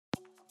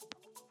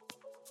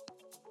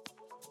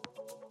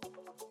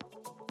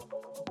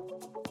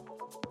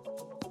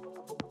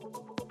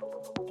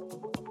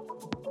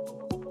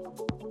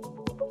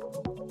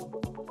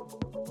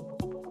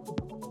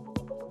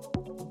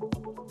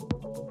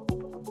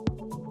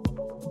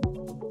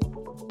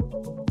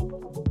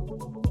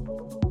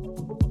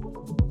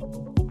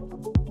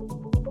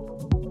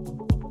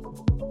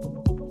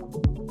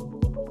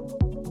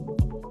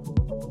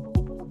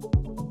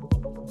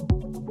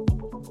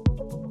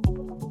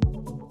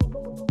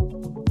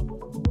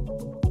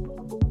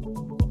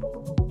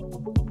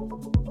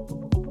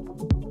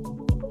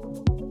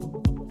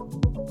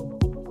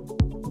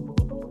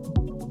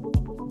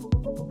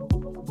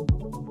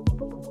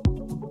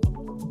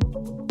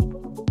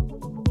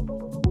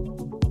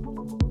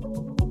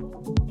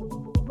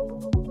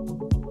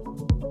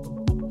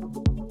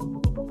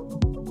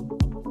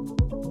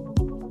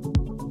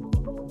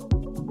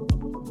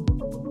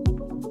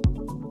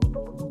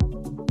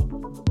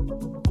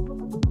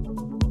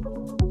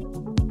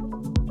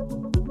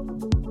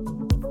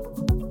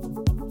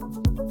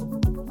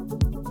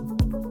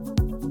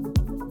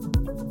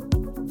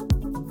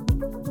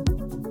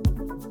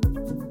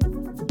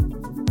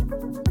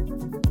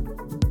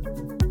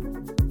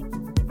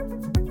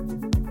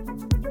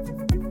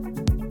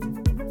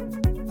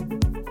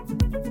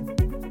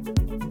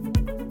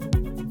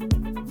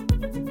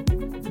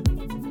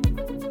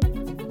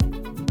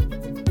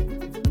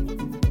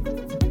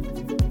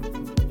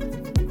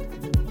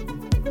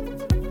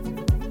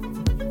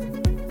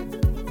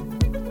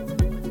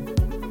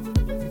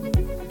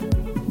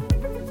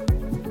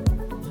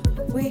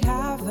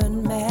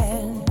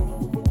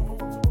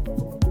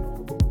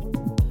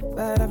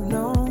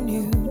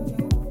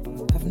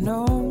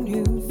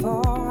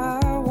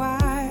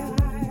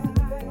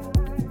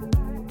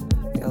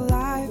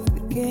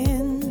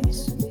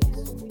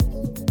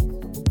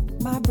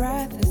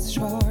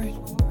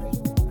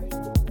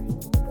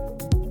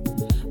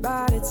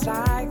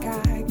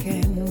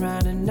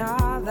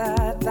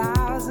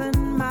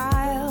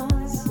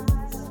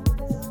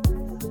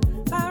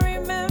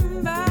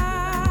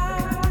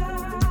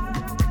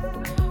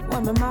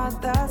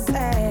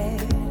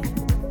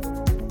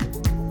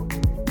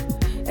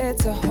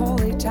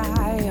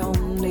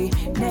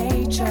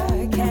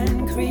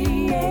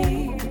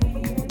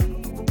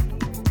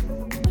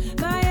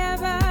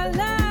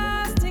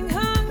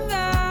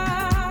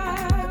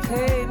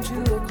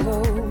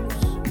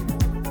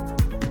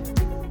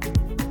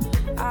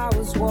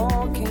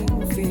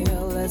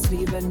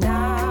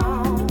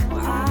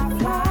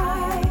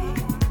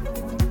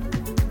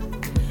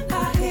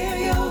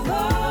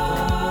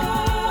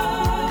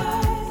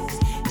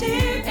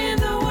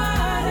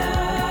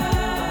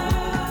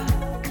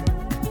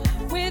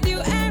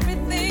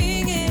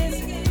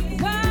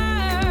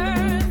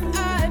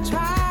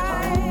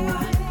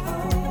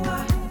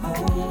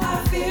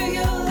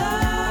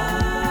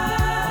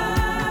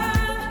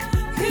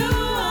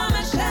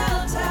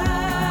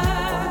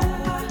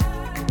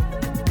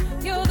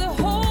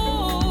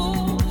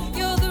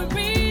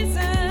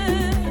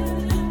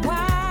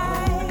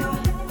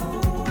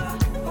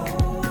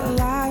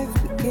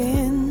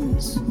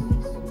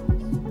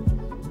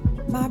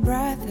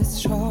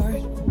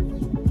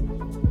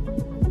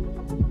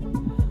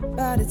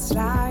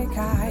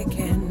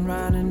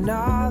run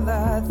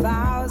another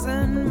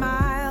 1,000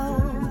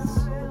 miles.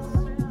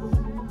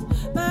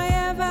 My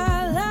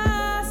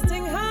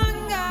everlasting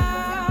hunger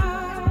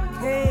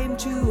came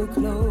to a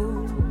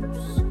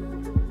close.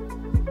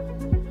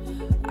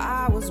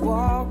 I was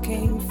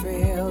walking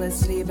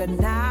fearlessly, but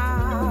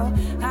now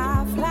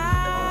I fly.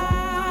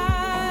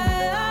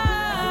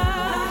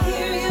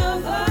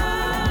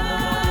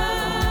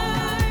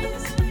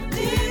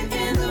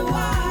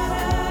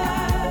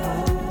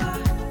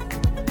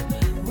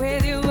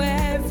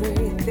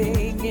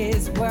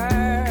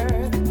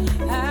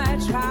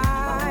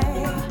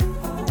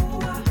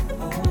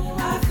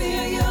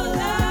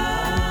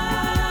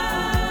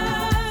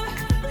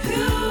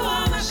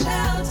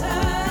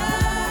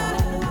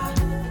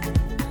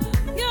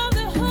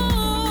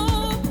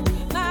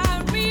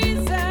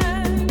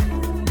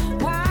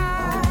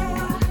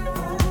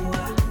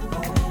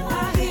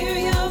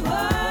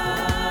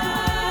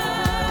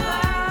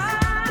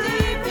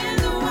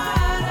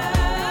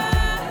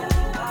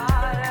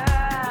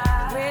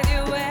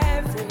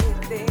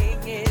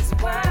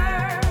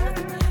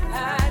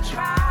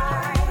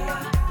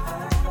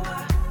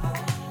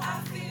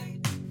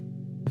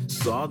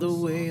 Saw the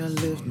way I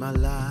lived my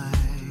life,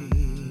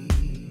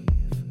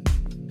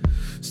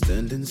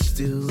 standing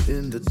still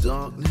in the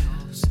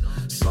darkness.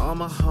 Saw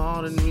my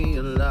heart and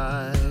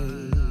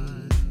realized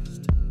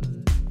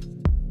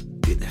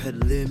it had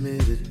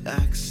limited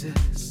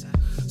access.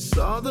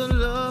 Saw the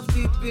love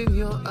deep in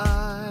your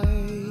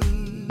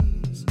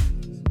eyes,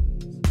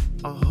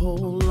 a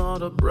whole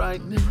lot of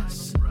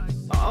brightness,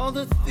 all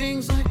the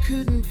things I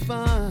couldn't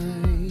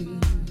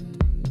find.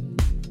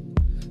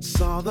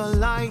 Saw the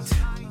light,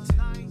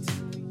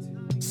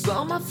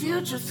 saw my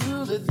future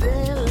through the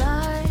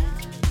daylight.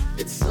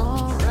 It's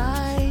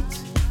alright,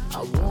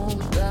 I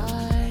won't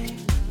die.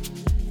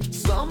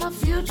 Saw my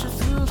future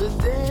through the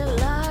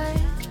daylight.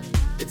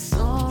 It's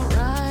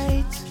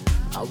alright,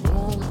 I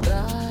won't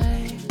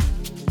die.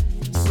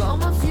 Saw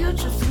my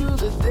future through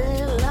the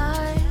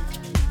daylight.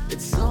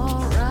 It's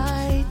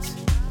alright,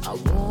 I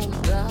won't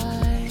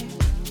die.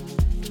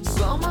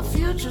 Saw my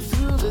future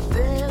through the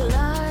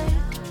daylight.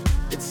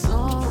 It's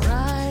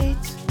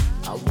alright,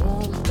 I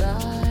won't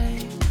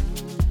die.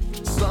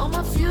 Saw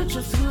my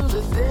future through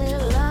the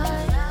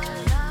daylight.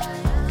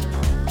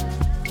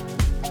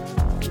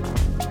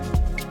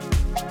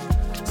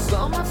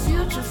 Saw my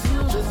future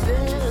through the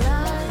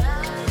daylight.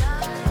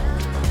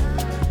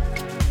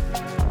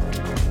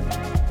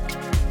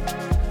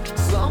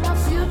 Saw my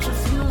future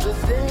through the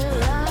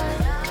daylight.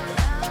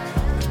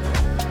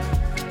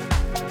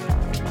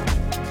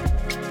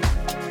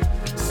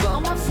 Saw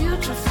my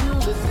future through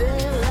the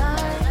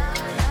daylight.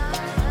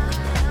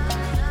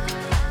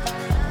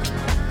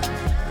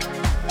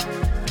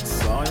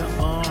 Saw your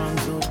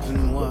arms open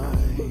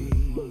wide,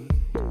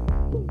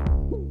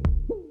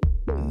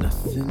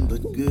 nothing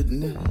but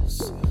goodness.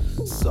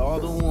 Saw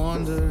the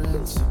wonder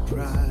and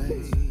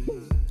surprise,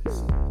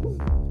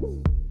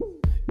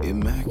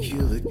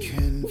 immaculate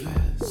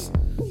canvas.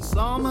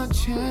 Saw my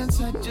chance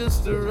had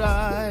just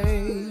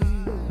arrived,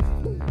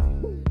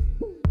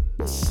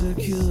 a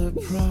circular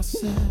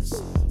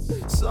process.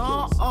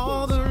 Saw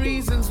all the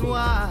reasons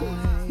why.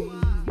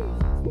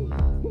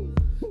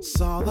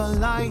 Saw the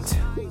light,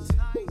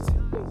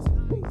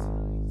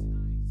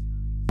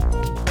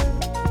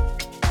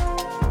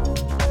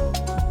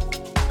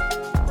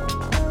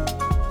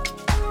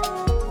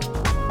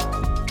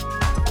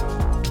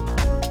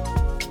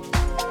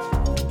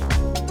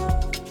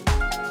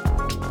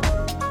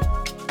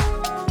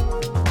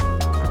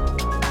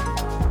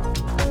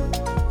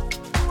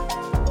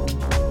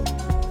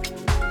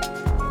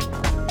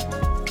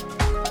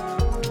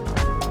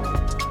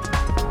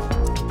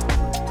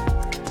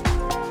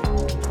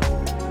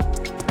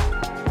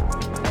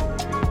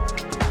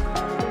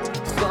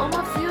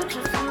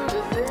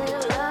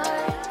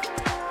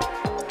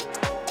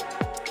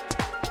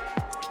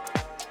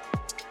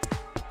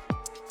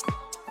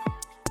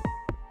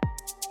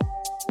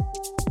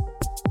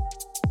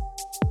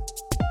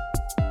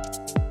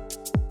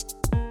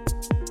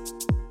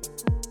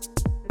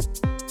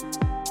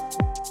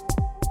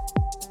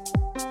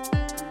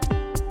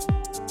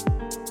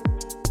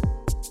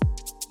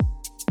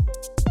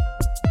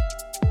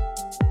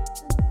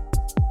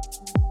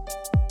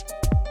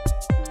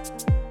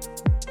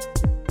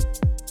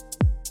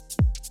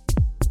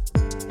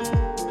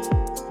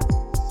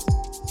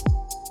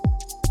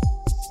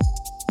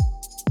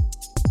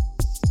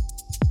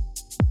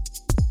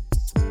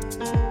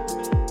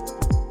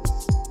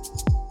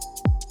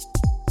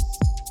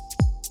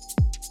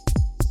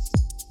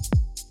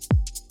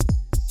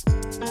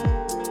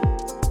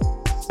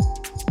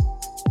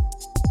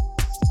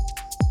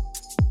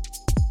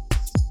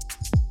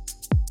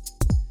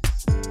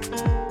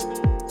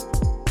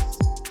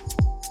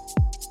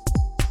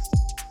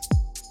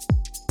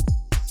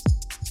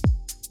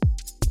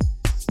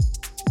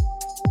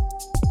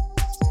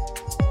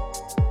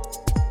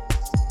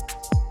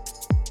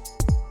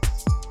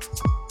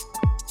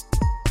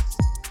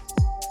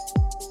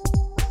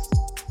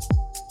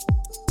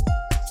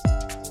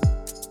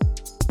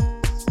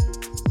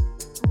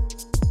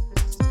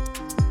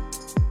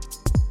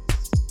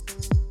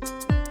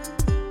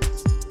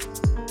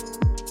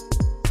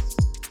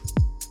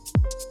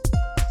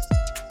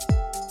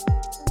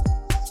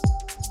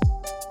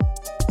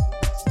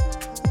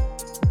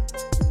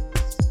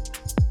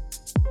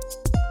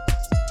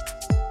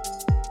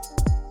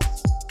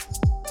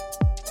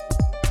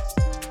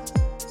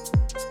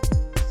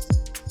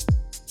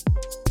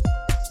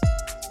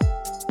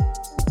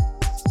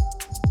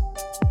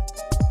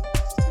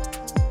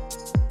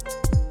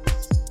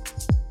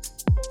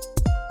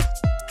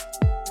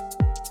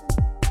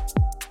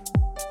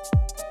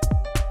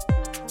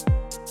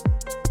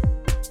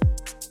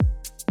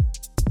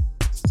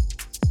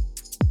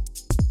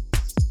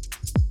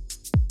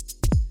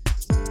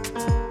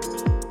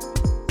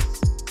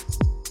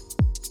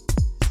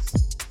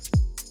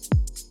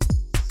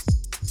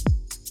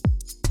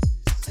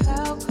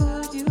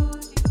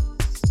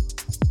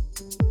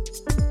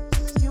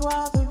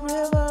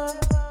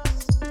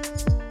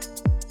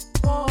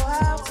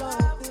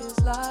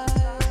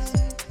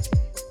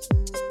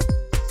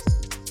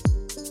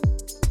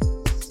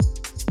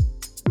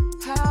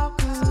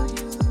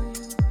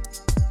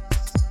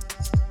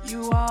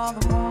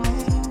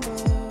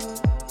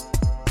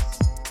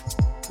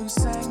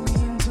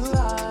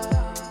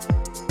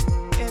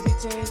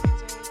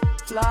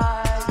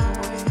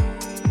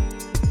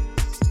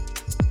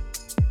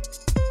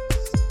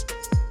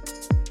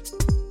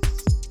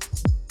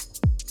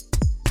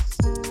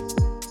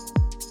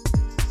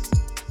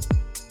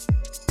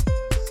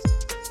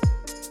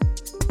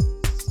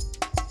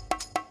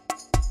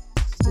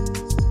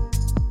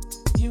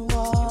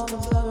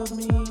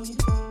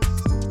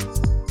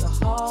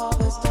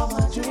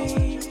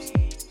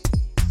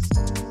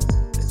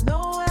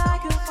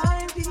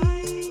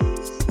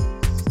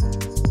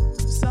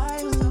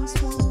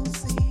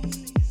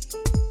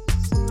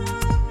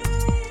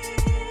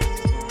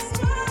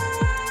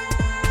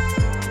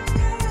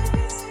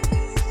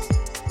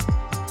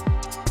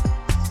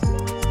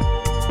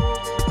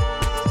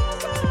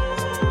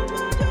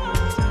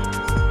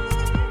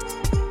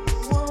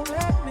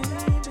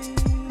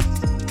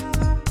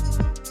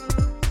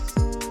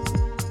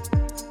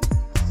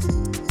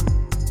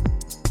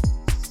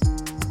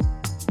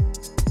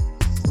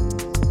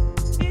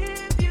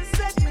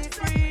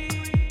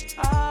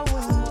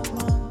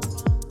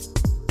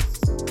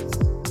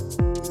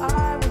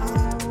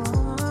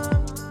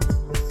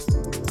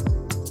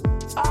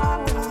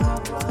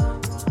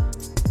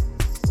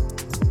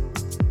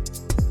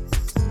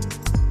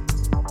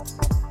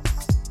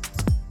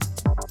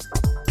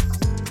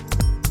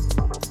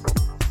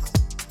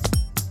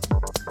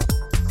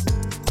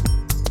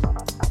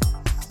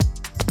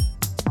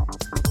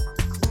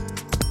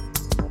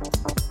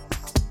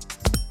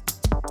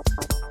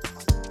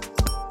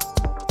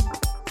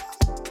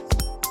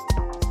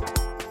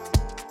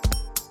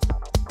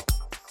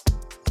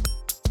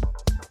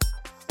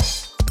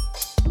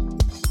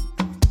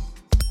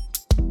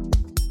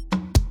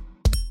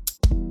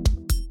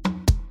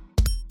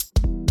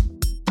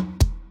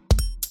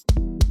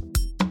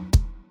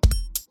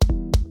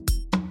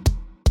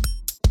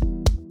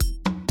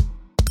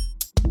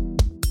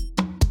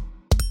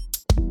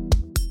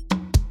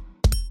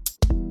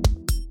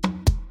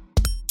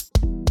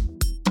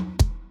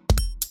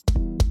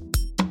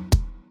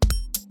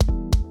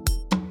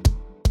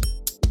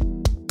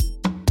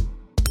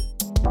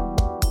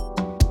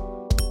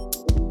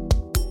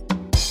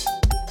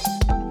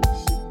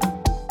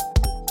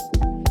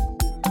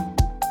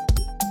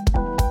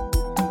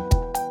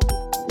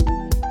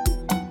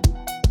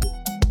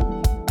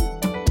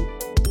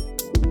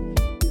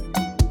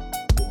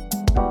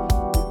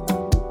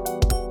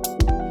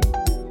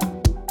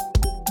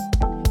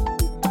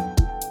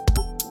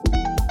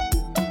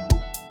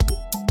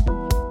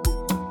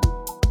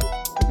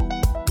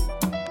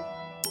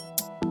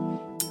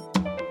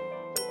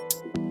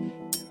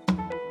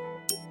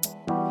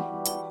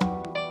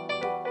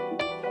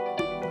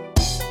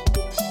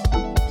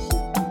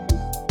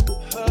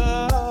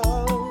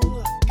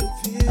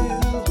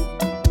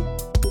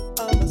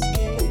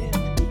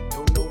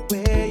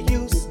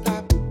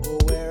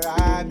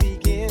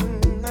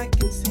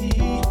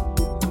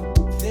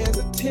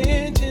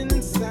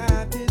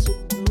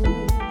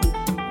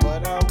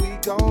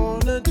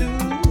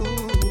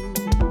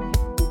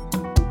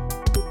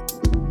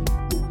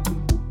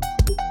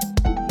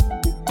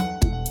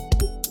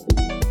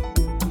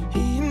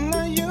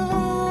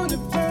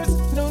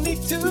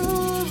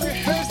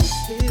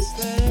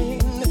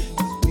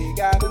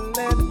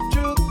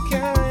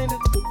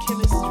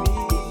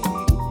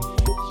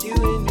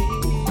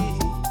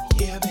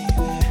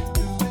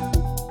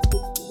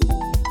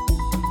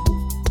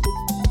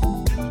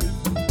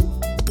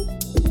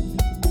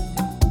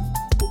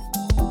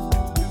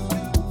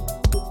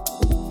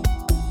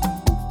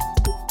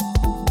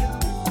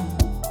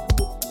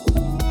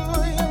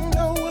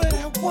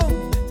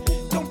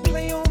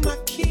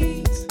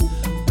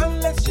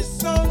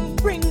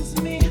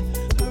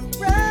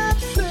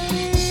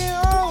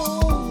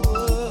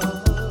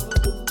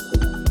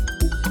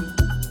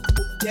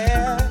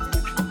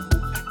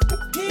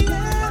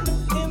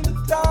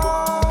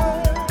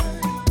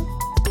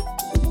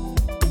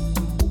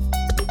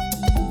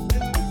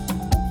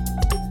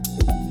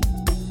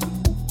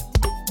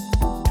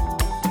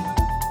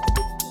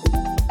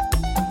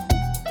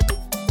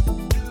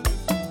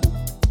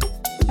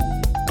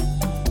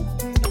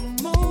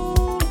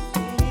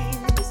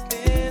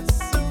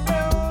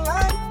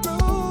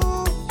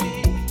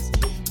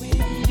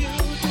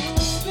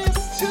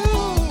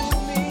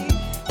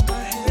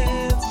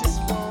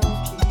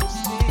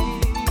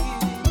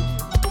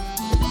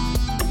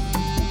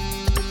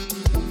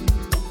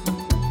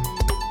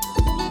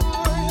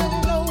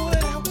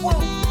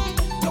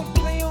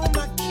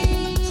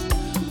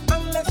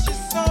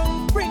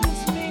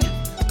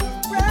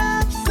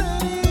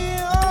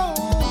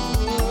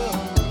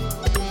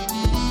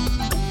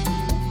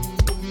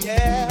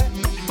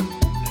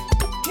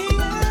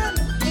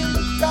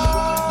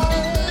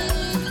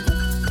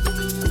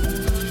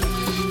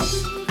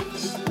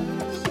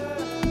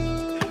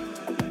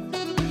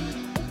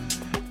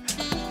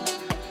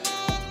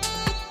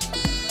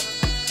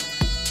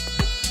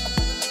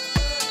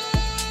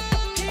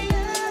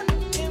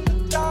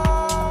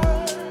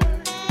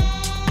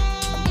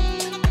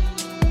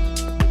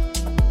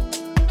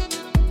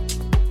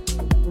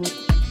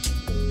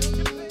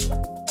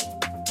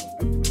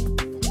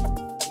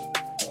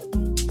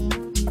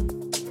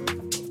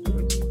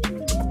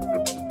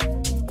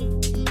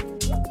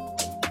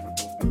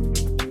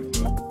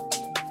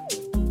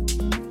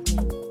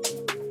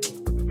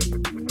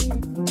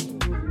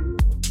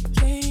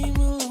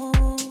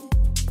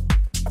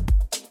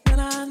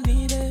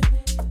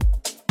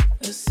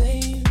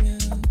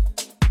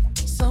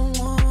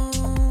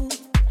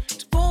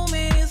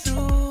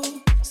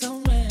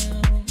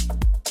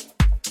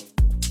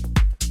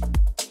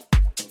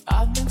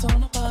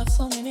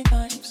 many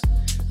times.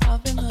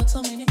 I've been hurt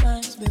so many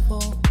times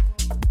before.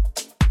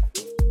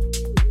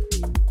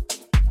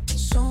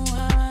 So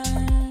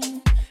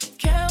I'm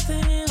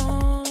counting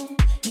on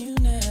you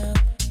now.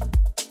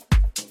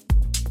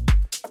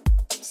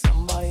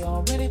 Somebody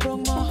already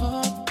broke my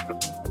heart.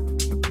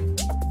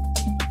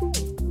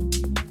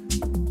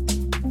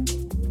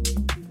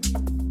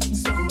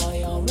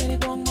 Somebody already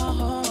broke my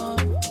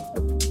heart.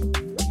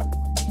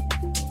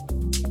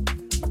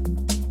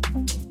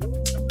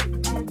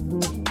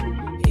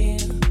 Yeah,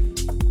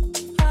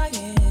 I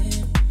am.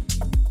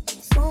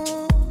 So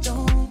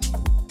don't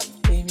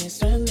leave me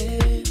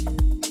stranded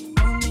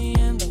on the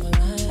end of a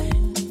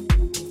line.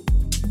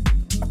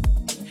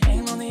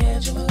 Hang on the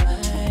edge of a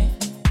line.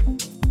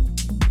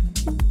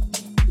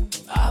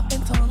 I've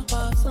been torn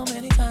apart so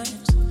many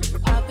times.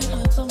 I've been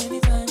hurt so many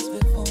times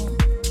before.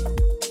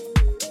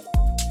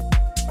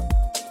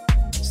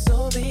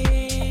 So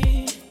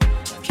be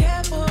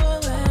careful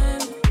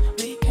and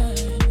be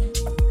kind.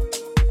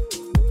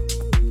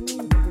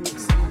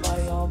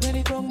 Somebody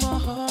already broke my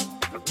heart.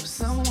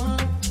 Someone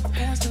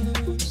has to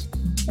lose.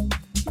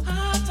 I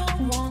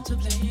don't want to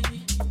blame.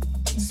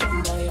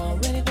 Somebody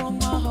already broke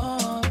my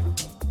heart.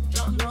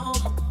 Don't know,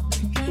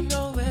 can't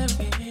go there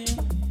again.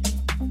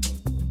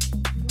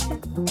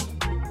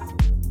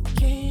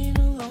 Came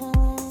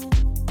along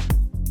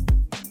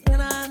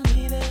when I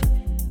needed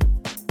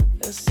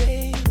a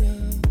savior,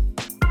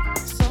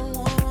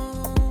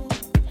 someone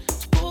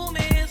to pull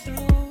me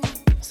through.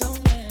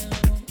 Somehow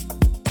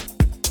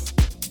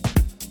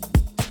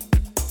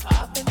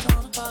I've been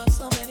torn apart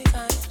so many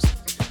times.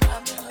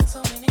 I've been hurt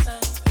so many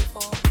times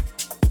before.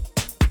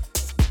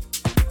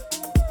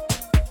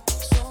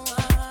 So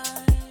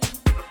I'm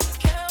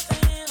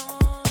counting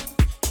on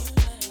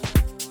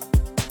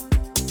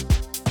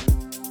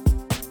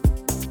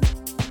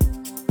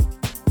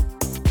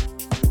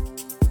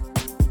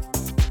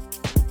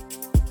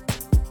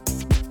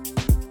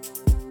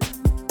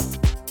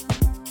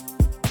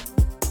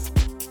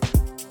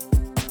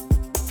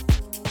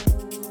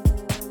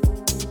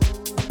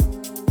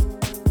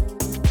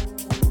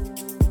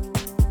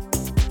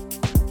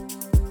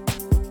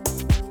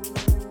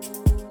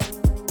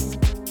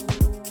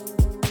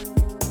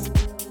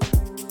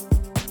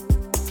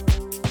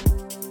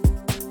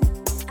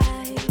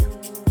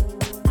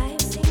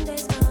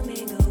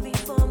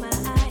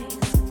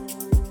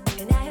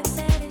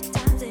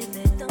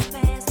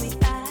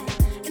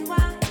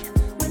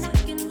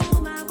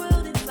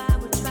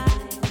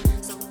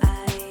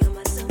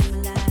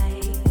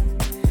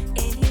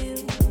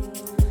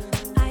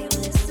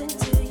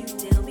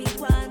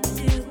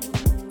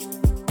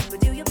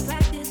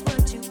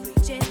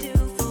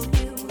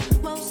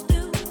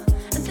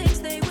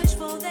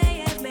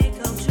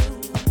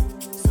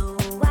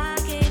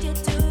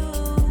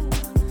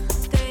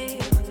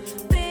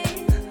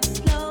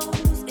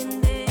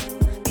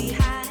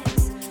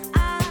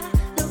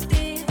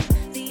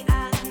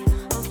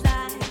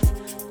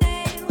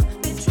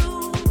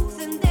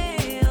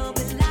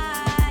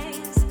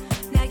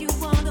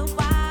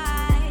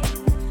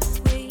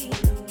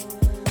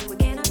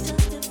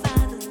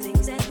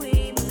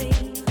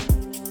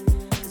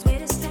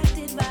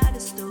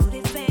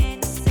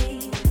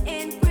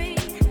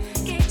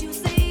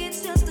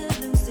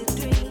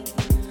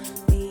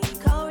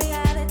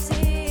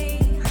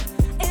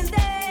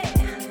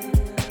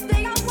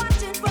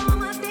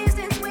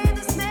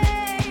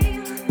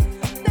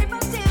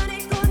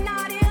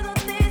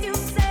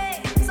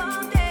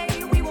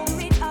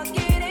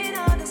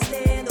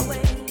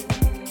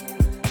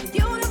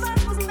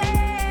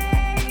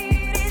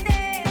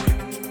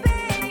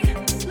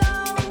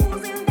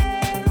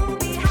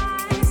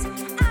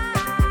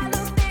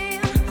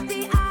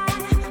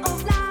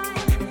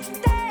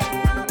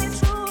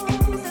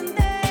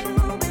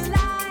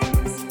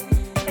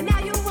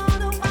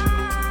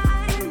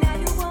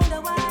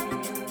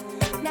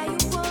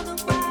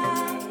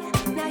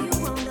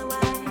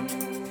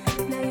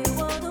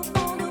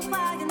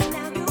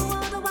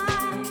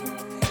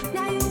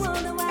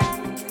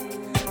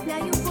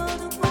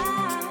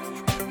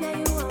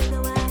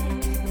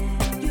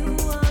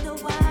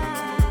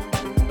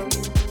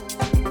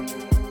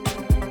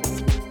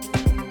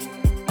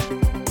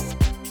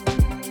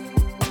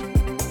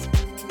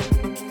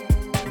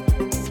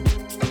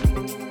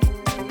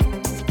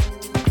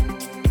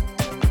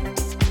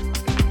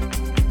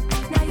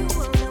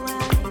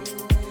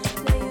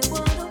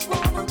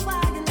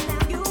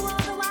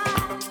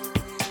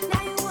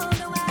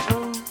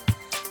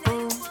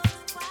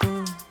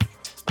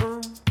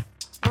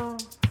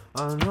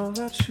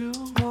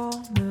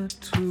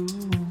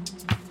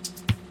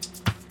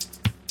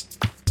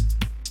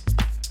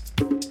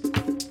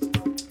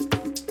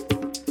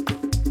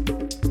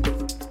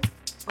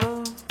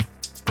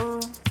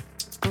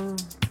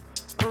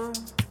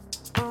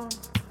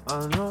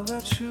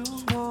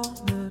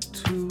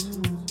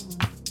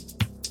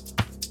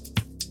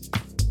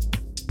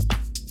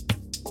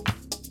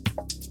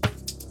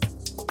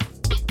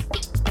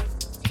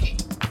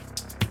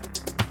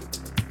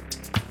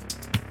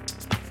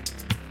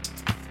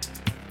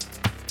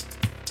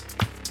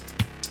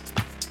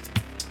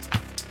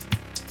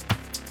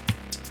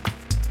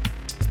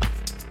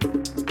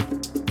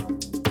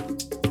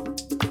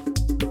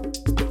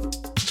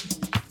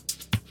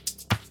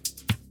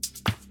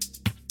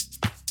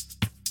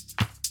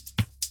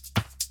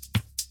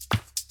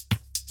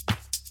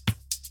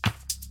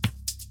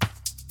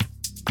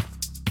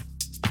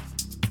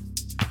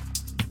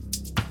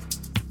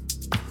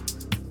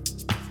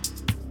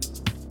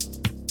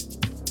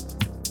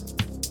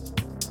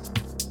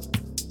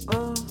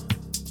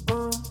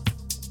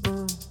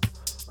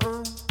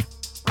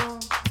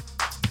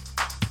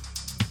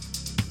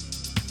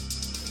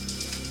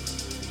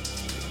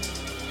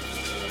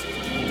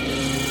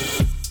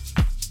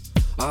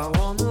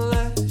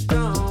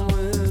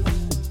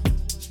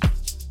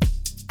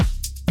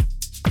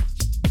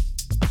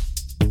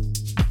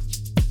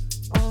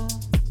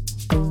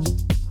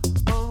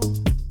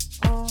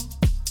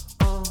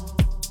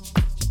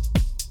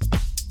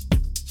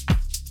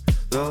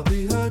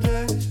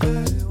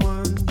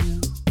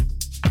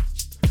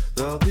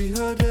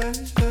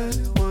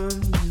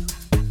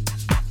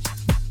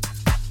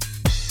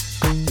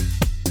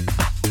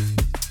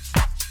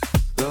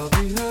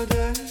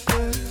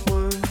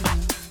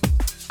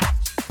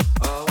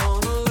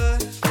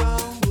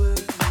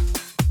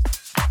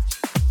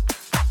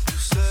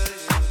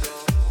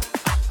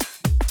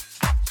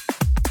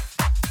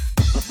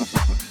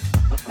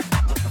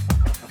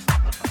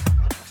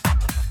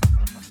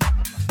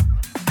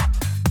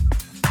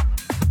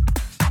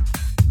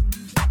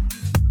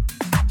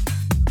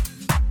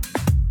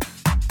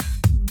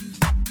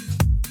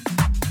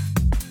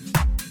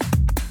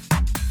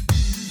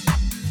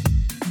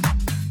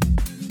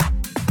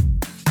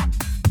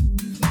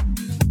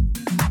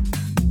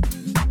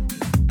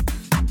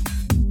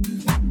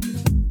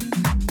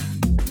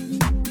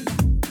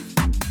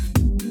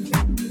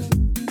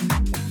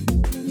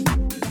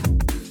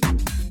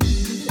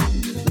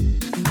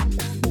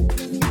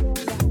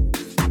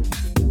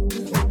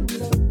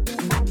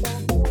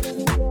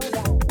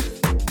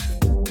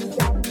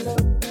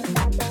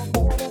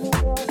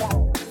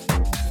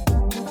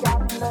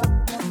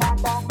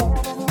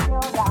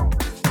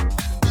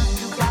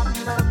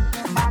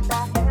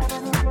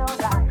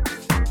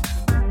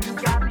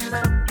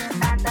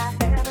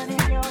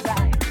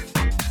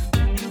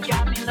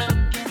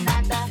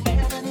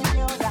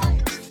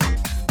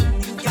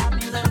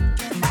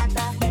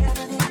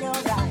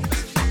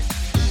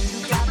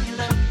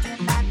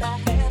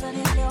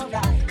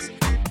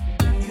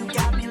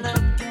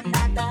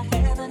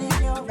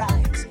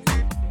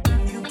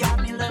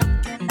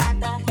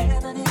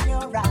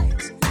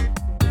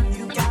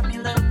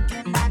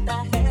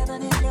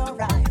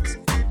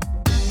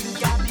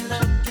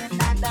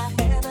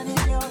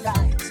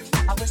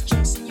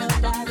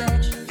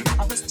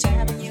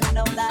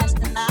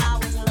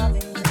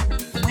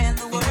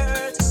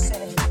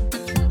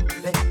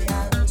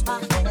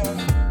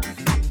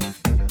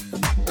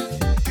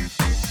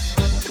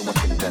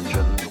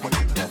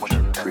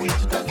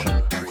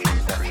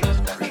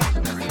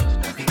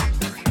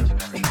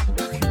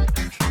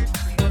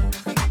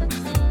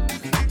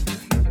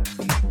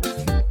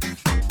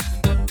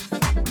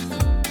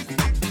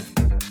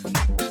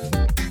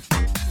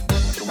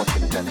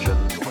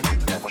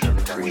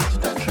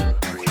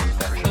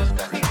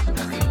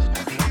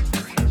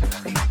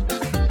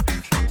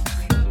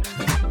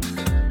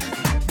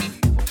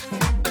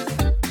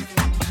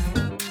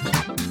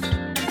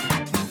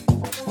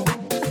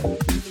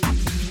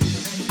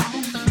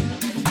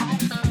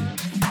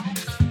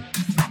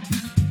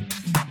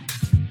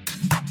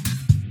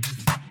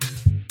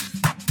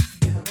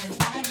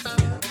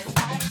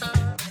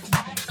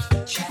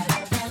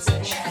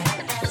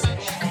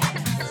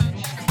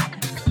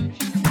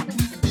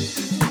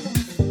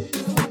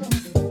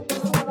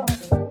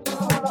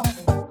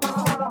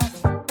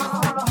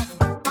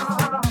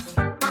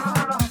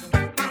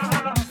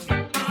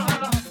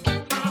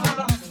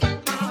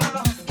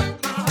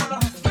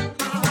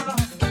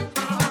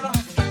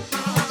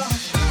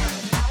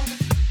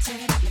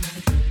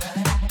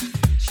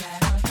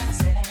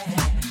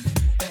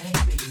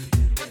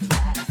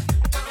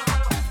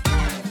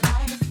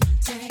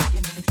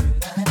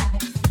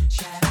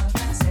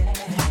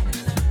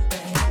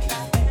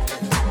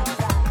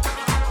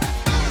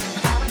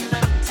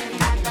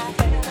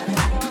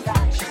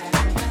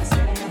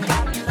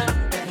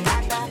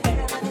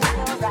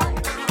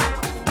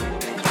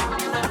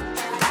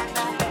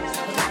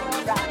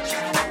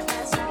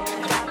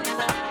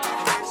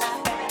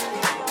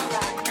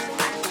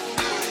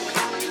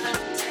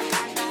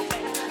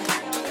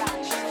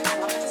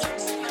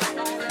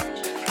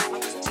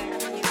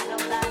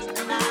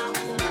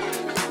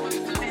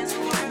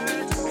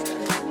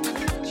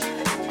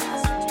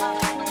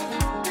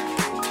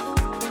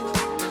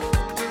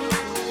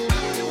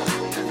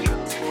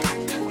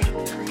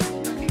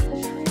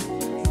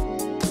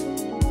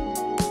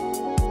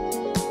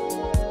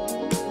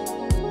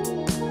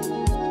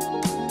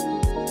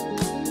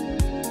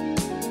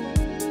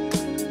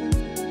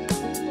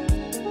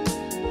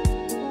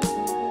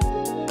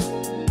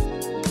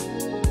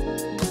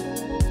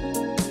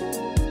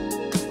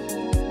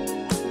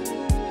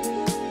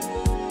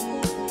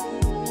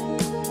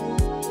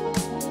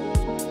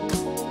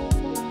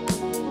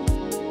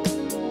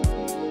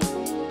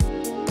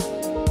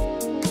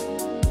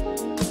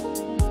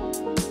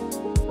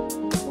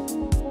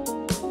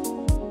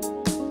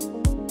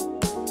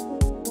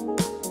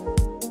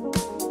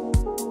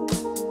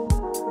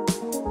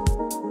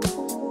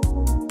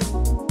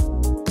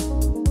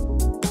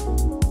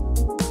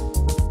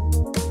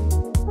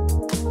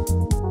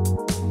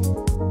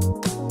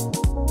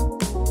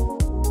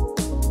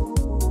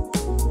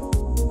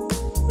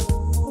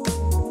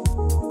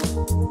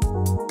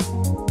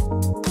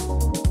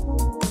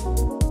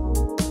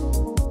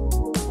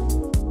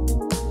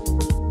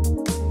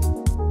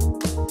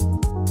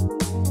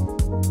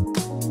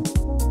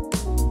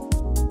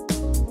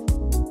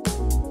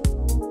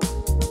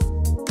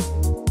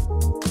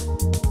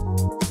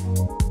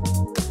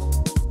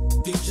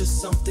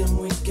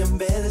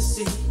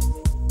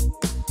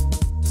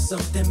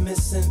something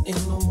missing in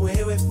the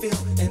way we feel,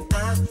 and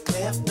I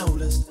have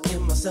noticed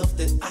in myself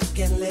that I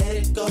can't let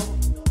it go.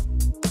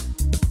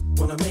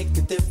 Wanna make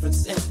a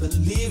difference and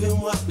believe in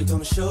what we're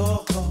gonna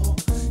show.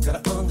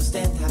 Gotta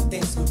understand how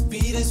things could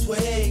be this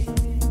way.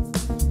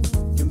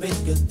 You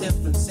make a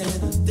difference in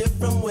a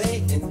different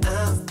way, and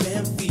I've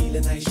been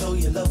feeling how you show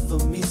your love for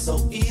me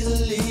so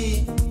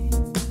easily.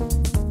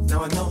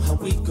 Now I know how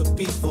we could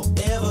be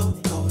forever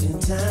caught in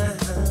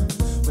time.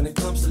 When it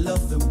comes to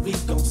love, and we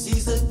gon'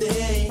 seize the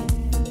day.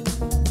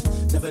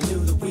 Never knew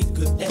that we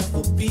could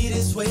ever be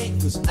this way,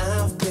 'cause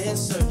I've been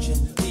searching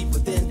deep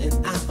within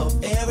and out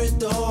of every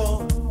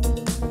door.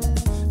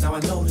 Now I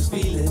know this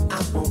feeling,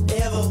 I won't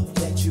ever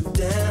let you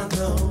down,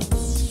 no.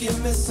 Give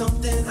me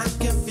something, I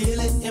can feel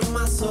it in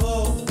my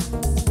soul.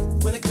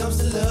 When it comes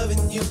to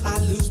loving you, I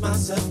lose my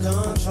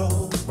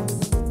self-control.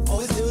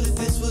 Always knew that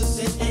this was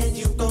it and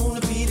you're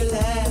gonna be the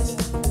last.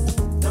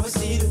 Now we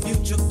see the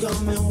future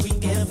coming, we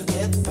can't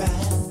forget the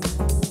past.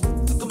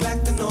 Looking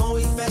back and all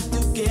we had to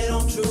get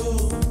on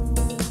true.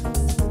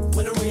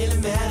 When it really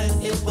mattered,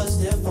 it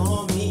was there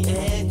for me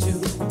and you.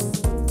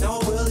 Now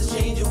our world is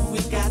changing, we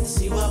got to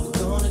see what we're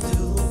gonna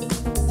do.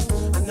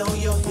 I know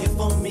you're here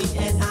for me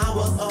and I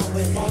will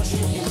always want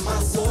you in my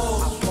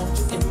soul. I want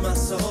you in my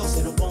soul,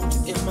 said I want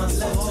you in my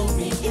soul. Love to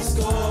me is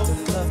gold,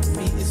 your love to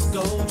me is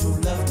gold, your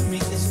love to me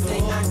is gold.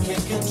 Thing I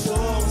can't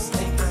control, this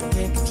thing I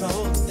can't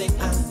control, this thing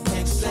I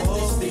can't control. Let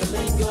this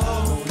feeling go,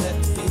 don't let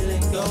the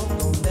feeling go,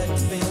 don't let the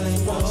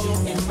feeling go. Want you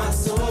in my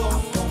soul,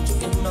 I want you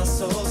in my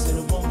soul, said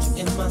I want you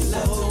in my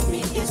soul. Love to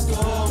me is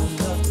gold,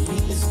 your love to me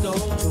is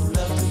gold, your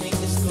love to me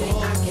is gold. Thing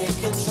I can't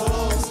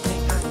control, this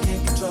thing I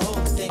can't control,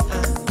 this thing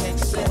I can't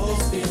control. Let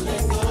this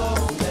feeling go,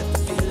 don't let the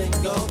feeling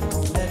go,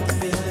 don't let the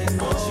feeling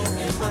go. Want you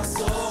in my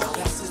soul,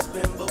 past has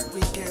been but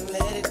we can't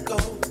let it go.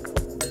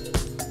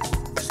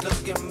 Just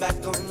looking back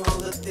on all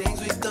the things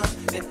we've done,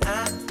 and I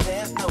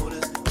have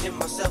noticed in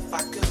myself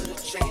I could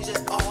have changed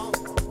it all.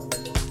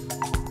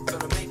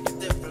 Gonna make a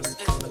difference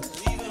and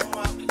believe in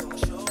what we gon'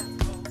 show.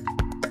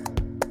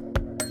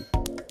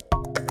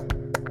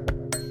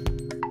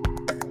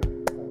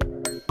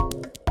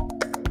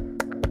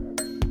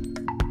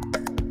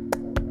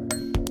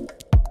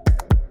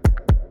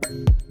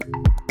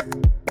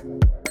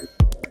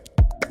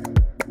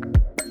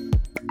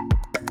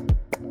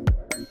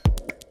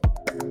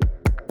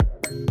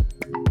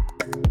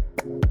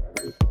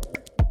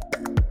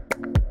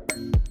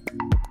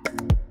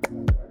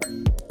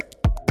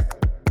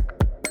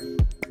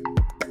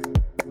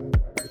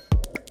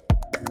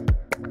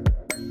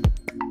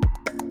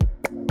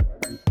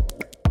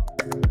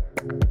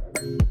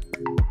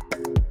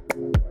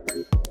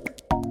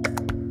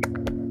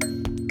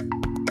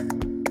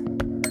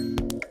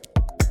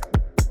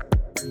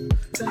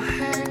 To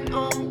hang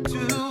on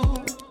to,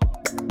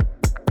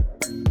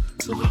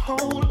 to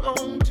hold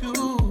on to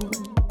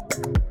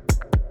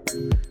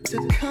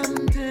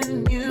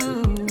continue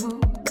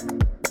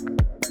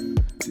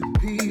to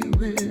be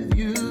with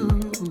you.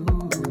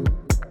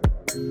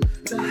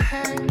 To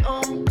hang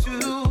on to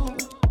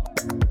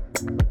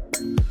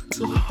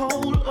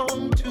hold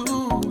on to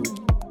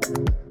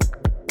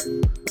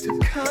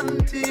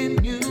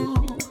continue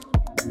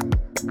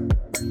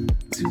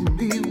to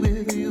be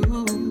with you.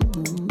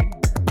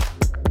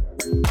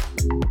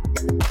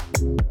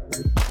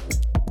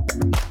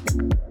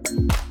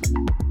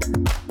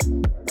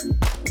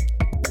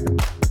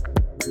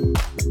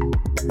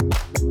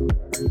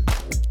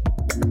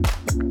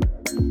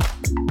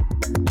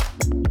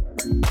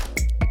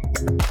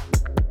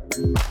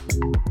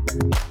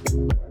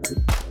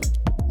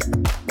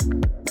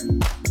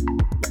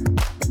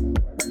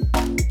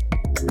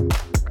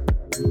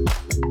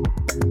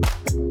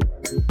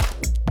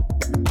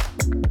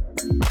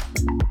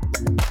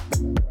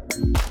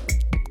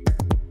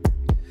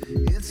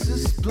 It's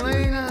as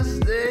plain as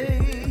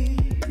day,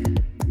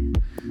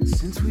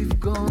 since we've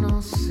gone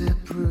our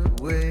separate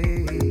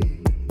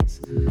ways.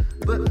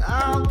 But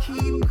I'll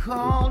keep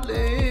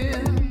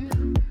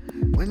calling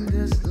when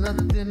there's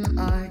nothing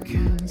I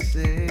can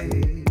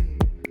say.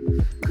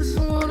 'Cause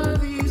one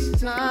of these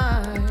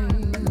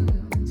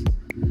times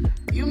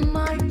you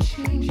might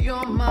change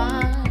your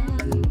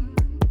mind.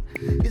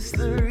 It's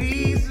the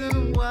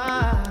reason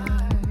why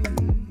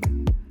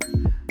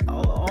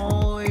I'll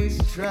always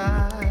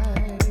try.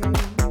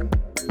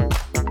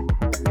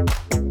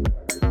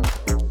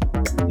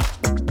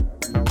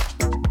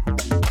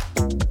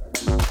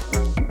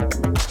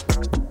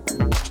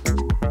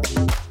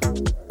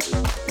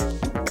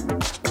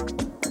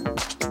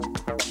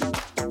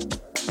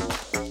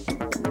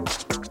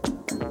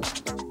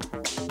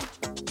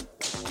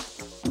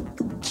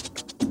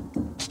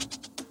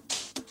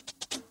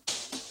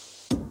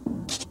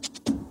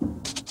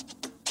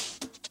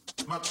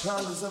 My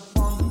child is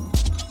upon me.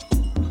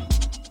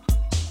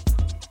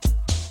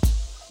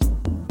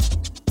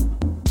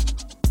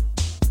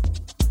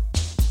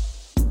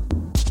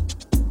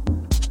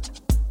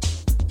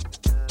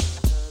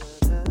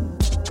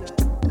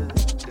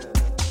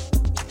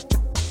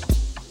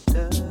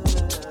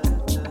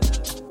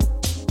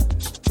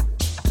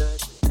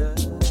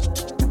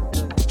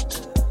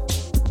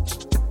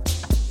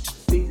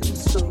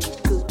 Feels so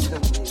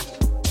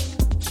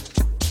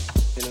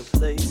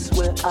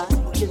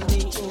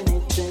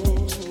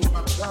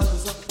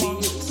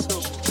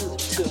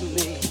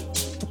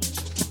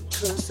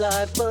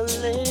I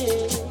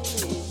believe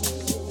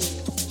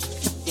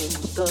in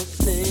the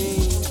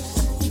things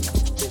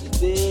that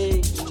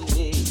they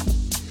need.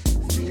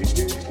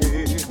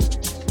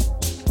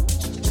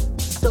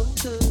 So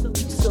good,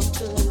 so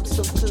good,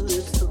 so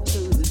good, so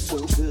good, so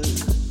good.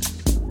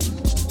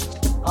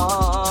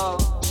 Oh,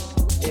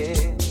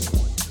 yeah.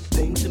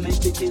 Things that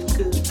make me feel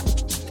good.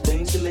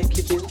 Things that make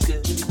you feel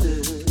good.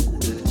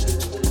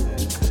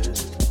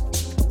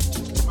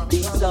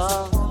 These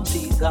are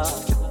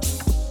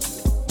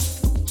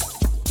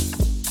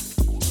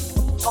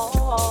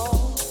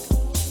all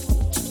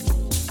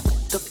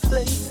the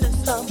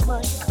places I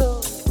might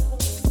go.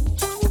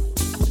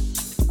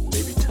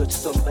 Maybe touch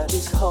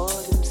somebody's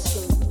heart and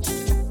soul.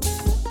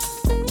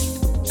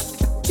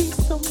 Be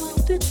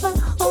surrounded by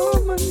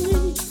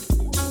harmony.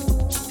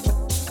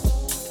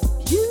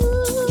 You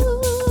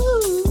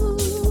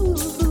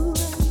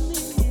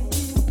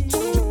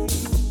and me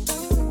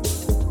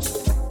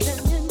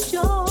can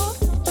enjoy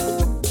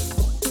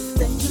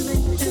things that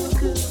make me feel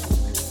good.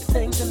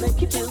 Things that make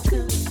you feel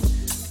good.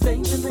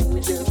 Things that make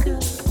me feel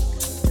good.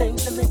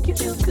 Things that make you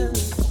feel good.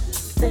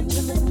 Things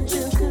that make me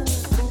feel good.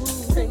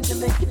 Things that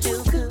make you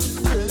feel good.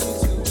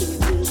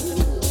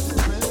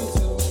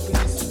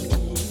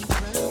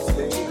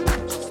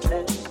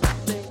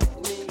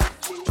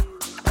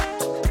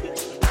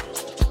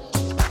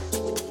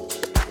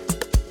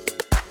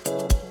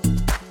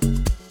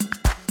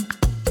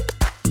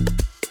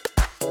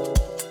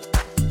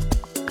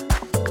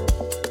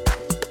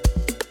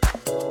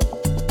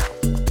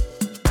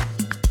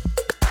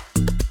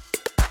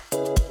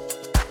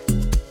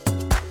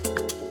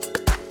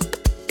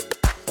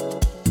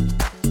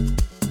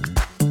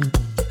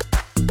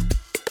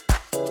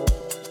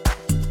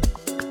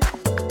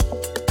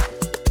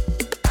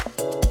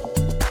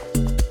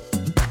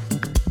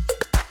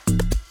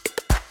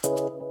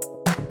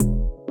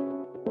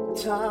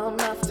 Time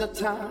after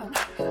time,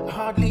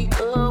 hardly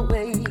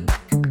awake.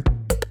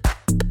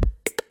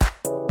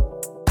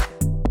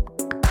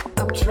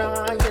 I'm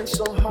trying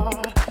so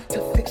hard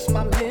to fix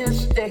my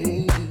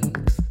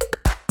mistakes.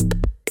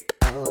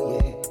 Oh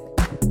yeah.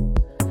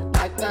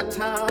 Like that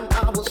time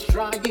I was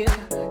trying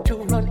to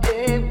run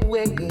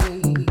away.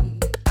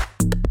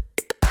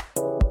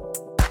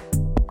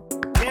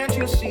 Can't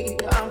you see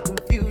I'm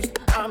confused?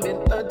 I'm in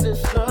a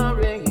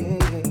disarray.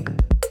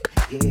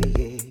 Yeah,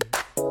 yeah.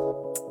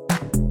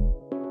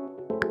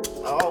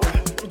 Oh,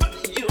 but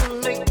you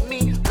make me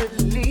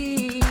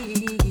believe.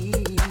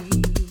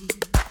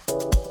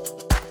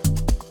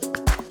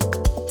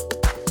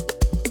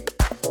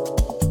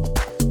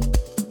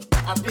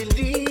 I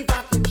believe I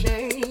can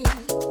change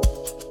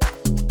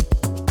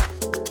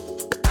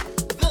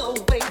the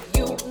way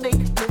you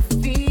make me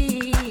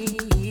feel.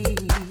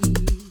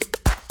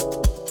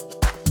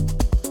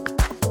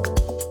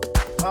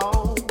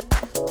 Oh,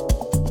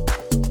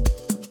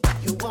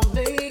 you are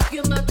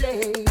making my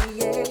day.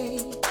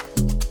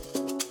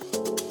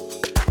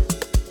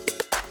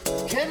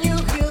 Can you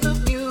hear the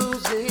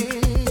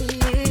music?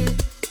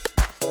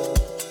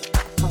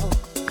 Oh.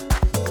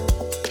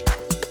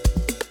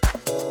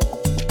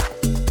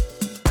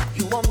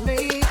 You are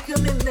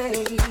making me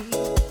late.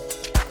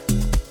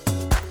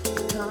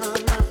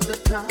 Time after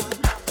time.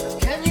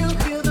 Can you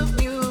hear the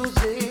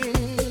music?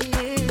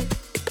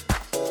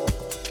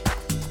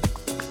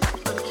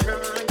 I'm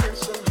trying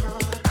so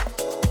hard.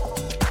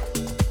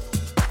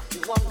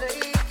 You are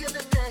making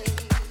me late.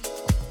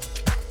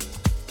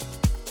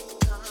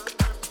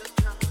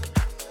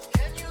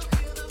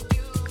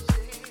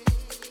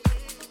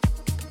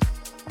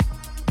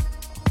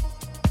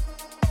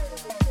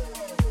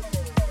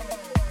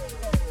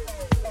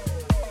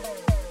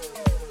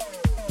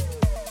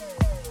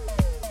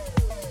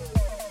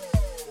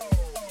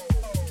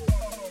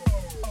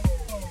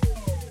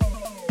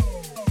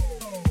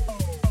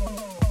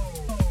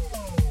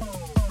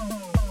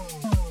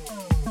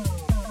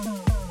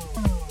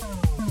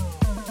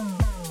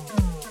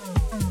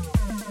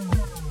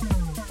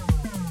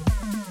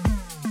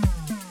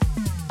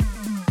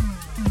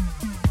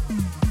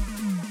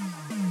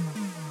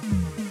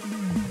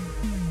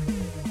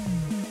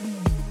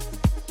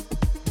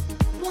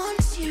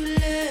 Once you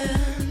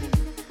learn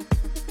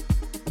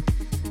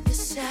the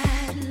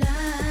sad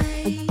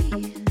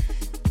life,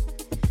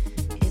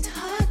 it's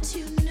hard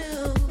to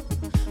know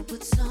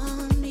what's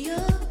on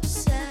your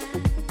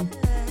side.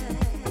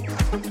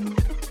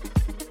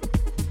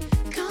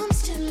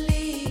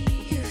 Constantly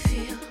you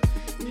feel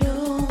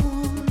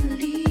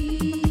lonely,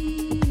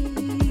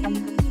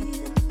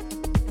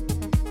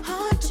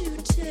 hard to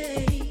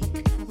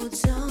take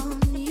what's on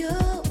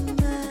your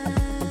mind.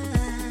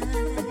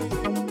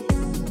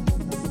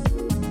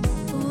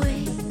 Wait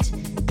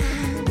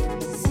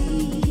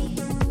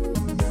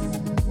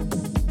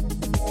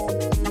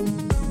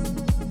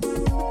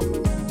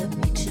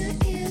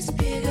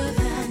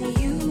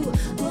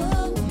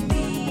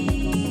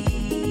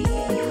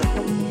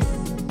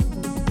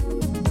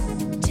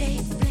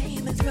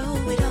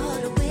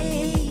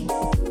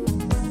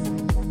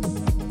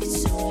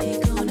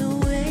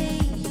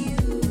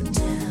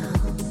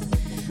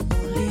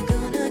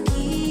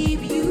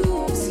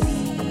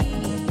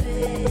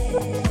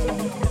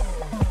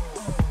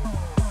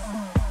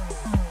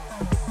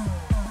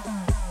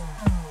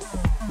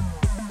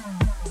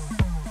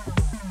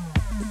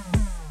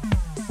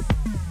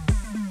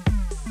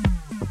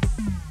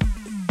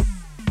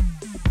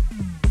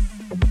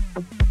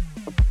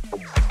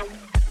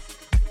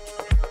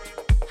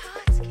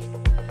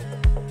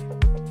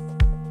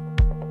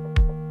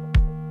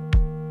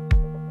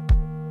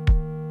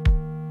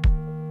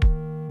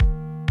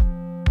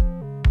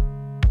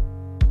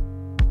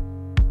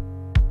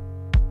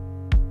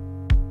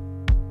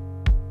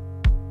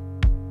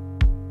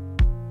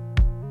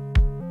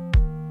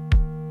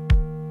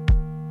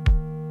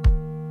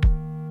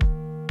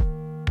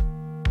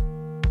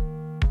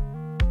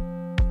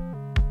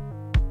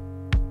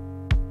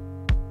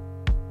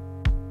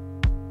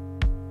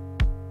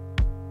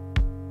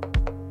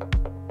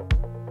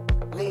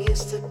We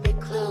used to be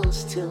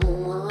close to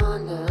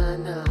one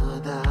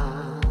another.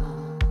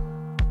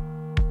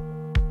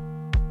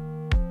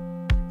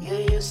 You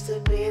used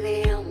to be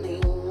the only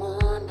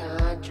one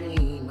I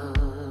dream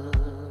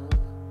of.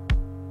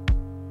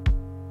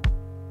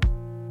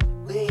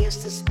 We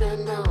used to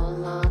spend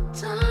all our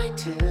time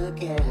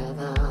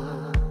together.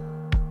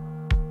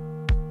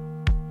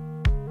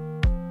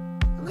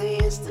 We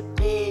used to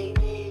be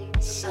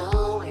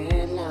so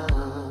in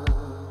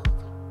love.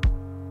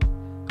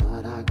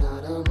 But I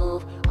gotta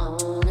move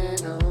on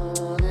and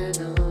on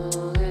and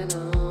on and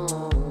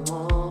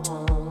on.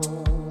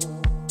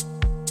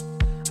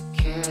 I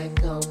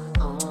can't go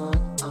on,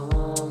 no.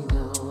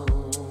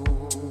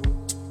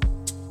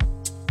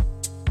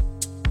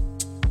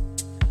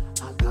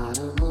 I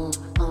gotta move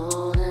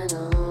on and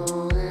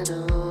on and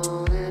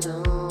on and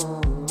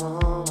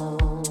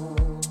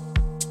on.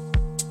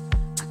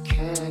 I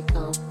can't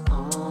go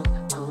on,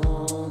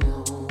 no.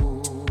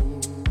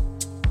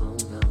 Oh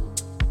no.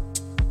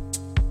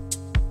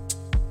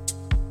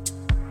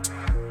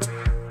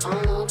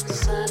 All of a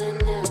sudden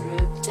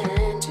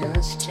everything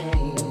just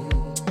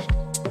changed.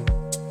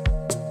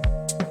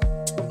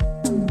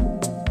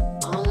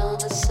 All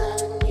of a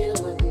sudden you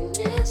would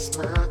miss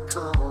my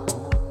calls.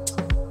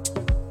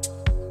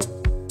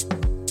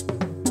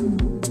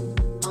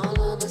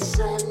 All of a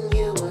sudden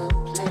you were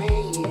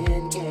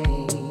playing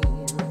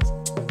games.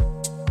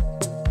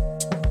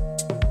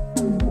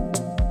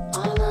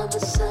 All of a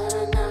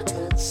sudden I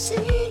could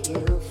see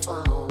you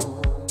fall.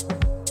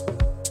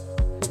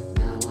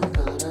 Now I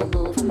gotta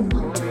move on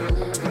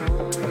and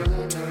on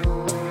and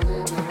on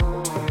and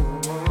on.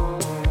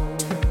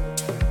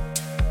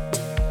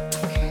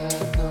 I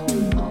can't go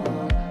on, no.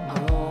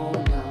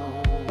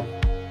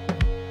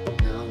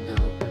 No, no, no,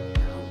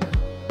 no.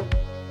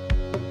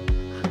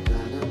 I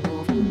gotta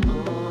move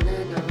on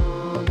and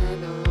on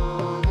and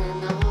on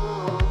and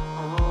on.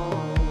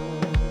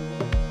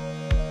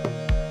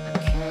 I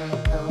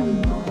can't go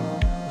on, no.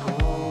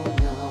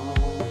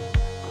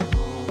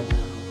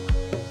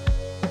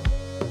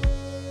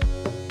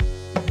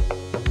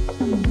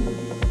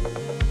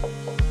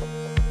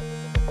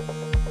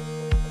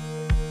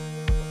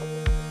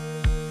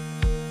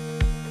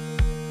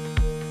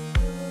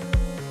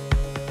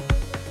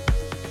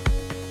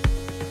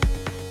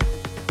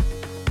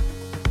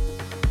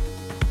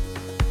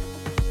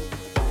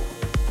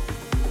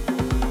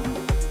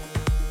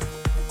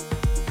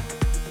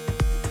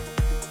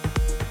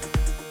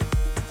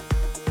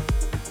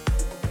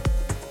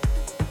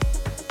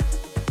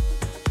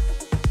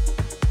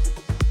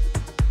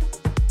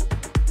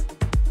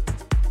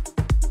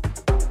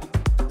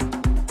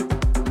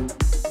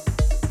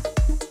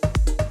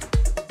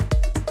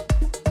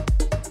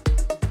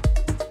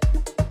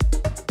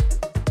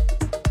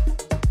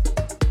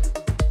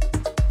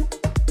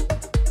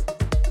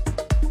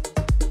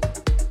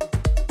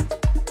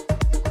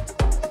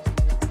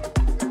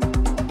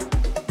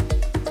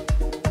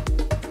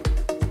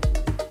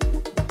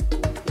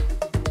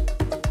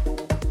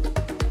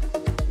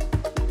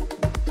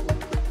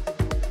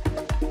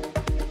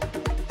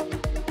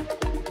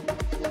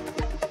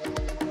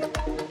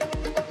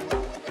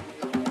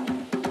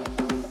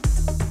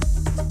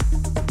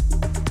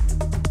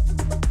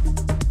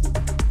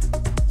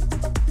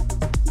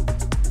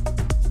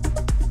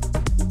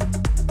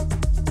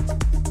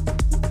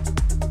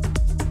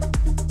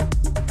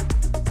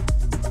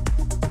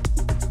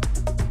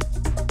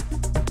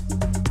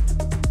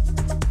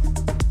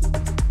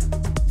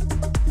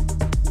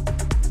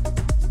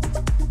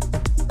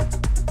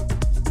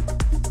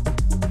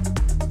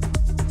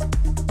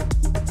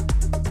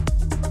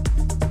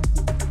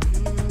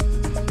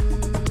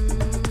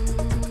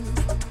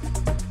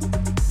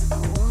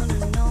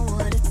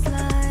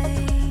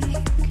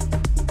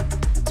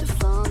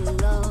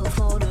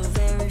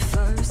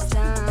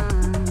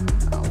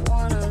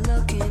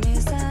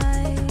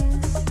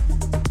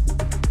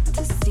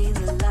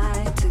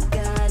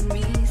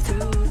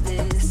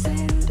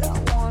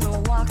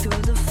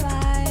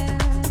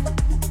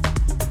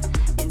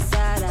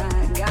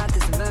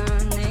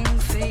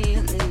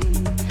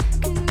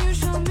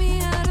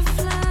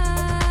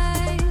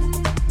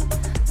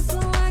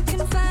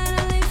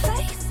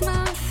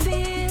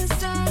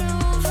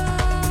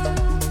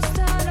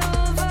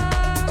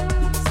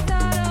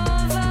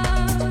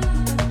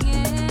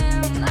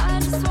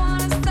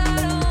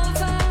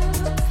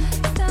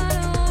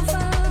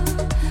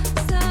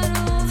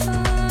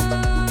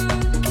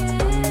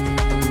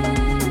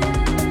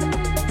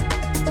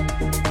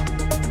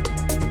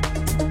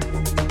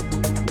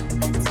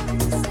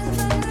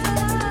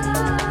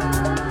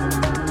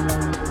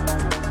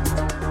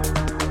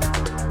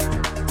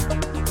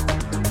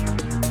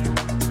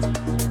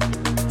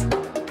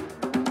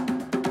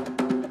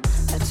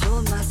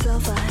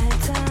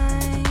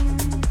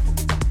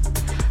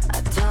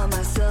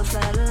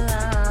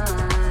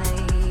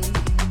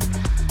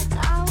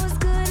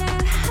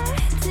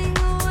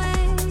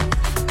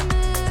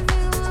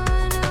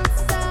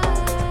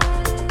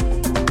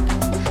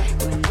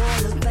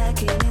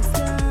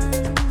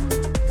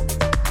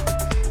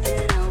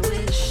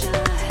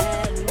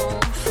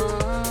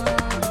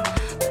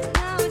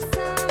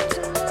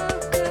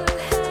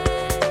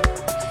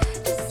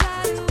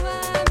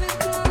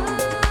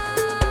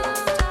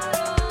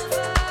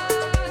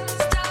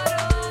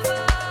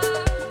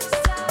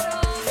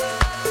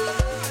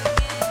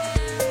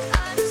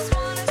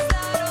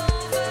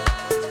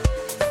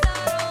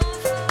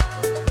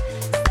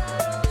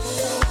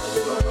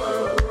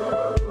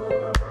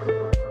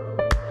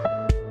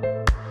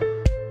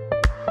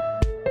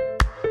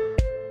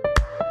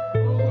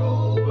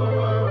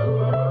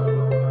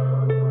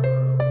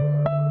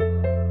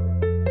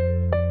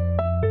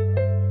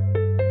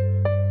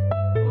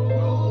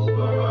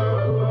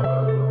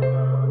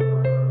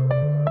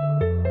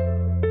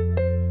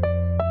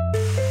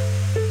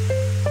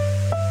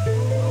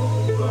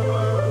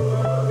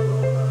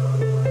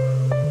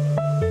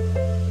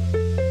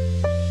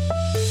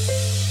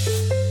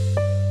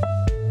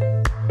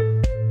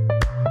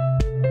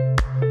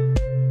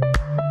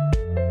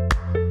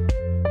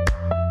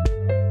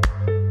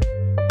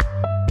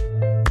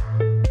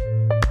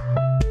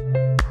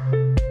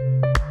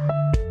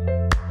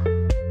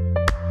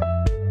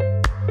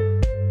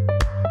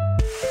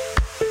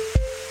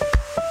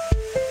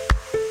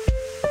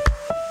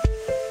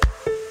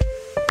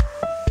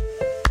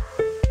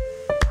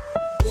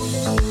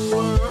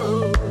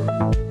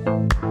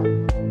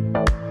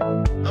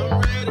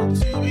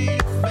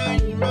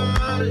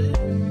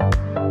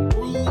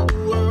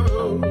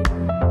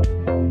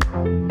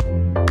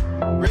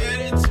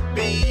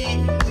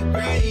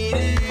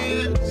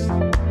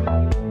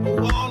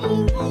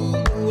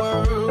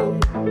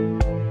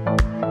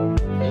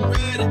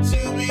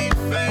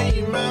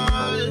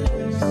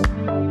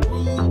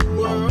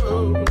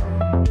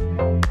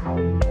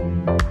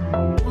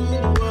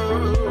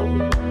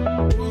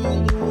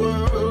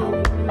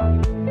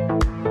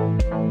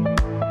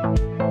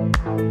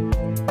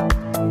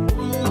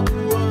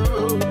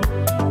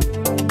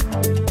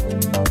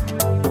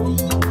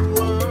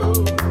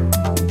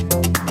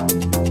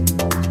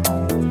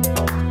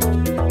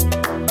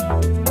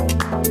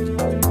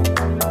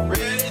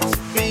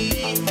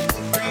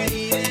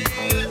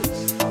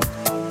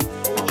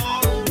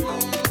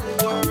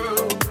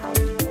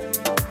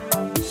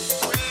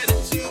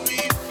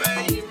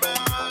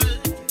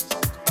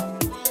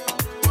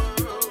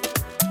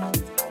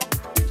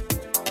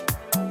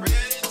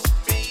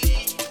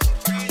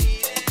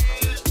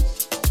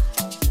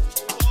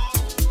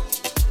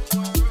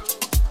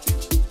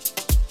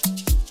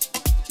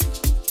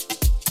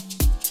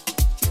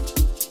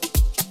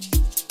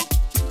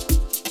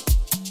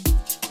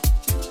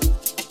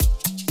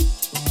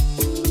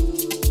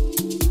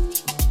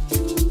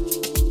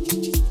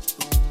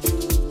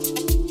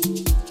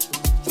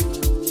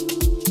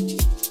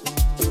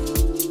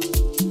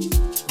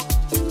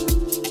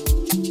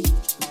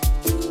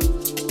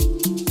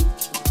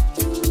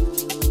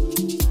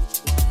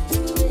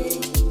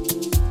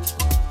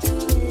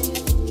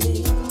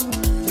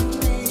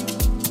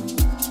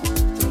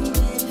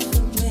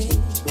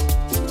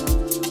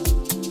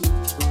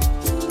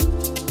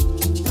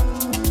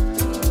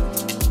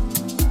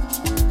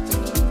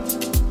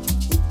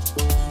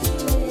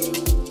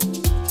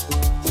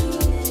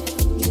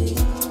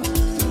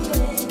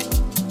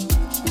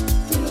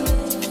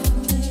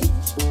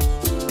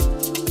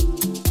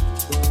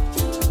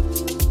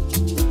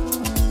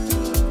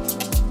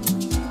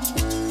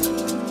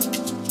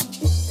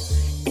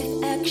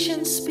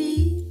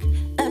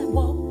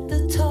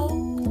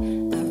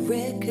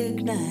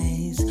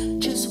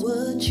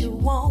 you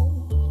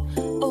won't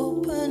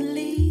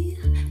openly.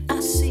 I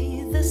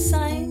see the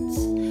signs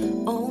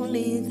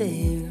only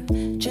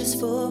there just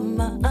for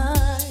my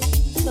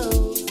eyes. So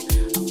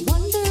I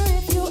wonder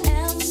if you'll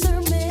answer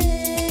me.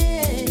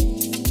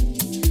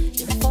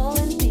 You're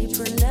falling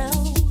deeper now.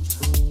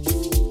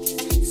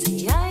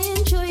 See, I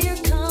enjoy your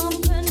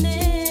company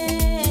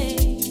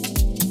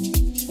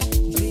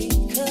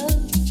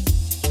because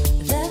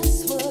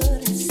that's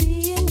what I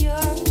see in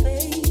your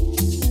face.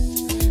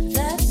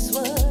 That's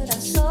what I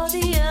saw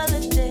the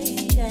other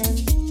day, and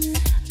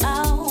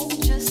I'll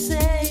just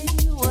say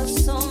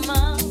what's on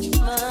my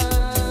mind.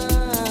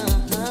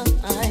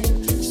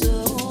 So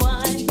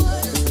I'm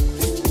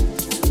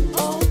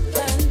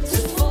open to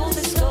full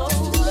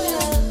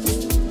disclosure.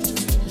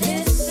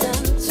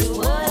 Listen to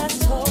what I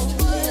told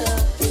you.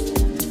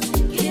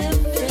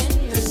 Giving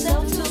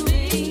yourself to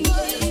me.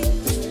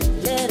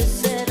 Let us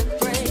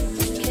celebrate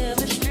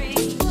chemistry.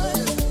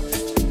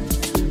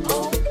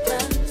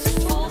 Open to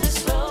full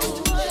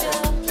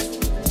disclosure.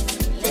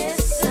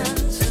 Listen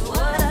to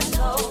what I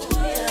told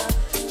you.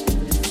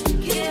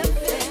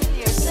 Giving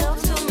yourself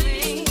to me.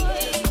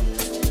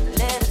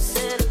 Let us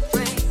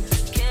celebrate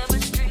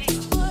chemistry.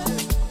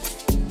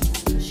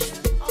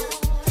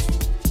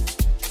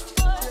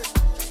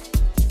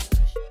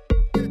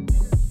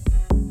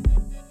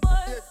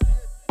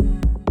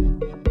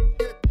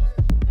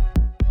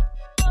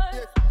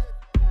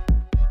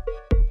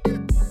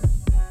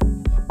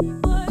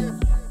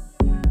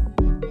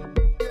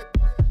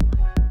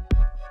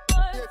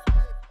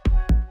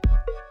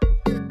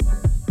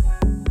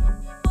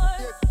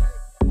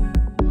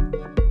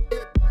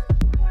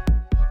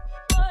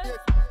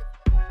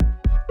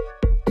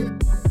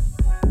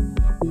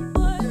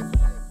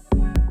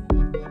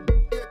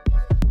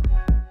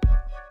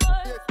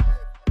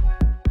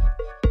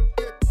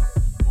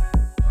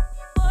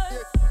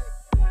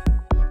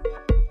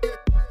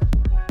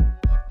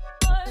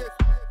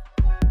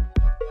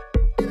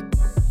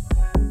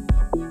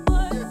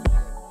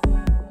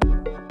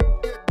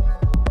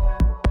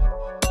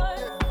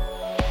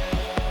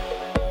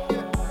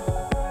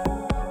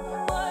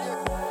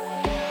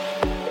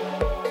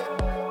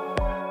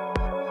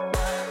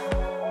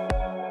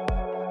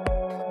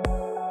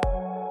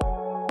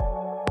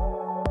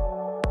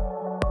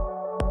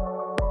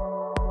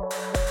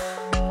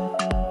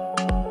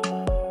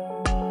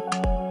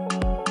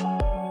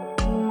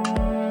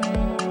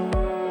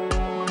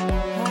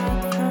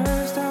 At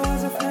first I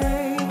was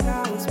afraid,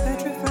 I was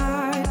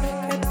petrified.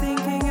 Kept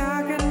thinking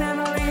I could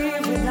never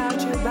live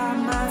without you by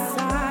my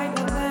side.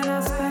 But then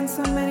I spent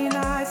so many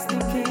nights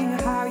thinking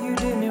how you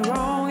did me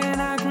wrong,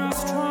 and I grew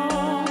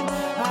strong.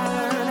 I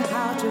learned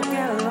how to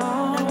get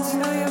along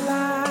until you're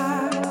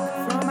back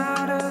from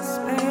outer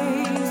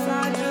space.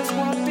 I just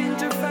walked in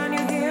to find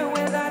you here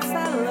with that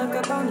sad look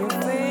upon your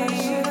face. I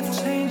should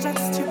have changed that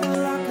stupid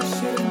lock. I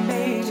should have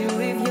made you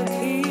leave your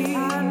key.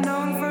 I'd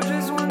known for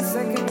just 1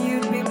 second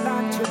you'd be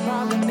back to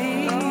bother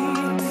me.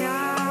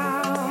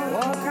 Now,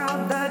 walk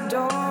out that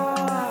door.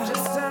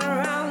 Just turn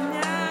around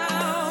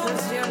now,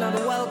 'cause you're not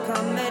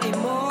welcome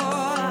anymore.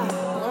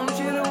 Weren't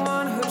you the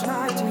one who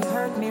tried to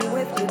hurt me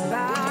with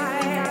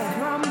goodbye? I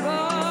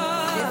crumble.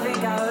 You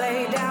think I'll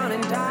lay down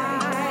and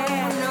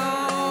die? No,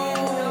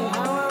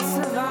 I will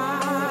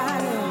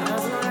survive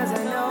as long as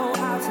I know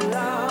how to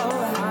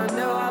love. I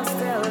know I'll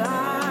stay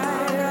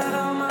alive. I got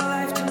all my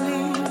life to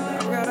live.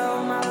 I got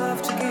all my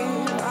love to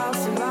give. I'll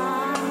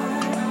survive.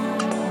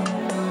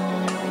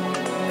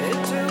 It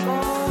took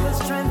all the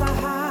strength I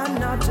had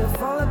not to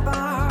fall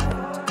apart.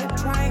 Kept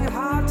trying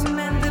hard to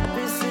mend the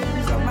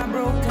pieces of my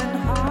broken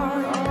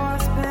heart. Oh, I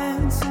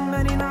spent so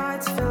many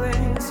nights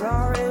feeling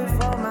sorry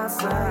for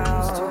myself. I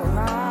used to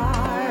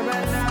cry,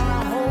 but now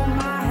I hold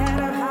my head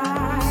up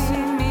high.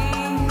 See me,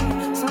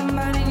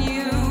 somebody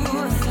new.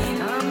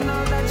 I'm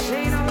not that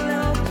chain of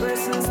little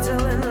person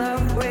still in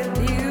love with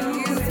you.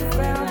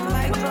 Felt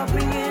like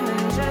dropping in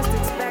and just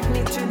expect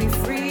me to be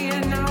free.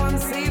 And now I'm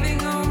saving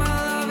all my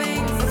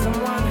loving for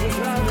someone who's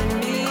loving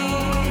me.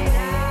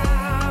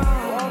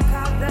 Now, walk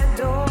out that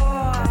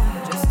door.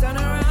 Just turn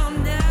around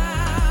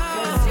now,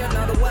 'cause you're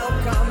not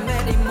welcome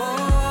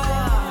anymore.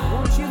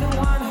 Weren't you the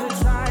one who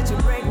tried to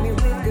break me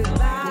with good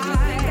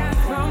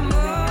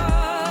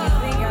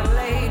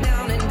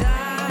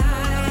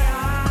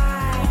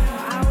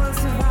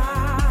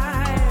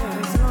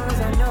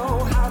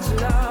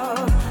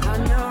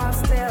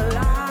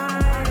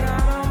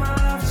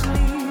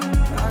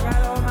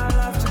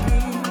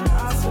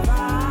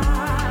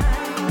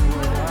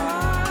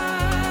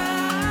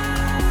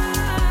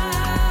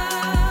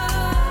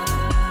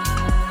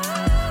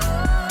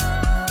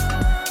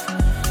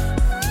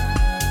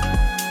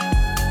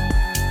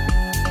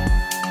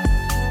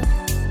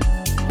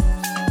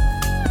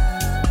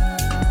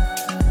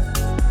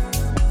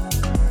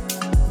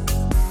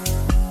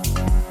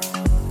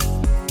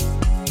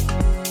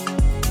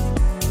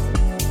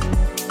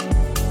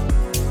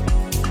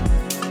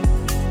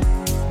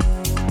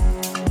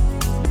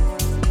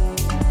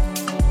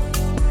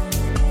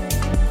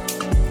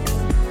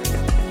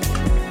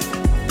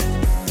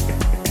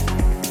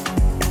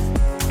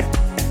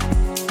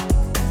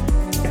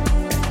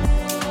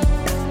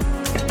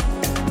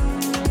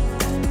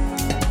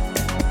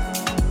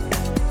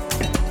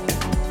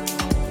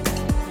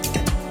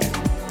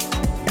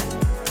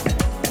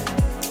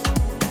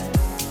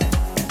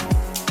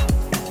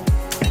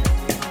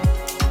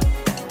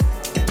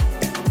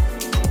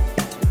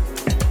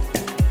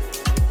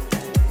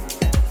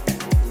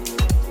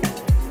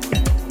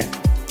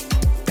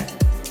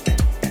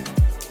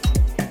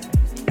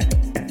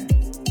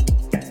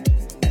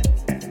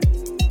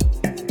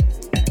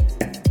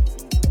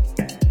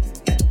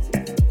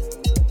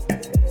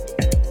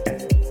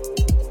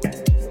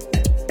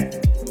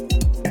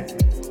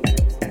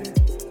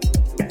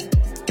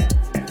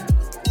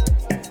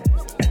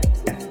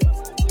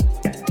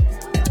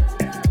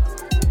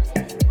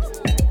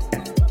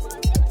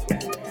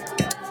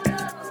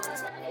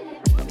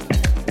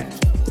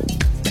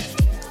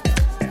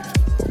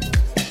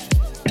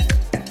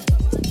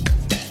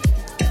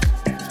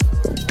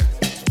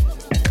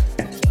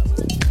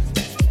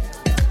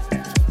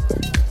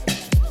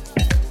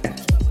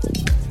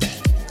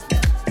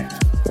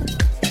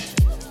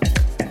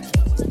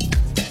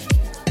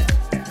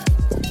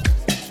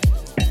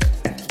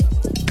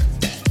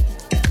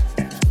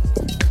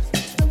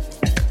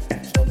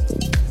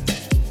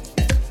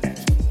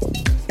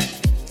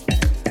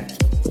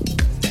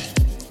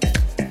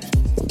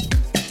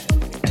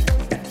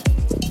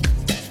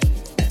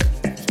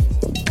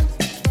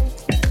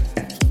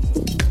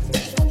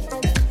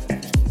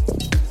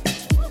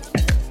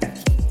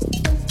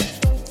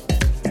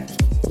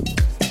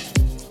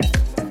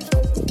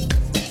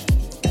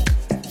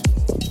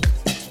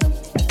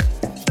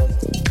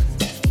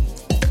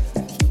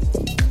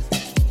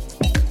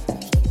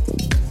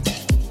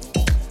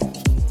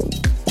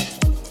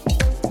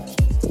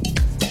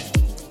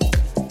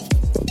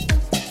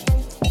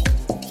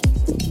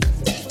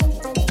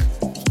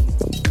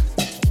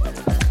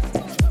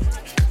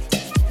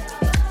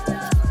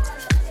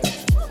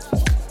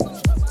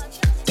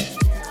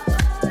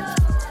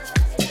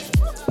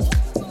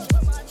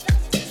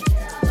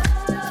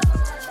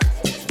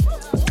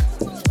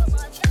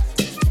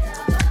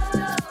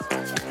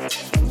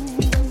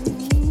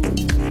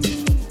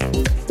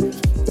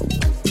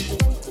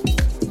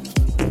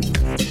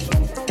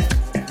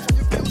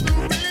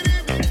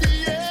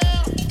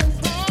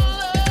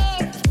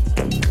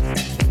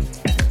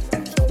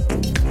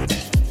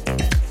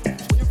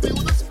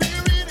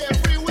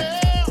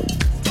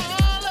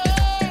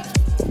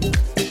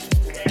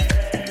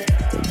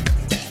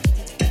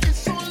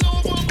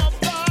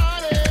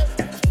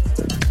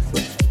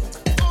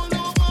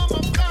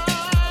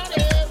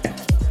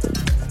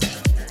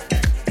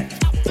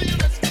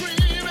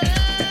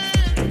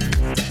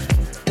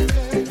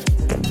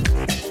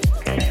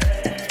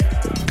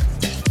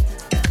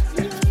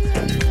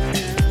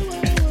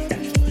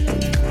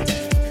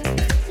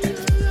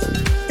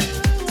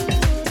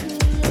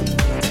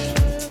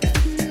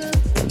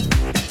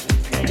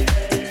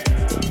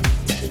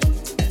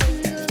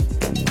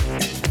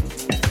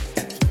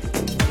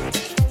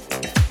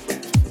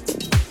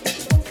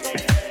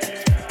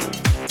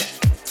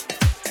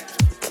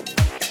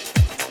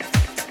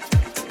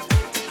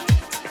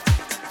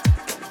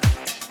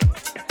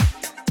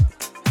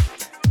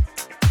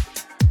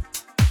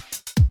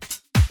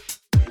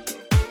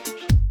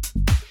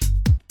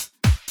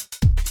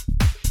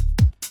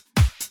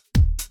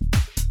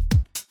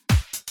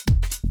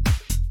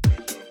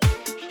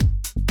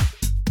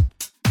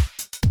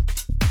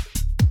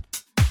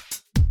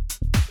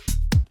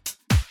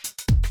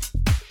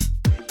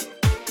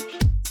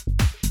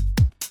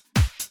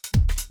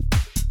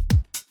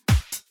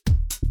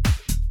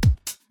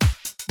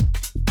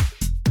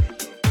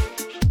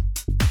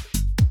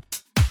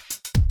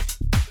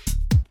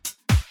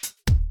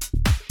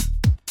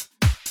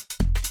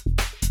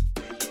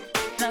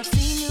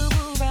seen you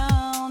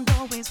around,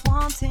 always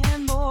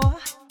wanting more.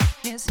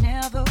 It's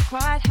never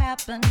quite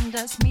happened,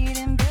 us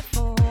meeting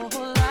before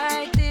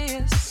like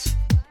this.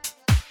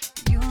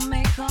 You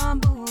make a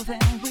move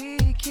and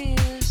we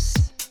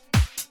kiss.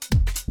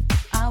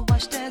 I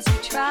watched as you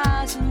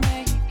tried to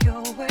make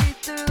your way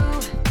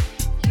through.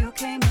 You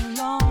came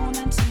alone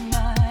and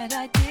tonight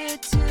I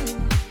did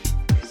too.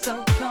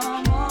 So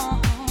come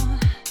on,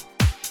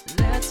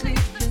 let's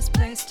leave this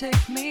place,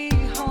 take me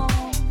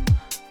home.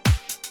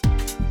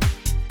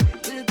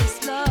 With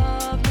this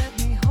love, let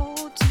me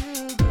hold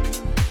you.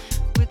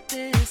 With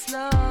this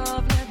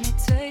love, let me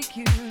take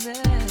you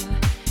there.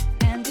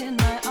 And in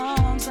my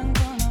arms, I'm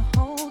gonna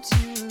hold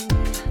you.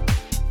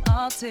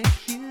 I'll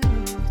take you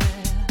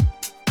there.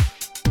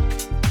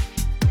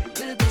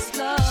 With this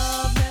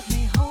love, let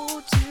me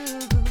hold you.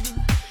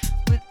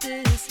 With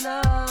this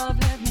love,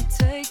 let me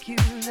take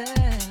you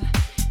there.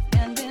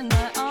 And in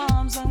my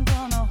arms, I'm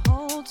gonna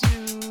hold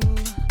you.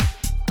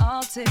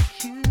 I'll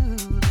take you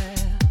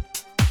there.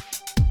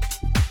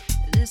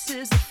 This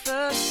is the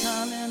first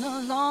time in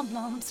a long,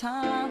 long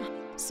time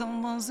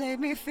someone's made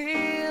me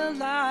feel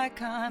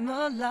like I'm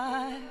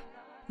alive.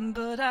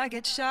 But I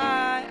get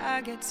shy,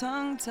 I get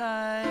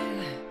tongue-tied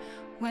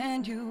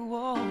when you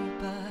walk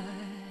by.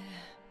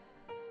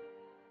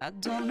 I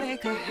don't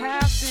make a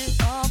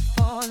habit of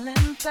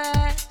falling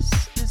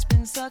fast. It's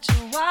been such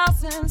a while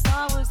since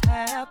I was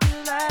happy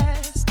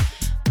last.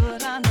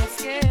 But I'm not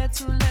scared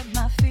to let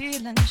my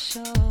feelings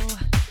show.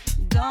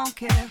 Don't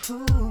care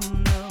who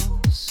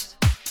knows.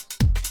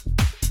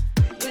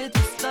 With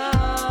this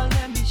love,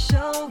 let me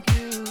show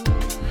you.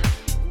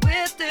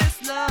 With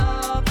this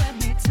love, let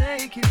me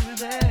take you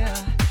there.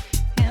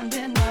 And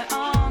in my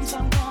arms,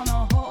 I'm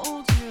gonna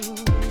hold you.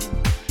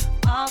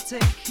 I'll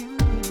take you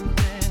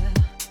there.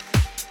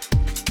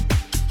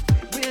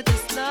 With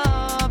this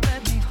love,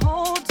 let me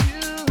hold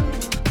you.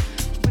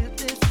 With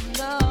this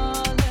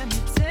love, let me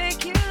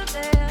take you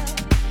there.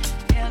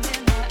 And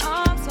in my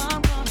arms,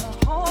 I'm gonna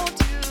hold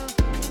you.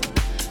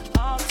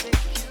 I'll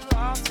take you,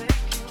 I'll take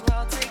you,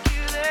 I'll take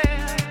you there.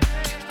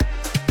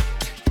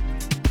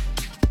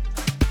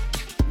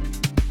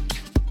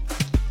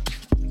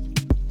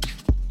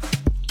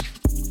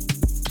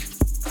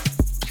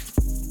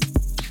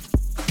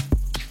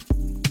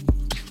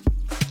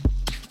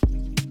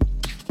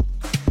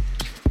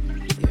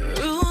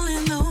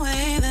 Ruling the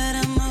way that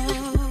I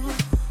move,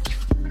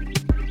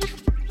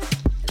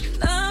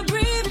 and I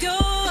breathe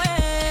your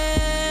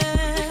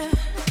air.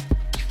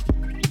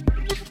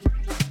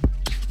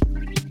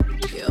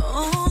 You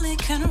only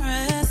can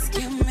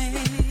rescue me.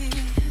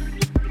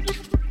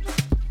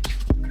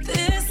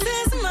 This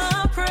is my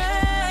prayer.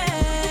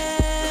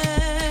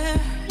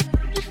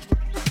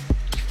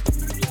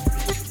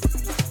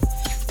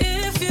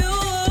 If you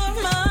were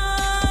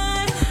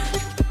mine,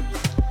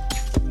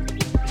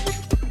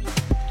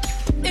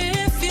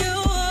 if you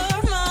were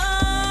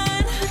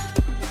mine,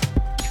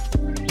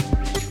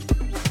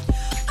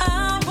 I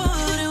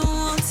wouldn't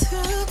want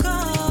to go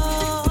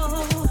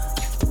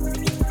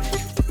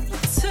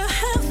to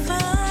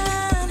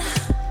heaven.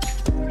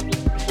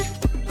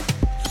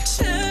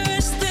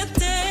 Cherish the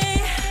day,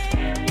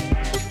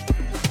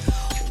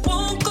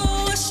 won't go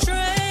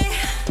astray,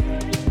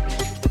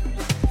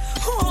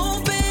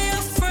 won't be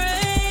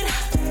afraid,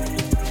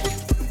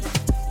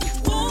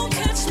 won't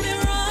catch me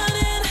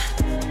running.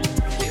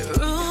 You're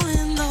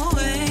ruling the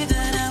way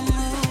that I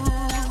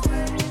move.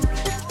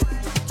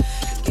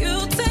 You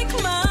take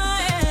my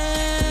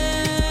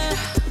air.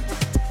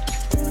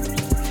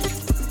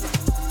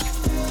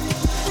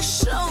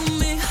 Show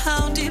me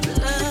how deep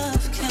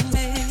love can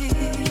be.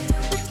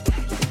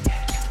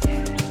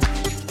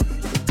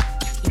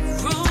 You're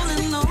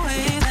ruling the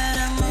way that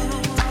I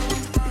move.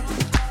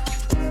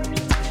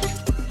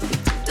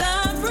 And I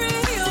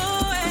breathe your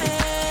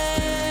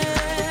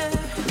air.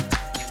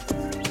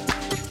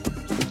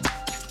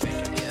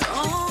 You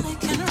only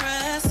can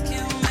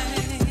rescue me.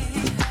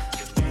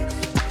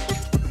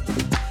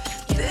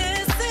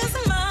 This is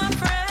my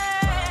prayer.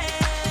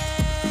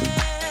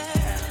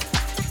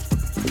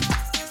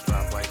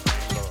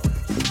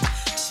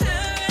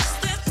 Cherish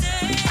the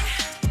day,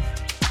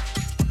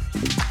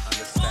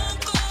 won't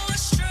go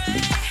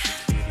astray,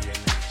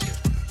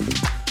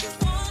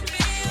 won't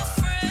be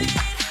afraid,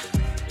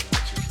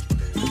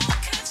 won't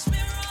catch me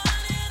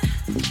running.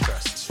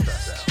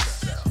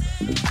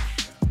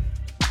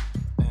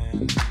 And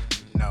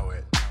know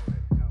it.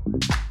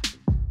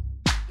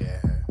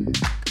 Yeah,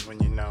 'cause when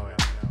you know it,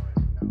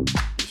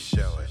 you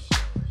show it.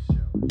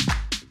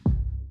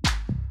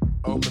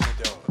 Open the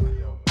door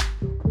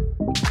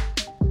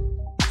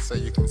so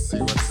you can see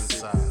what's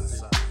inside.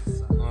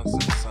 What's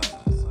inside?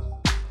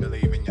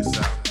 Believe in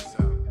yourself,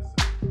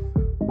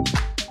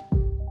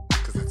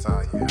 'cause that's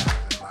all you have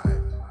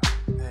in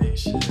life. Hey,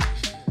 shit.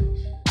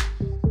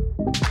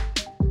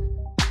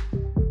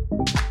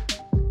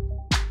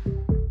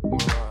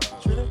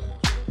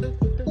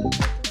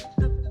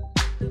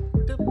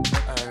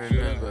 I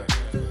remember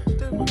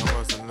when I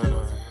was a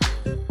little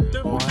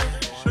boy.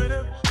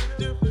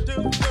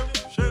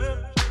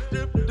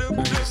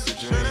 I used to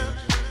dream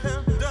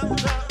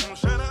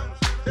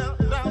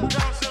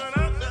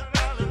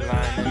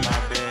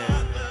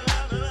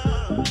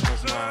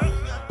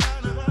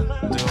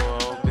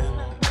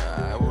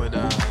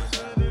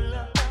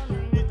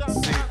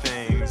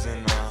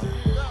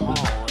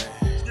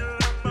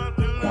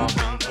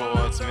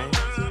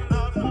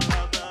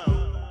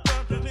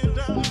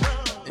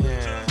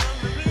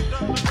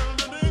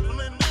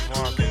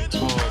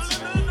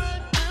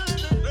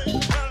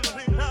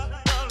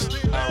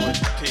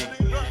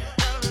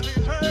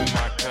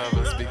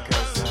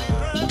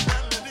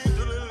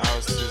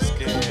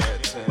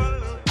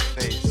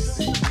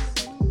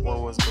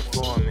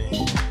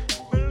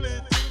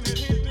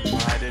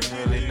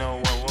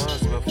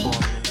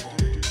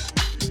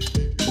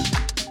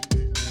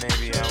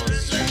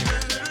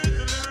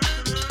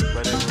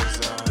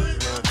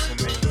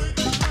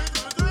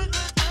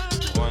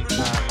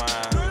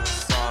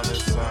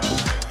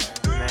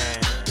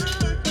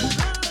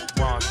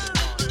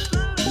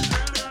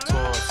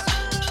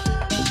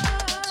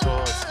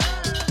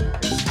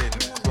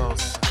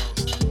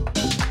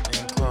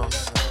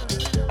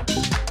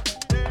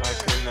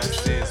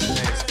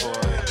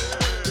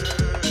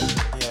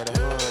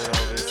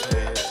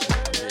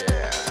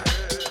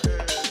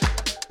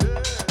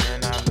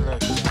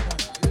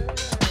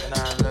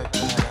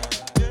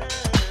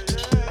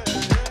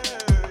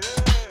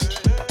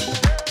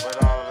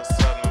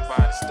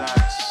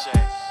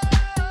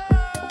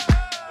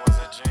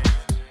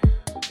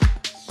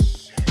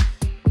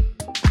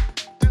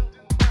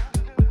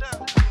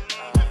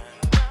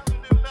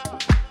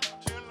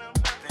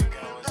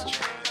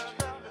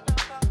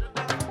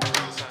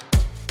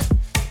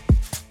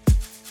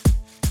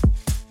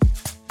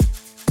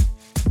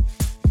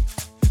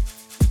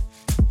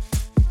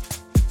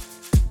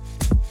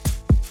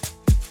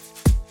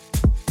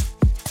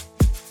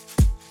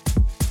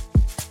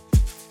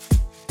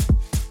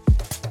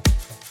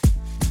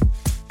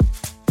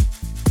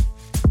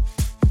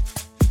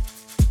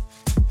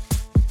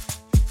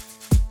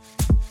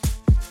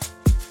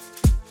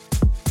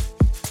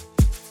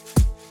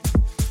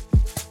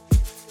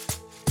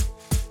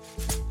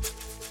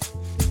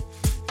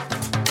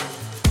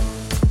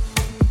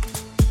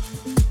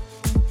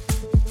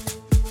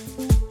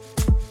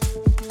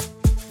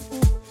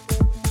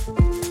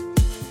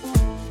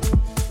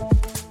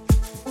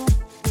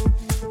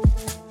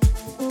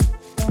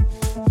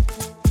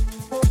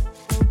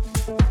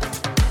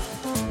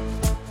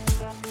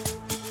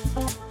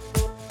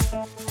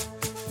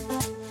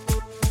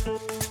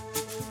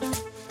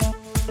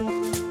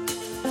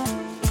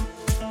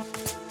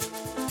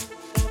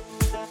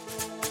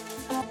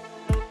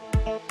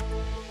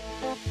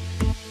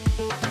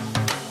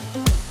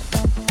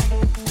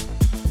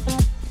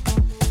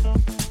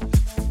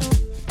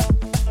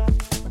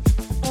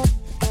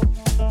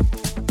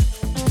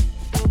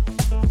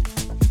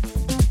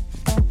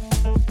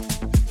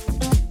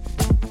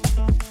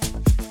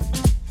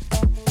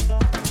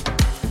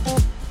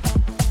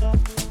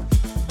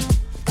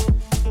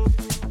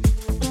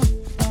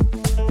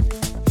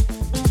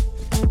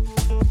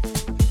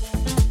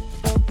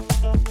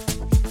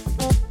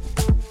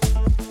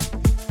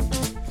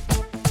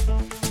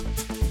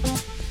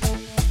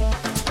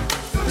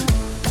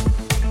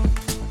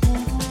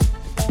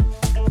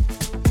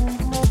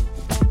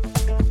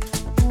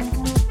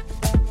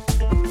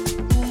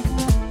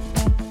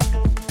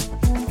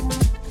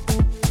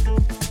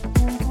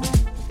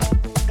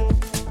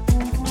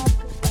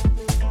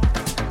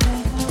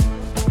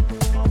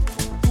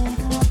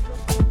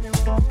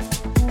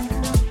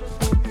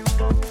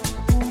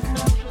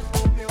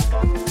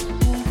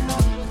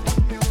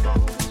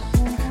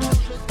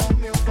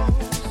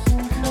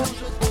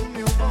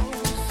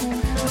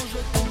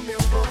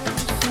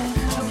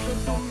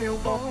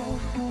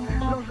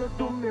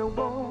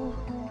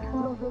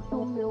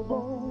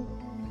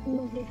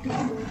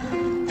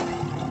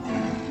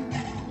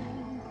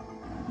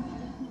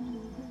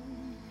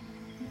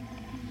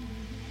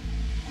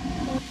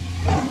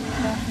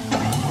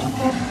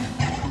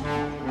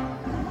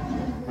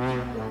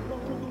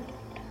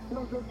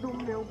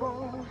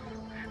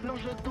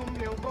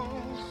meu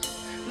bolso,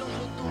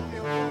 longe do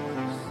meu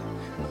bolso,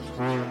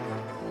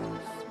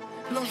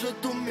 longe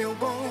do meu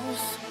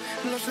bolso,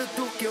 longe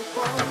do que eu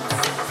posso.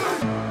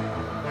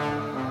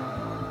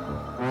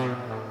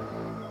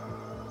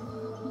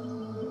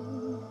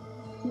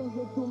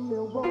 Longe do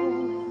meu bolso,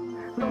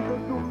 longe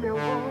do meu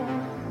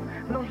bolso,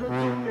 longe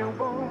do meu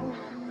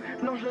bolso,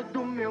 longe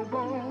do meu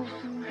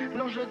bolso,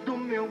 longe do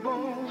meu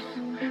bolso,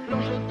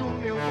 longe do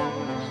meu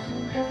bolso,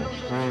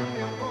 longe do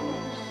meu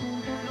bolso,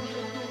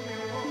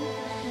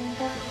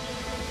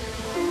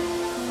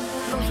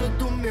 longe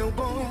do meu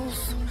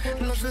bolso,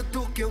 longe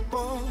do que eu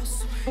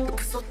posso. Eu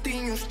que só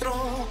tinha os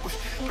trocos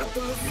para te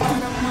levar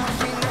a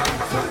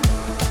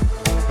marginal.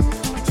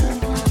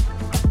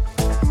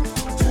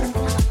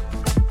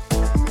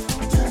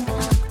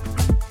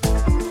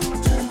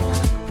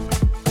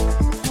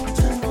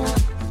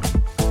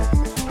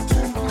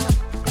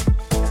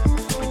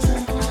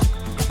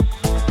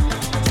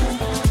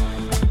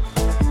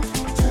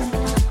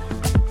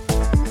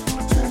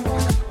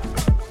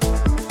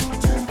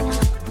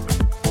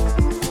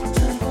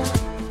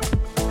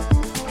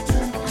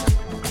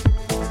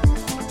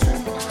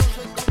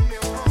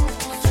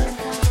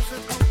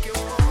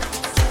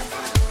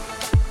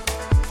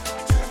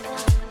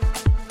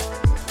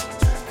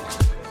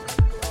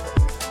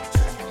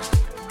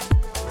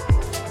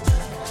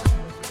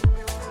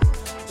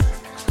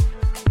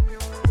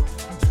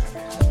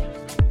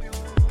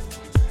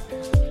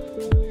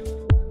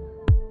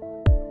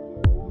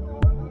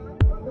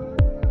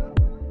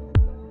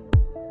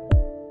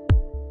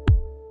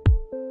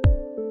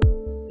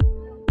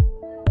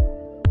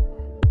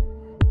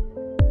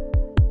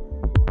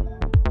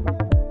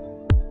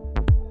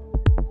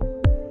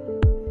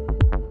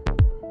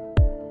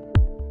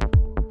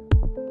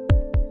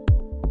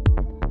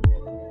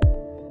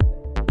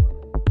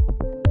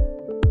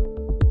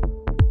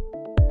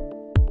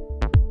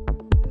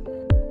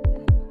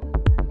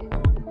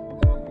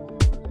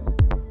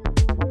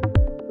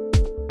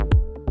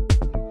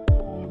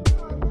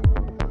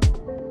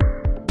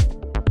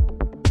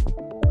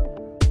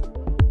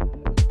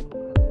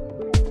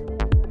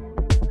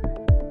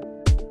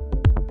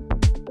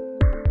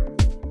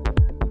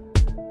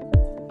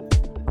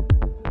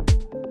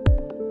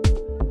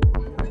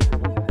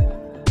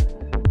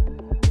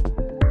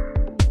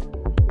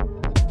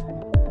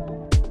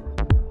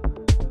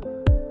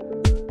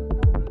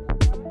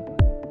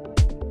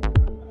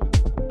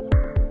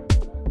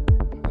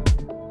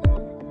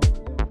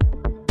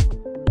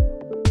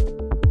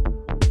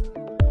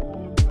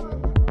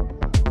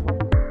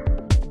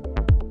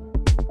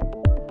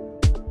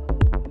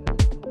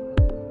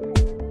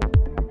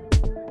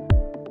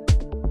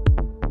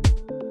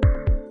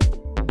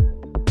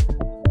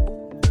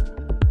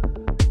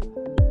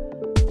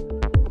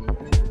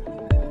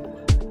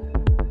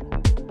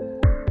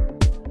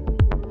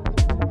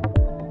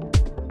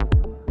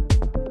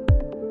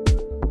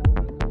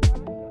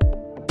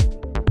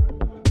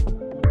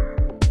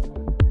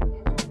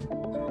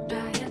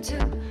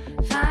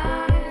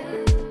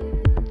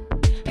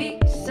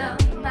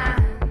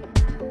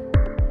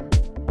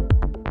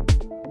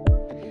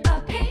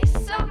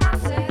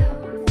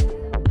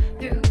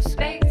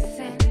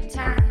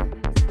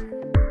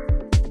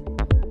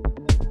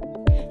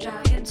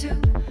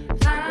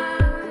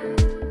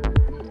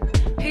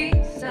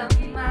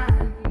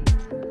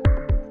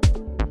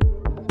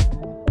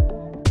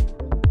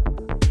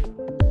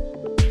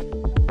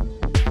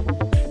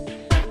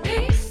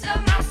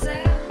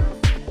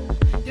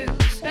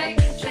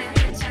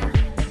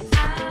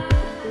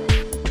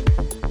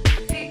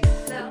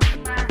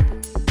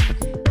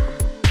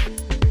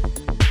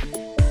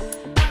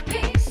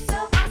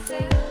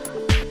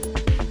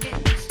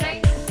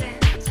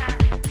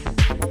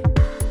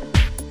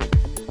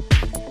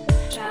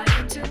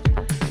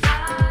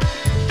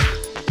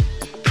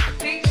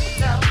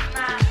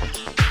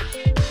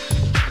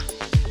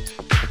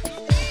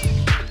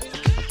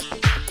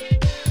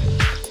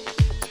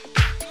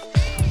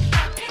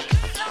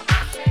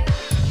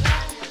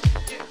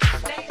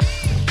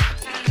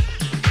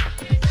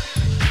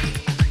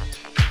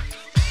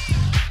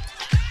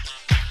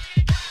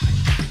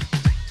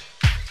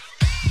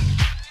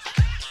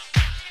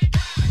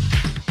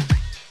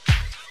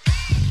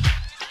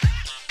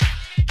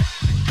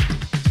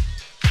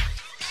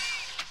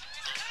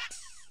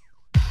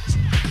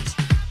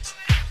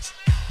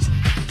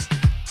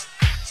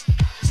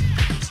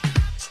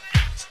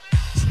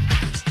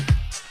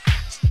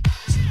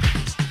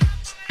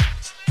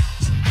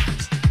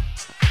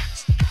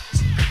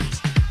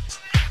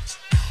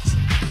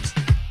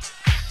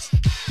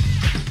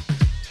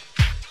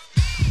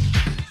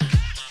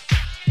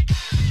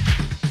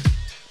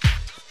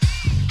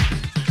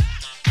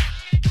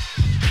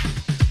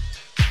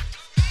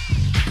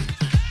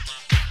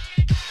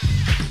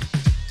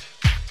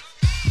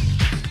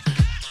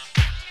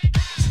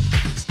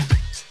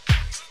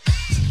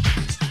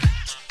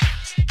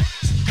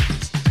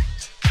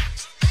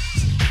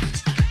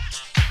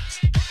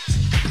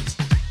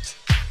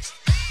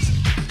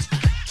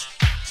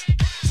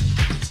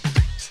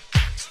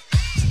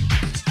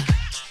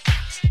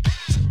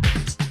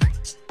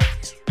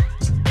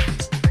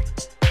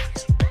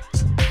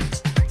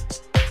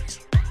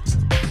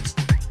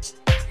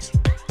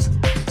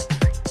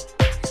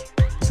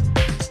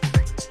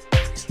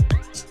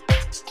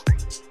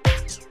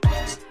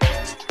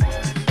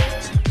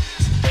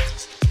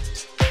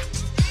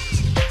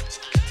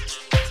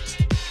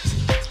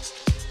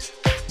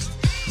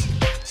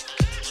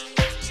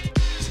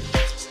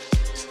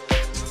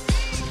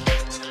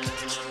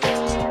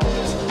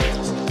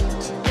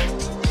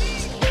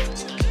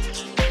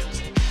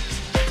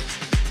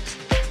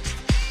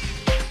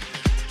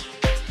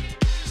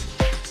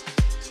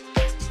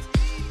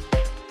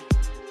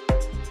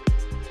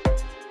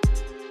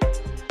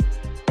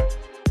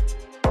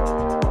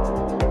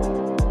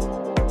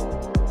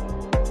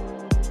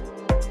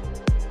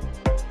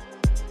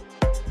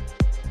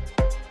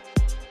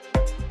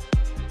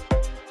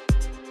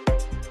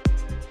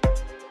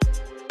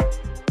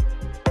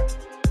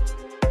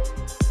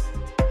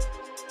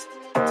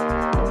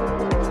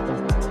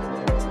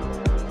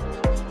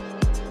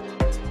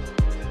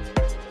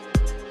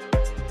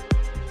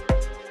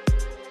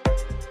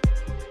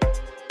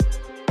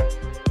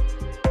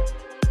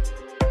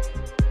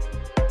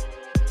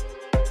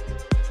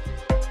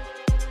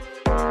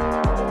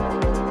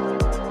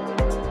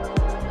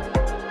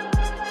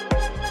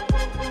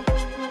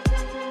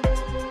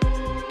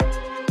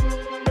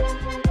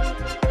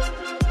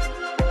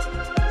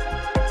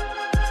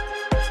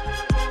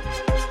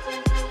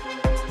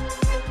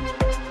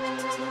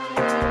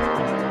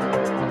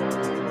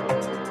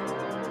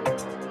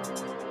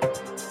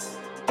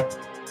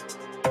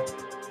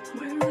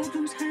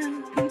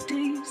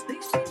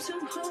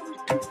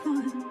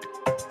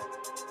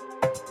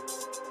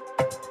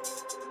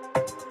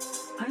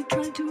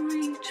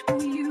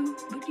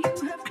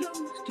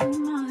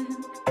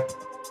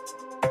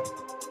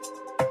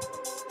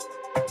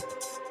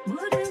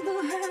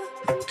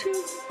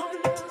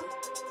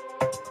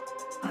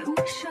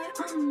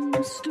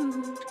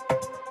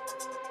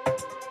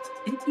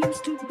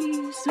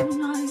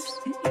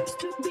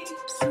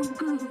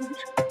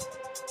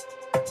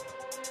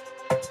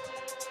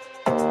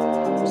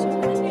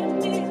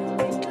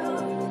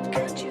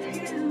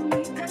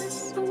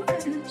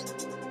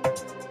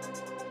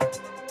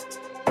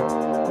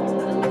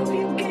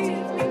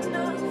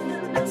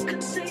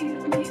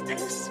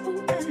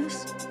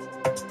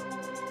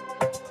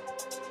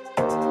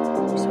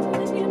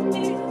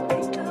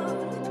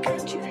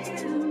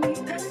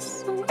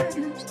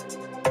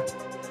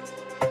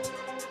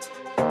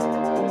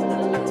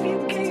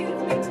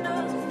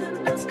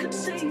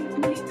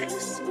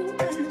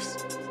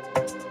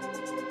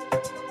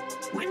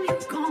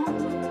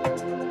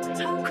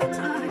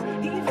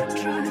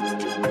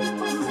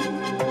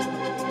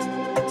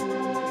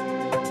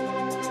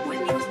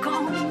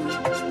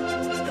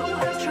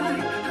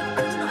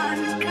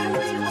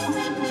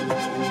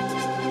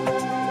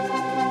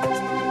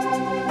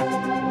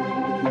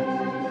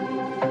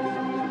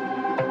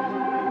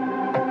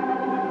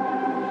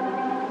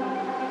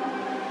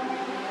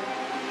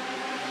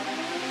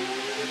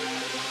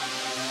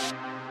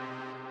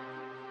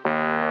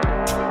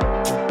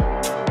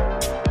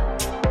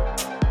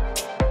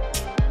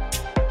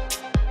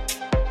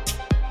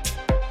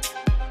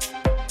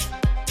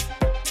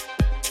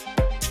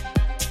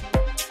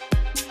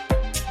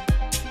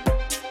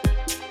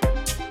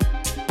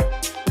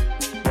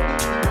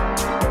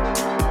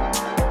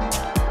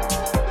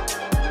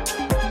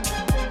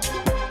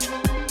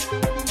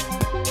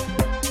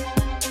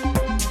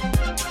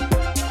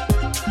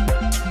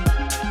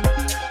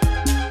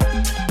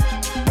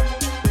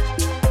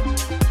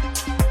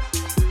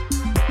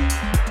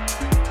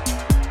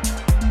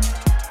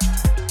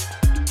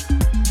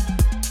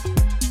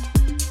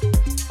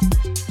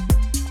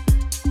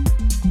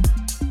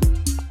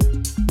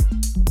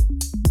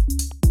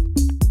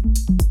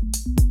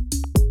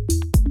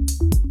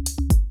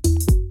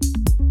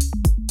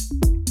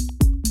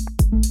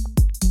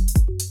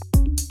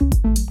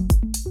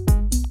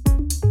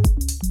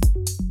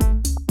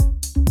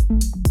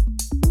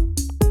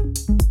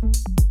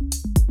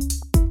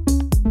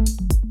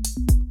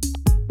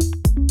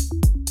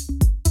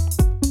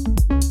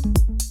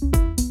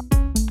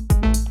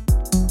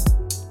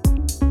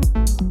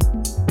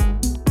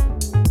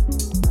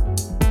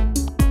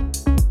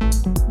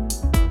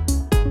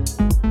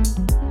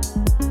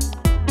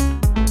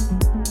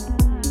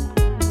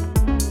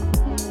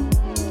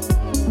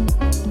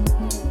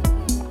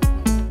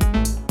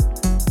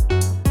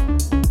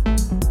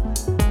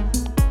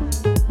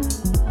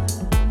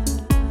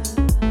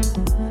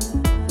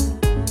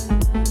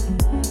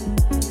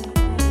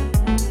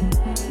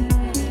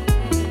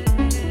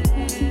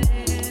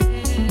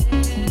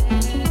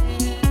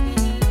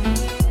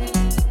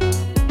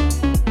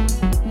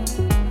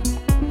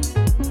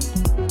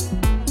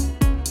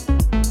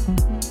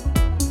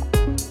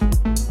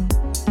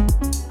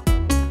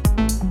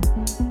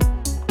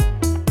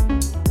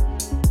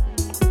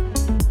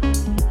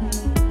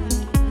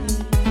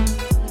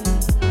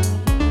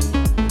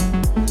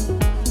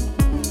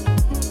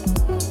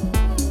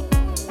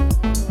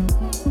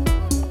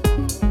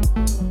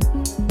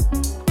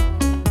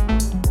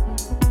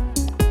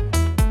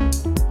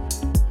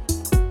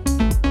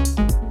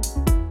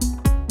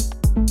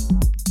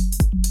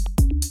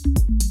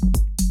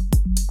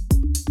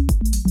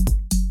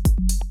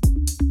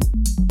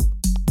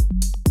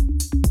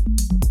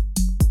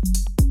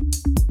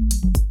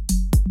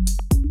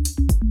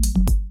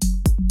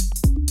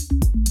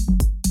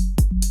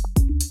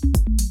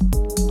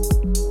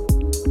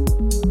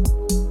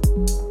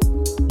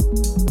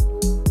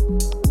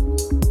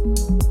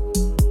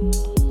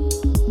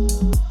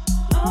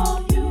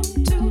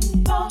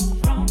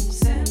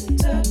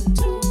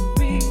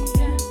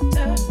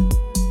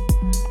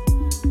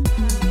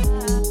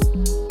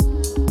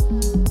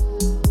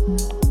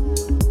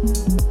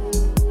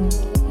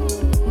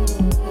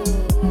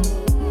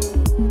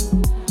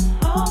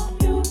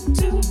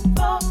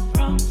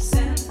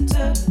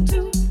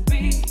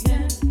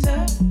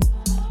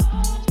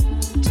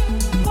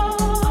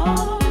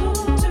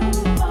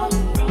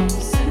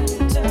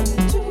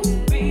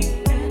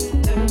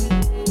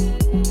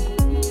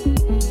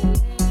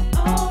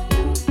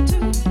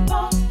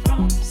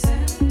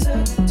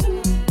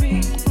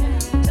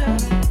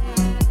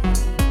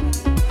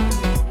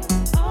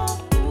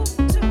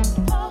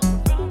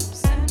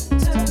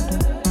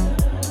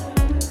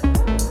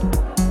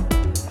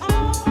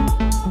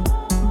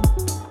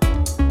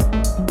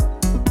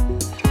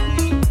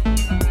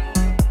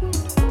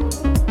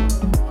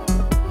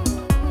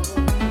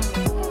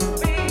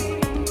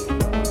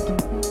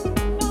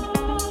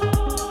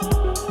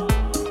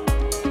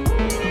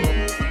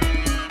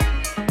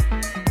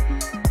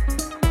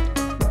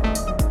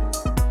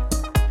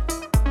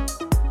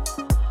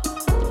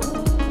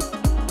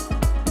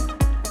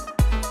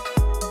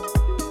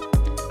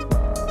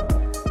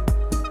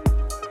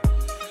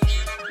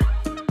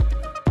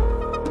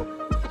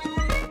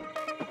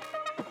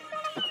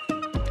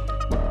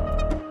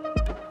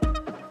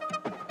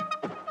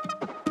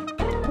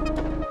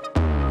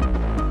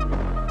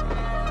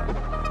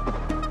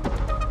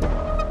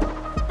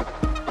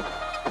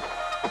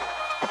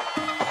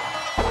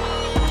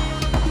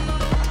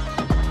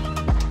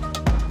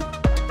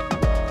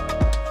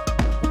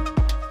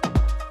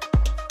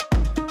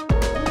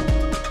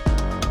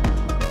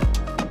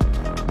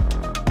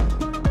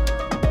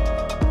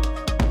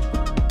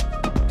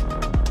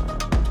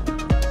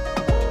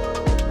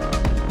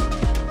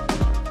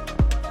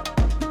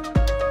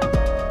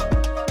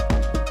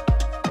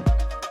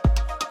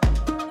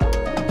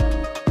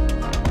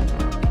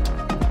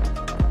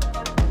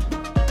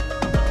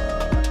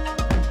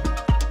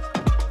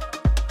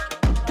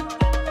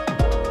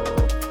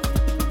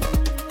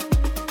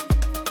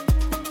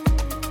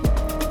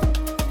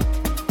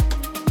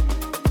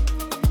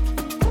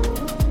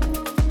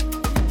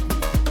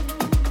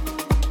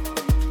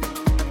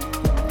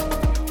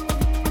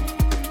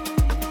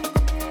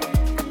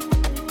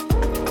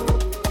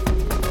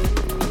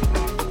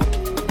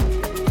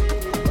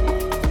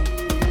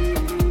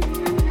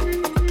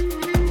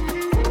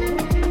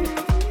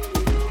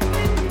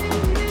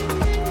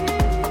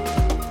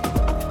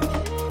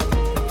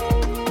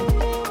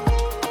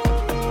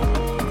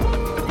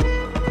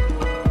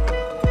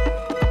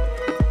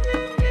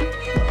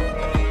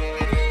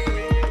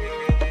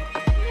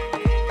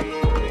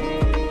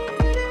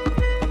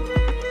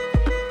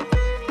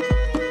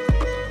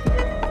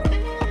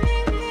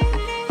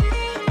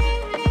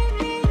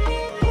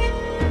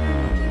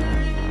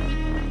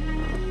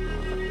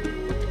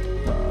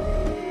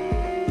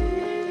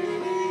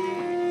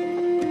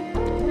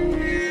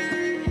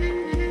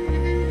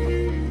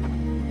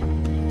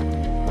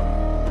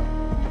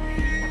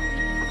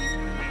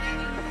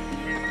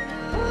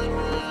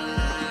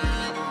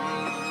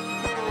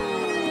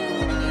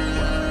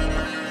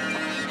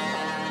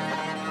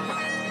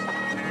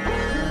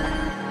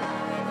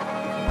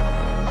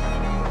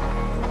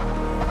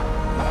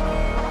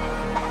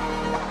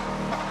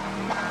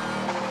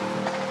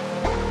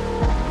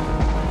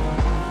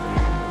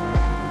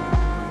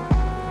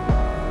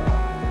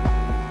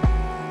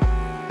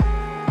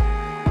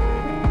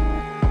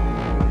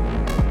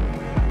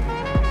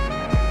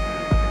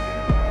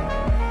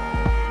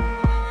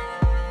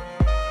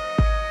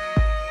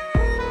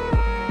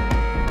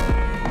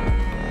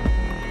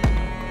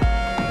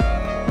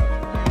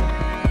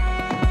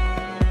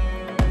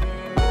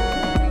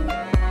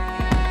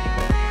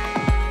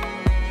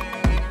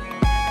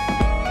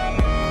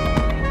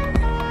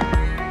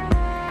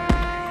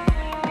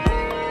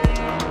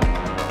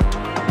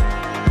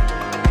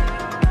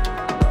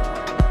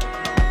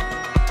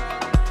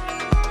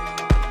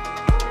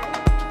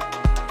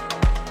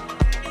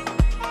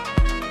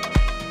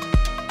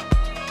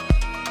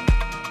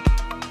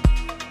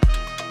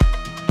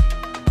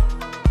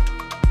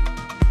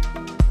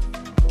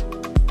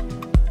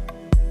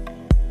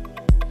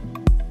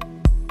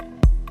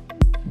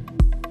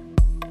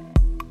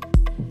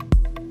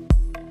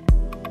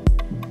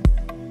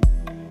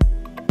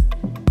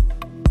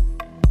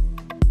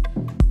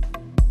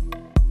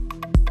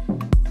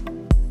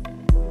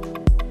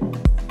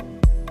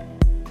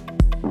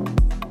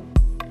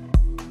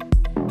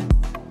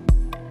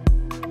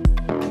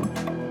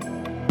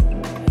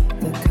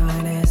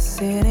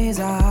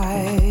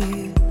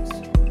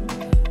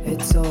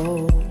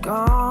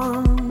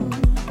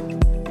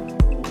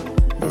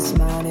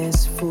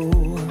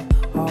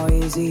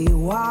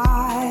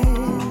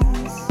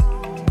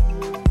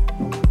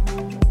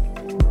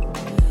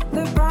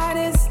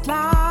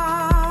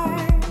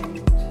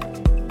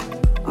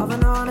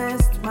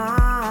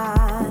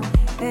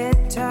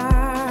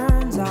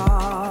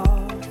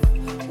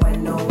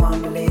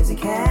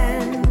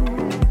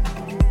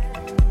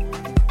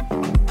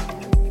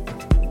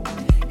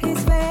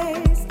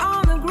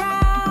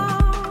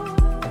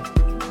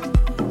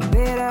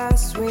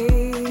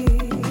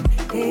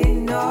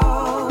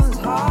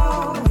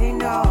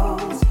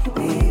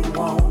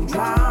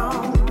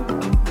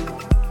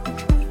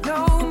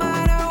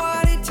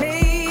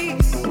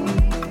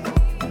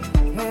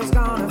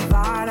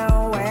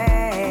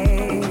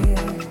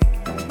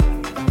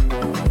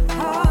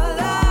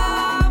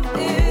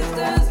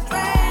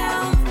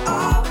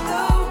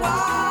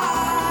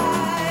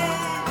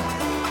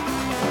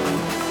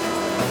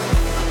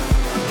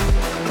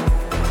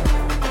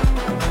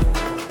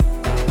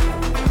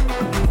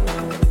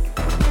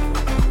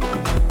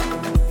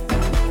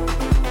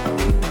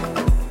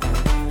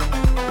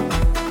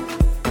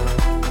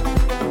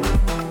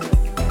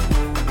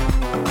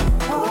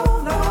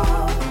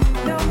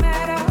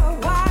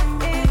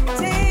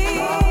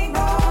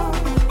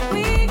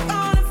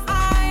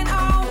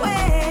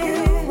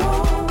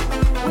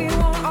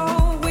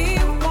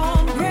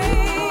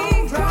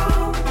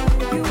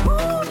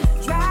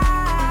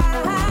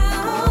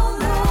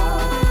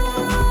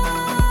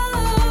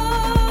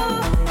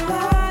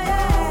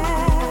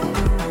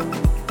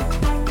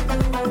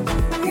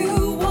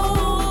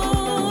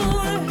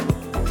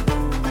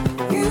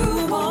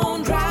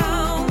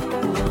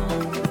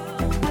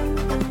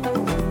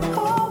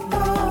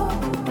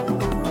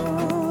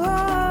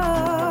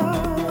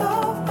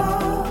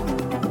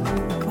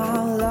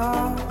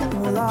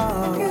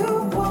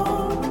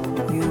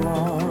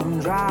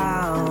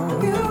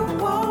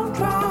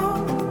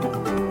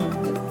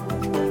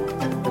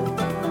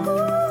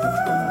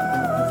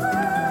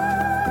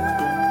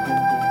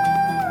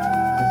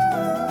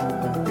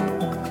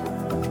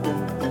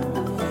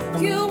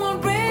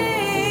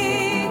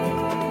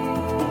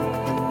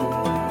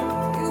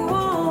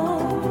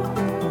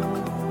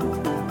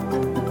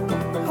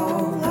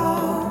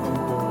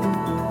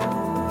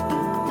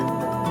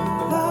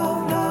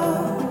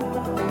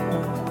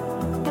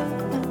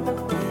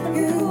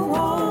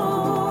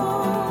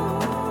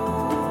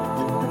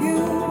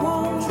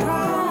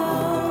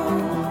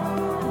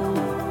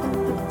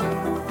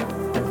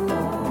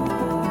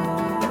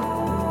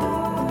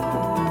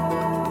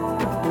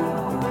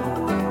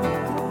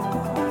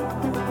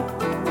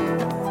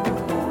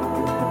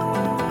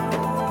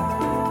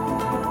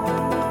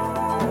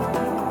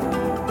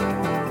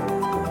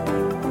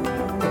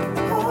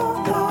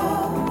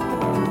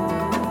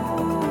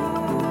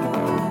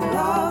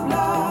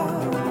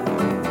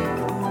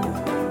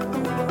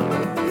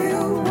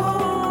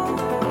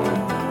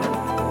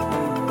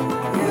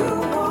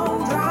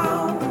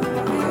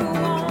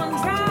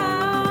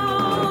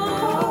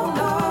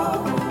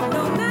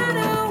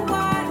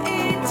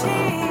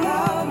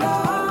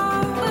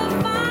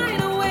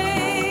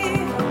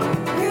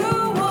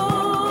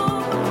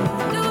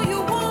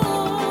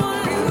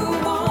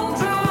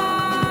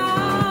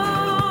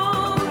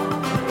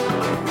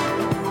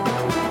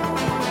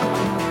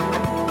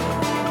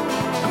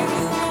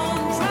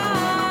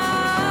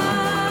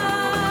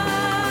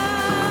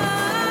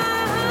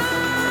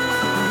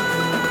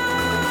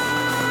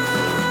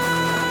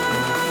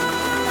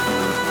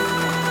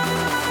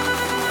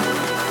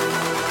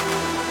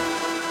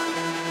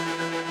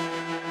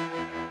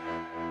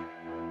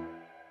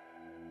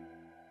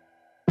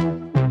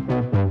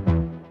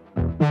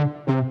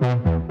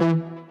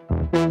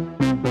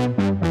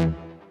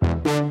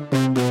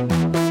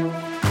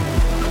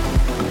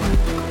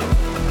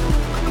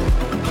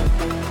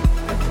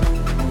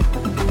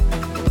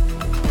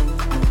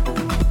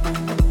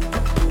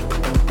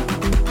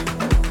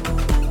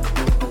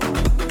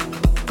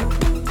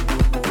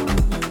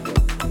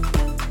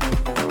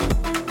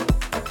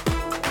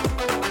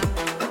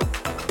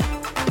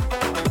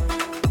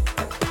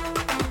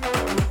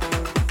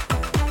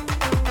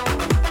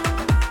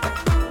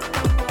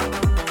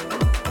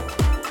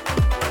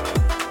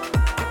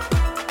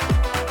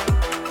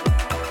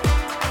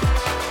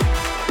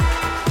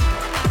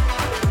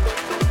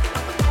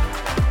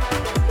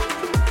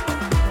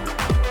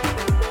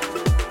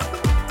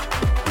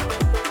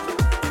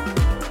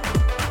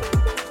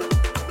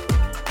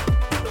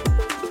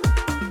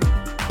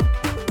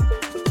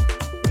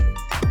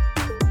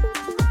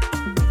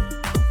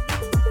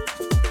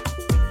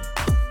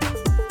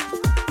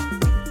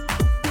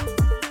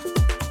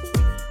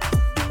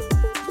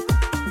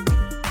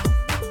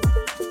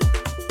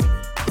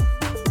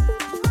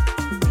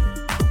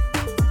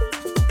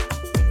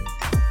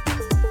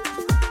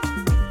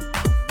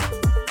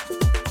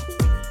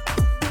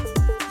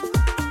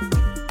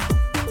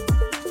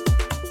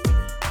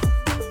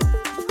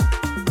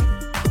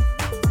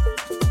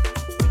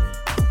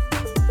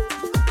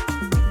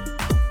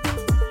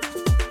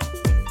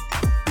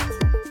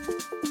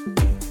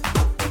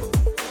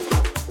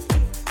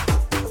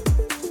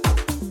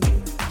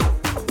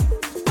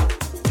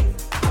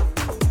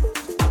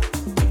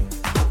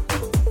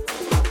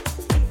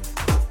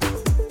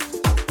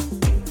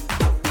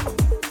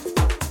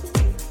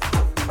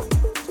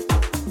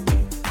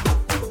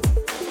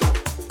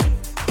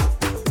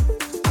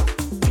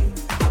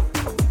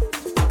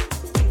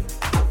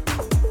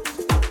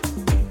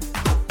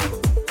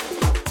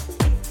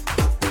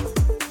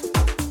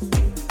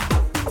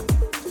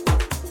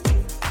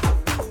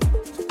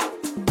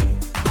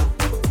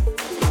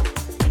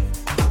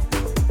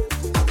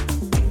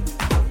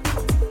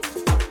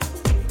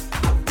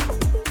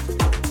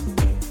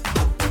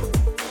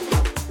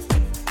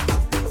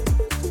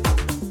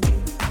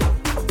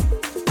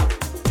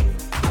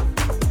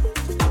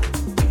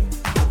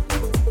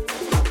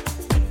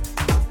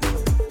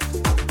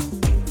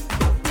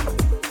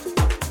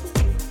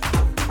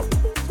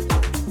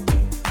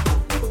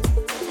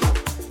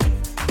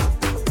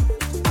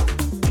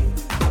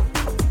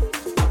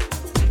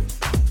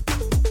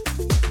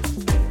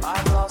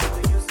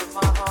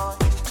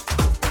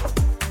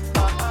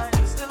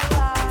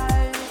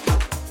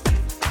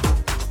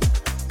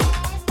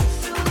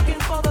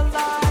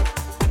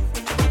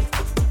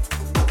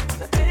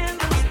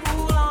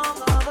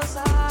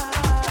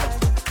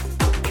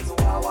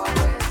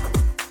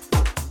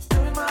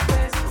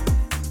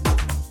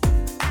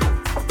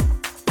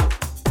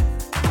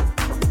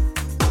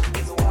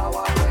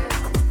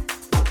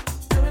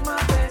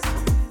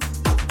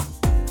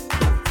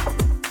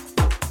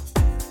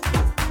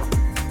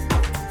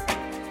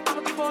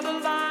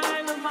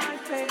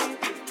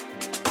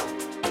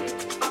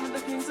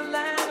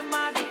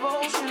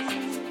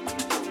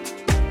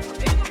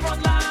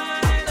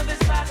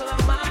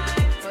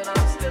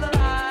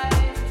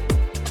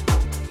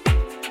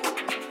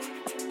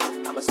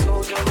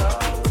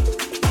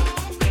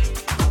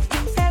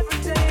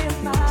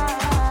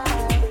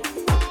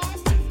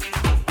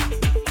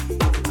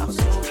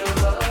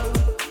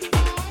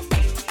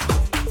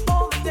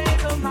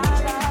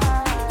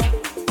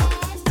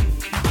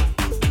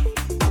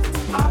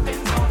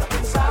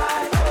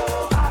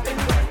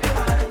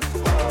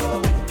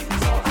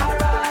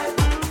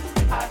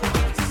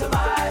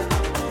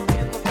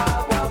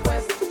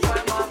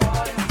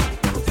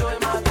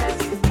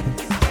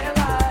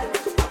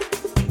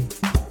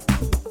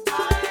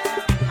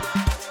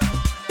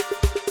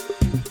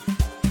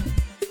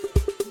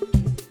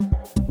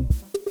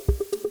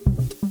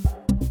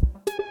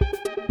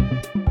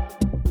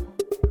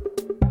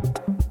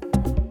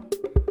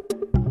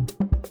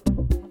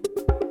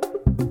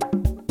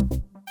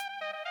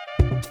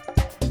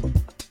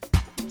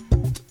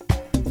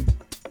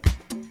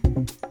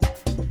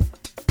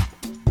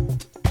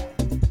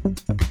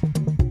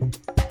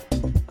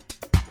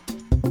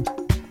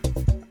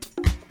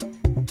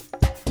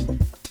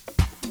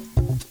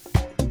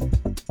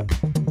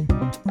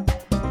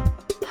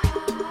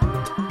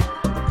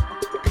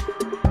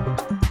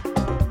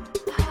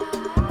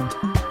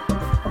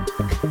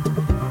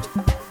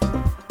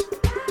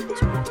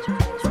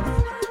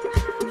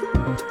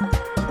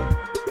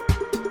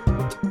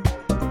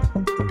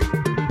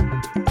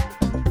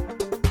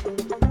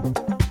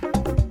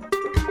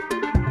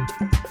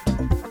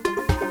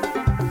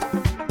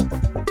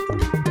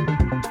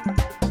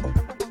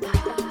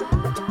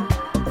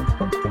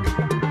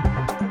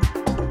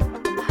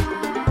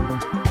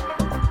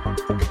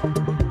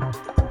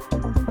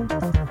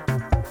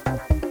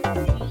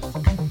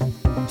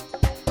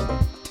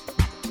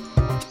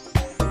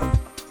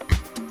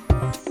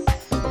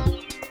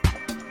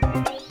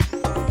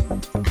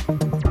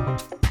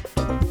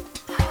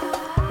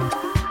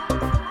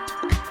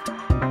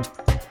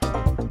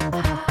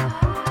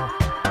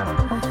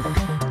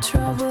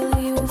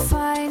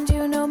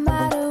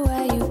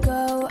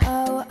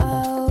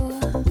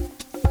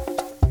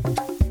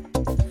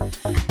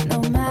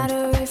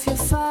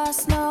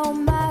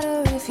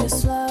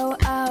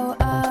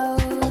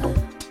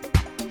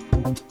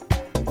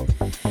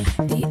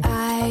 The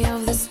eye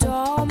of the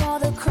storm or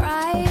the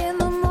cry in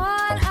the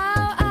morn.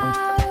 Ow,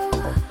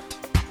 ow.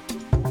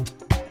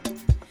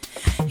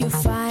 You're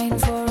fine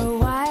for a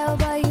while,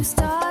 but you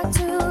start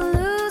to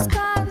lose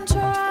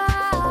control.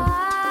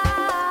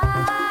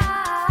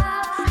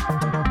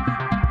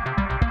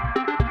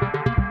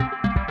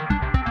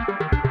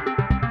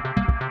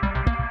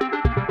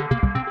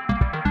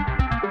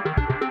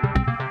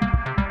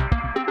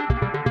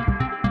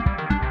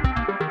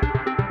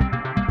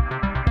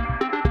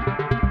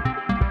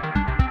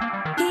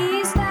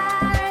 He's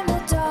there in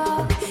the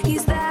dark,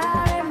 he's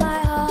there in my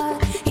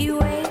heart. He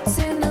waits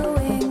in the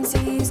wings,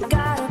 he's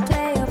gotta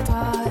play a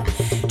part.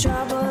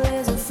 Trouble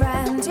is a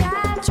friend,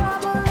 yeah,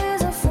 trouble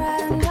is a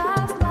friend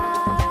of mine.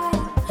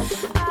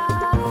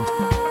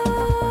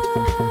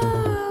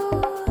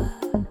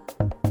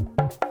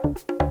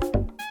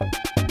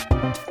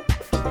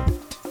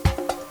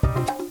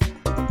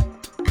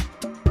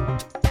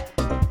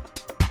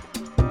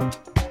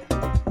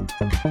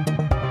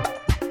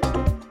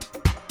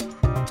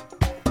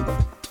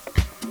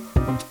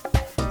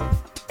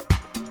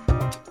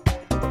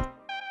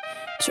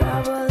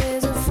 Trouble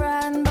is a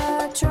friend,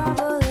 but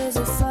trouble is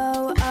a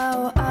foe.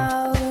 Oh,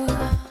 oh.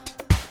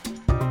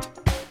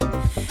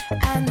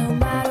 And no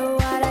matter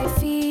what I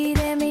feed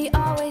him, he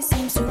always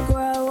seems to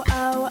grow.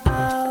 Oh,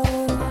 oh.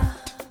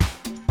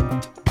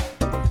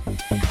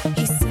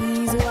 He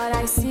sees what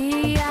I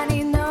see, and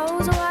he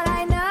knows what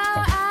I know.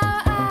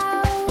 Oh,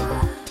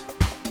 oh.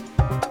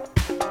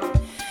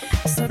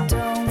 So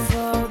don't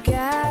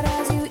forget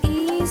as you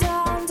ease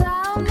on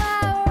down the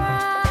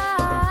road.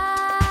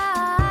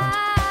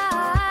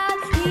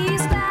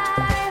 He's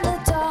there in the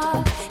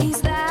dark,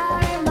 he's there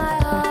in my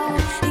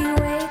heart. He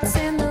waits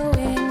in the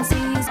wings,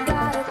 he's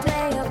gotta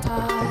play a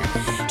part.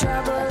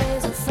 Trouble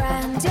is a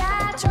friend,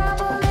 yeah,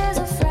 trouble is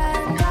a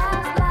friend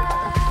of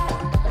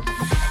mine.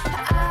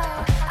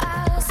 Oh,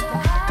 oh, so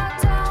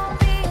don't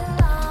be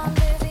alarmed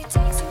if he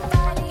takes you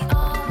by the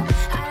arm.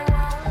 I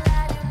won't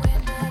let him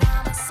win, but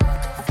I'm a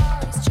sucker for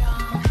his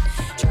charm.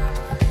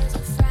 Trouble is a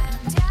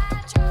friend, yeah,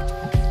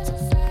 trouble is a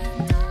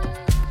friend of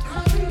mine.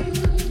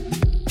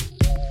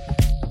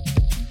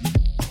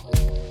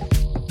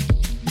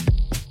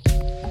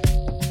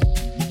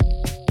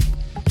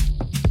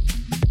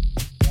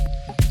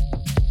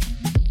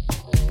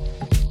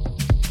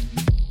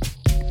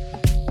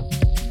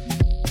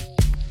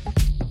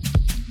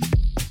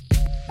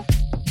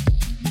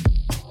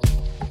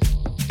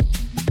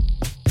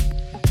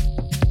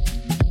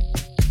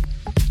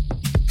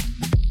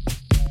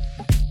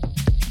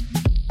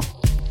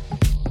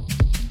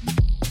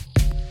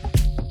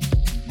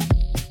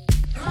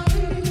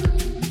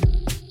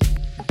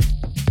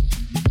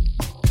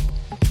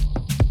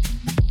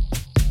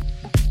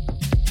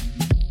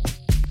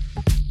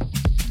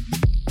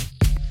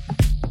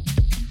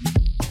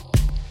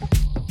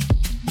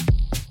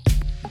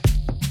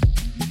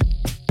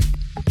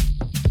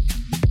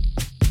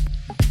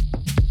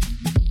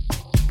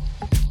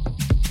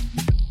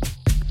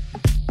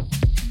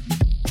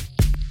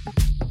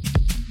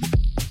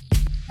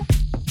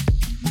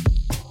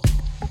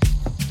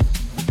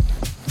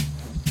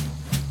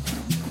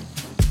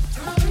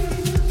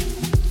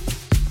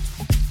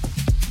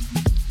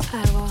 I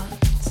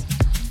want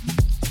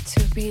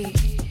to be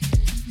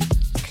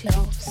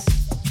close.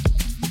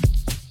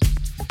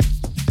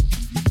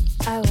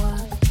 I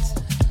want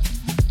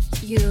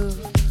you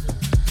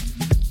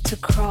to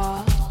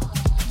crawl.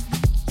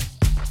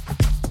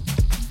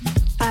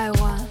 I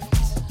want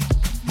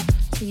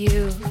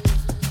you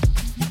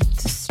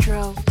to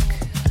stroke.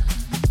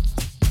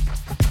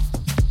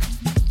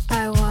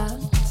 I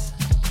want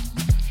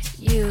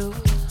you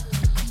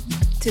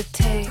to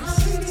taste.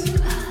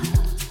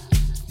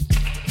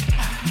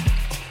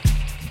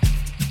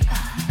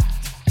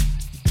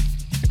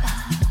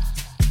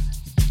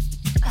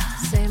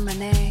 Say my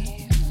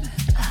name,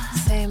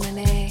 say my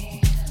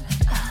name,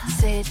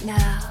 say it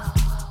now.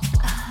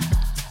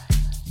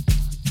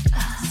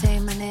 Say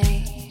my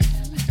name,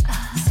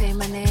 say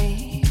my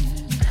name,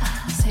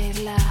 say it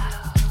loud.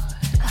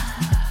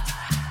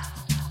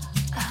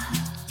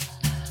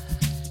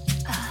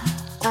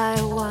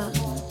 I want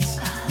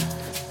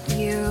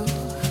you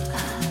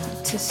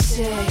to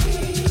say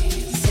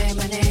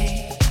my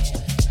name,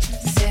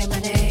 say my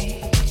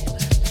name,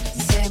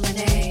 say my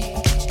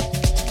name,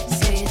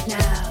 say it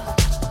now.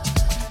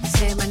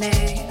 Say my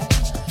name,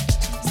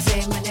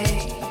 say my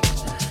name,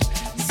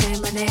 say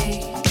my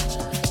name,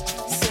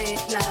 say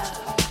it loud.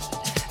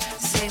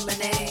 Say my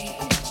name,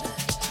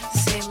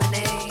 say my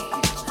name,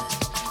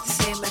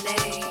 say my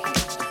name,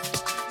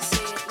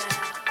 say it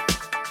loud.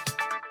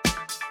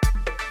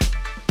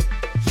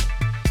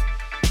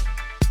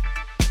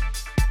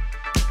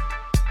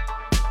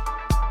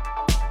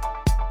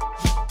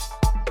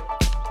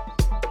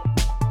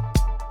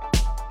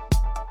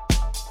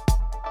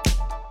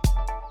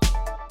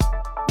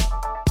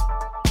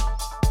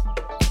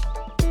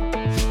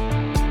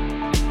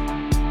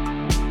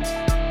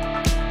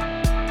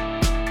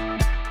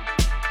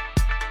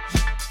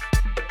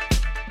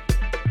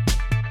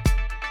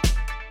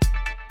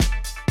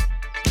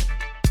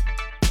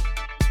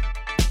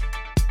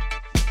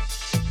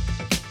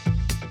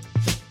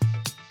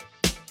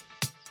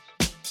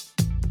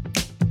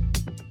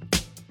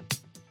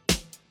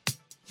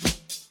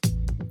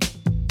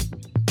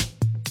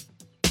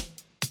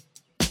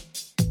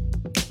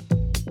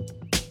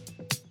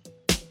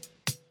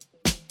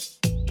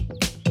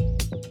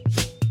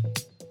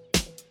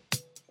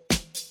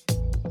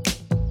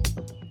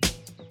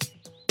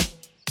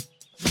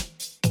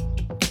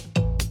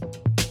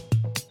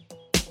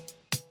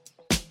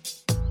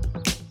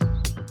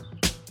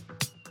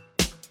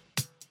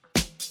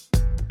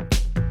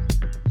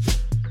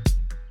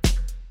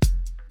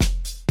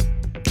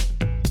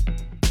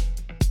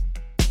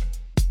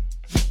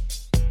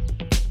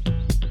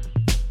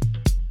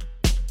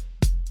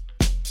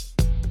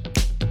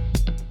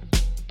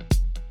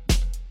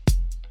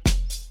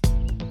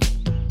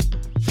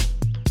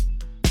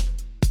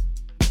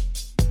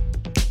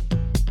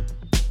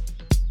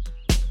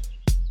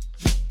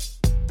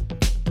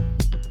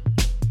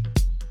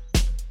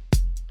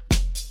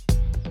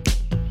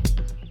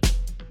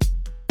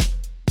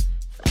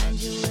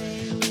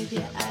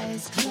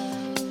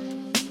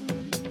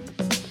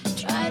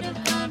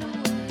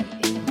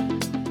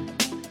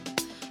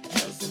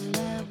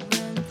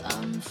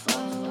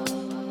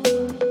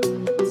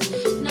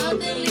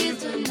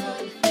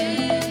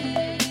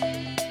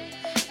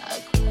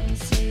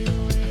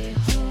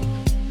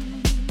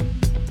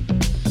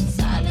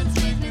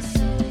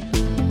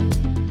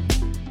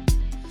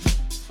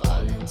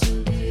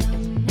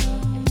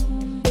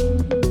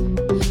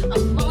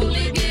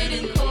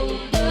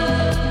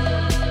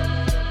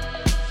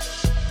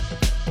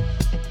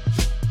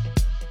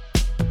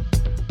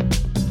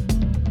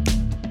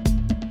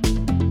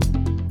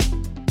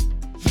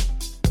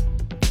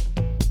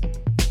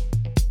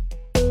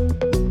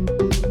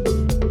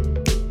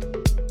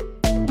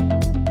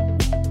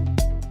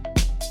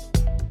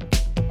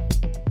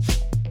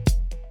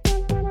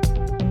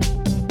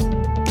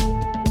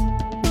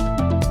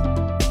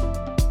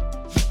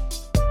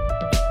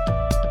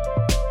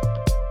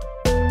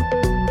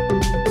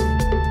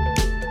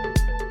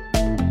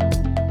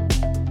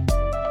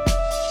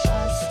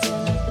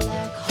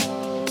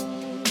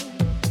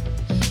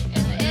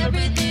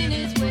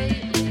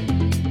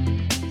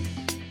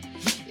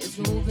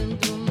 moving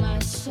through my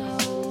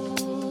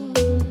soul.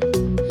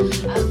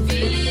 I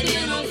feel it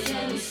in all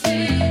senses.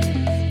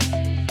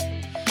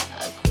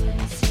 I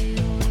couldn't see a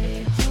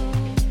way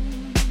home.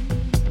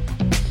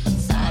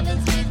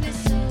 Silence makes me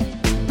so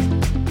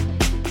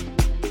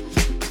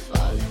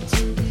fall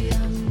into the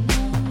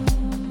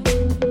unknown.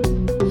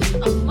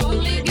 I'm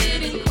only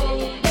getting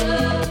colder.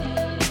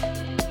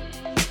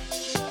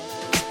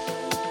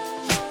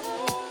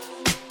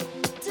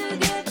 To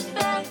get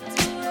back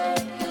to where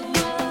you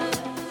were.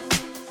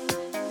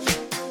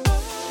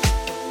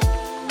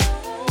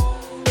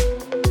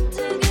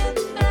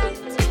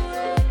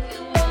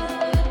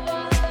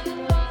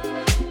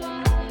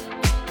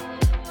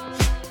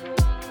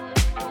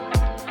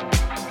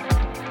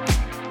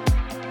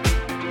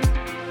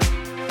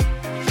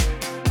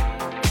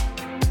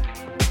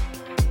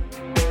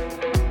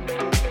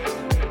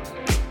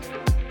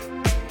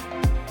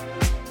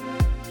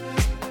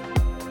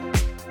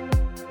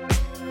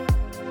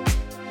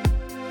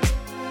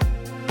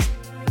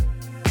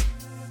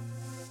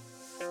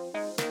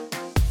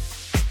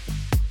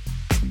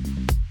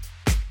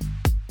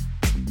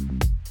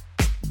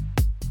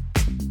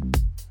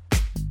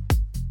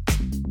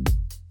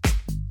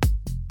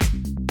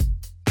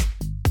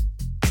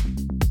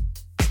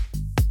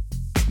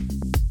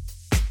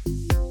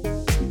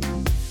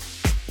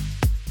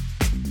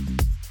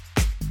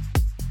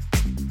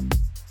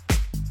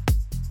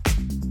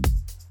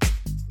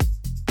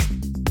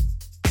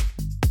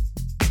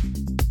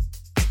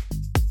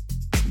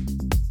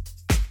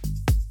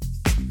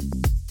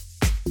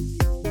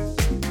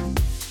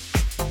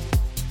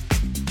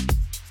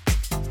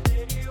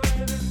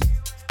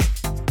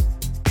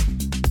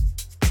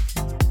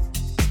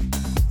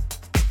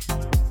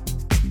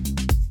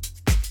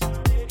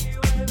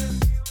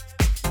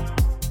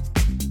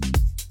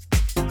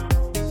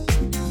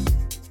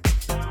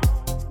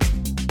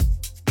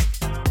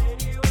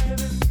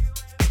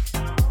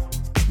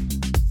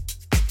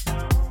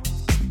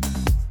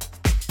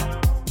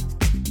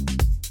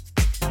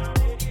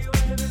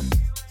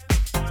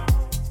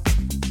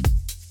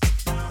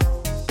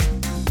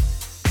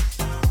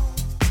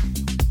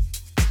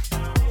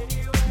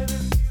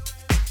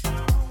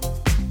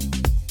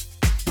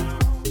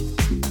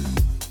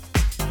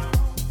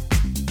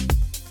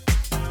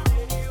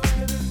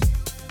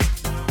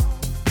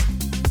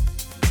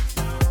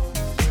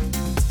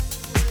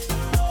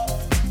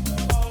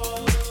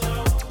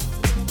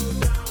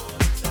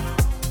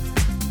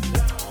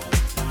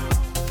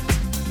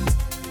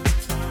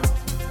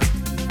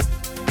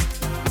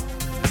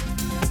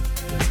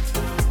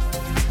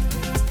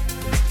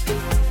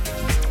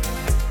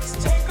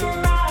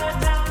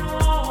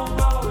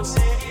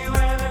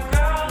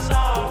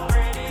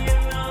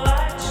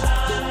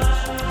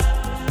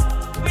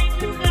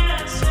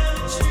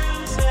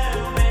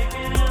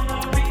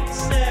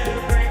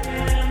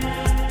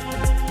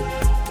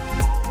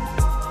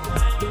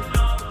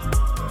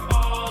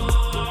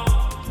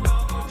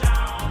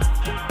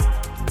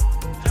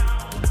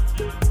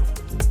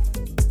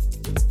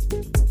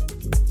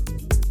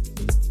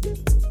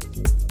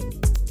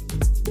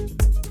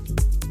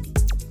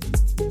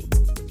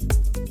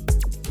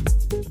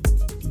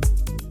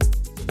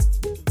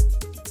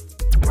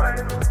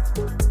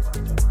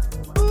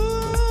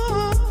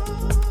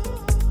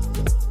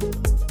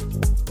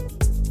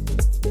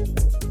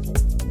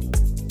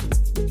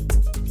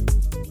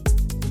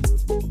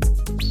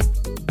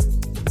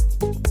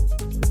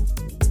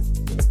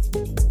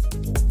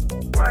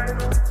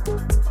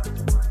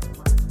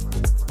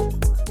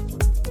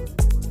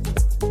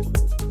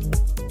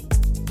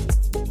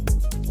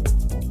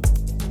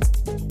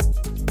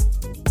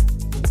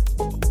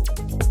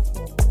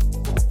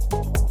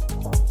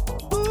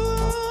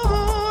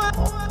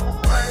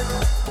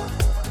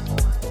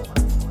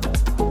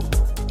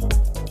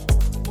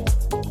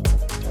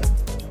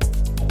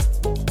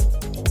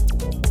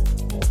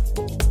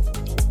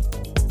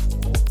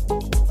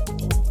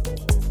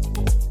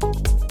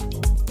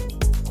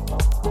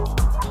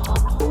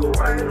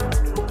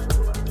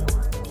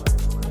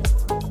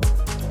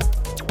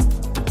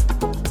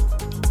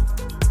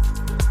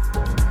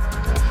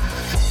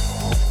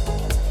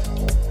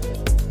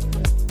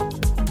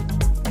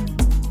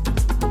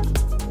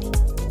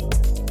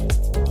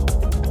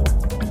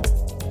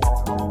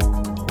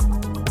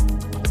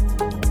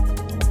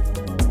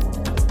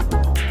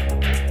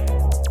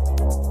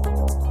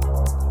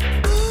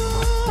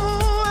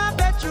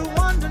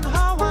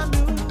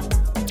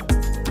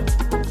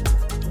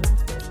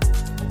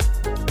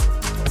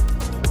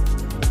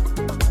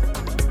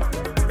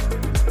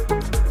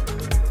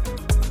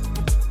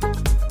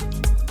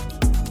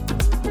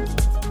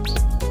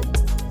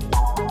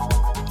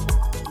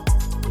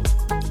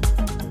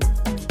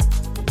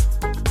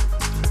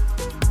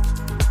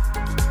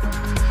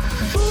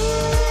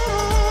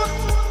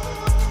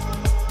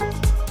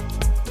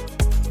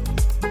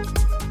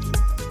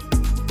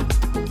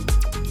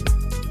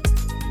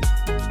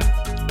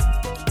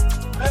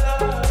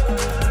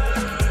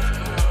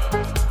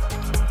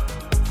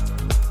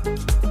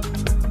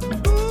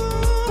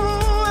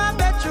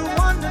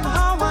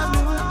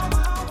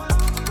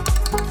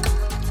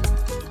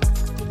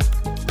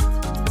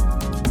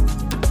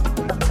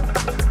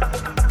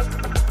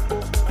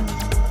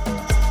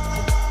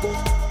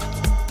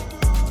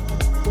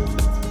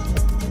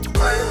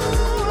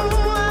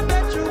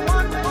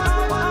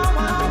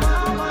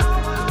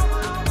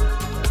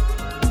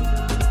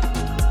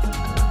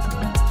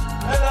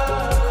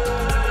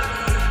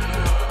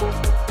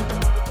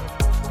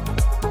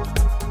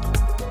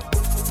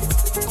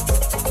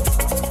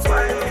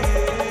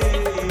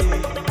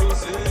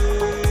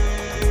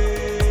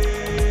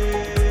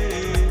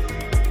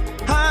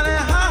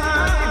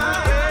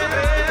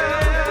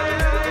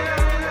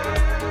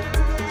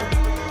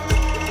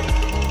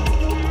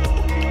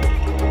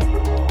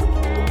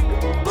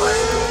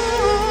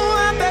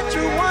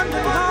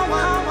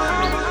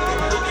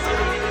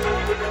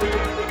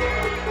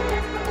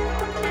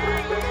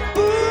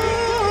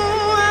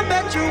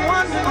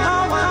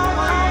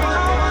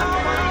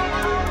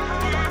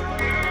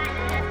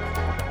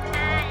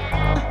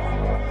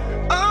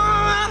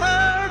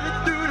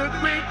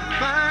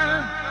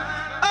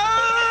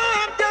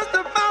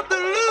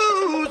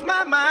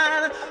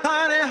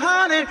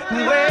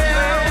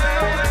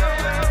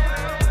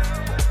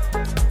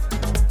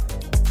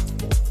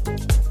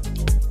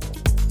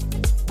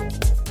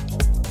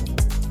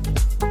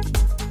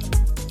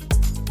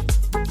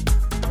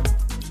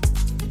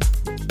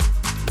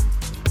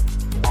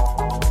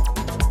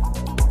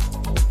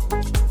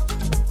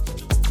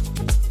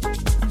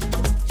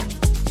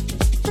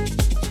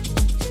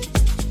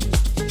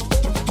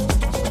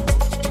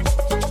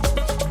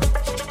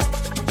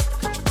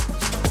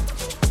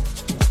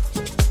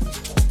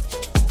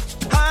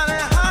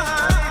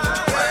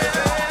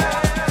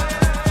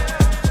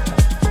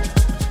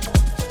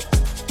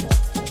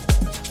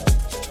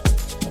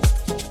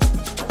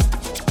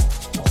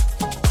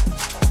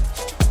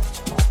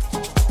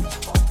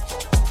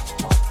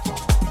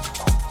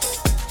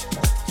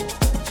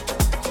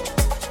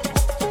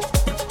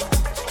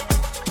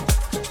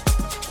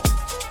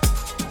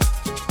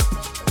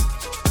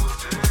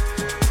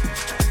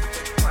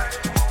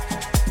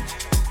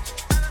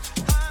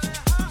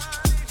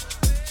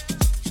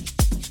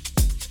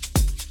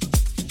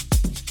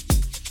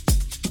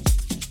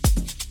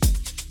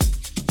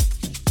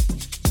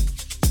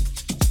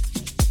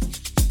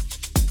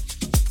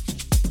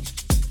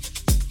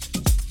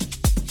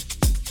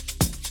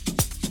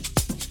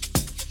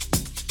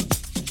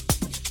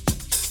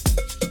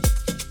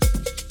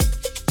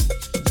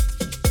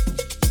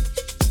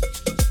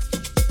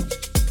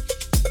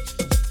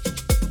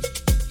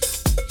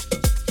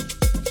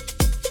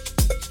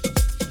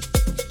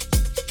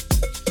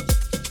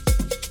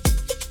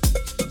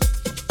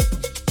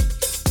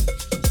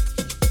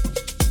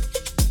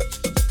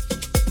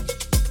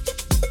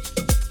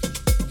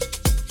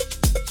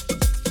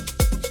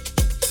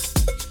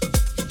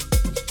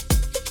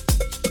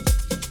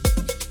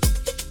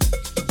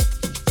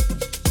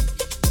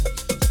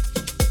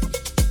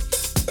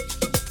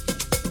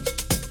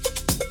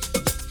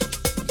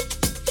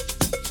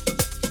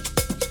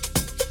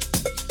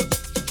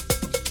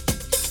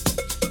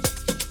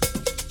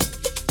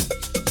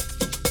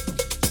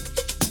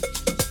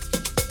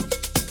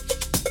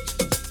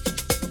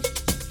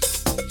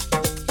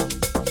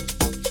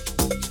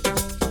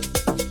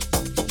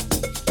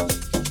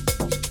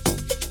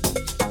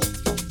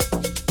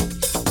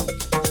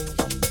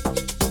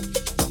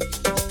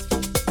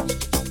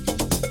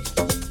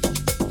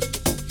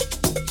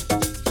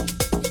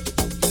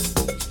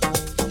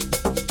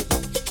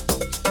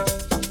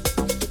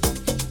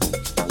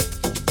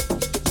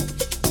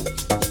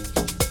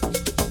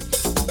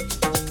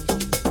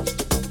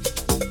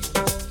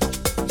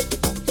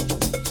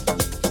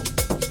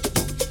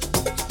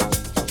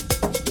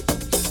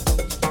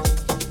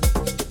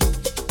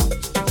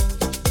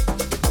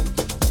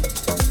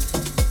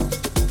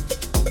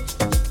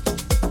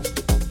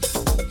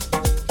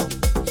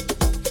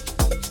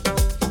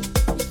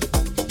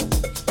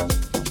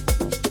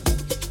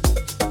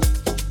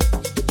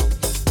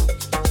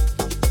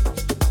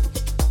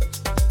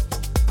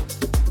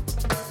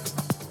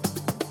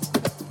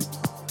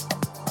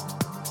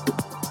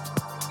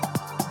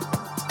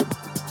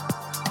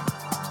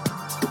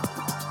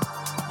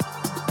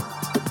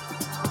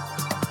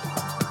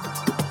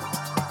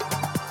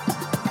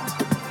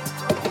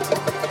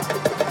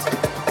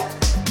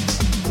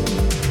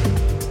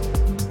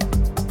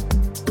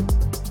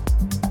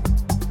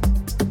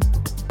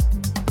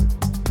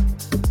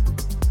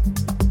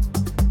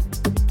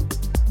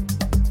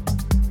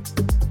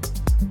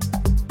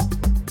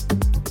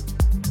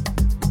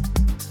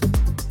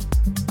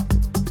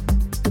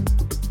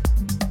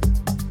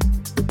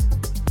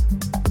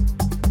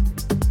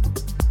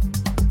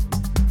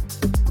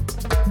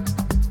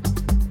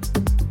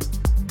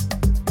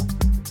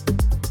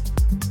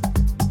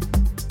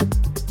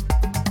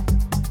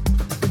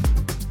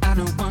 I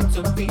don't want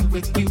to be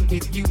with you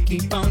if you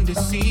keep on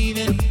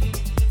deceiving.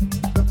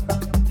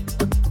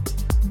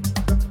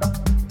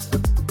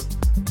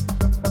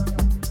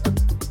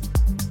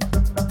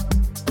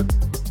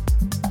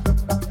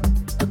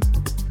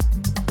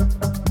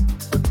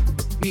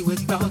 Me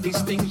with all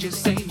these things you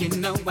say, you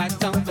know I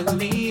don't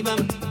believe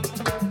them.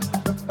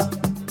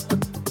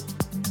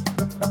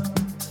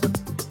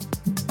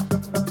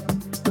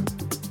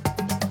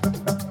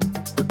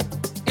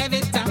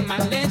 Every time I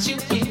let you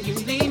in, you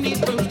leave me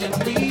bruised and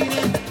bleeding.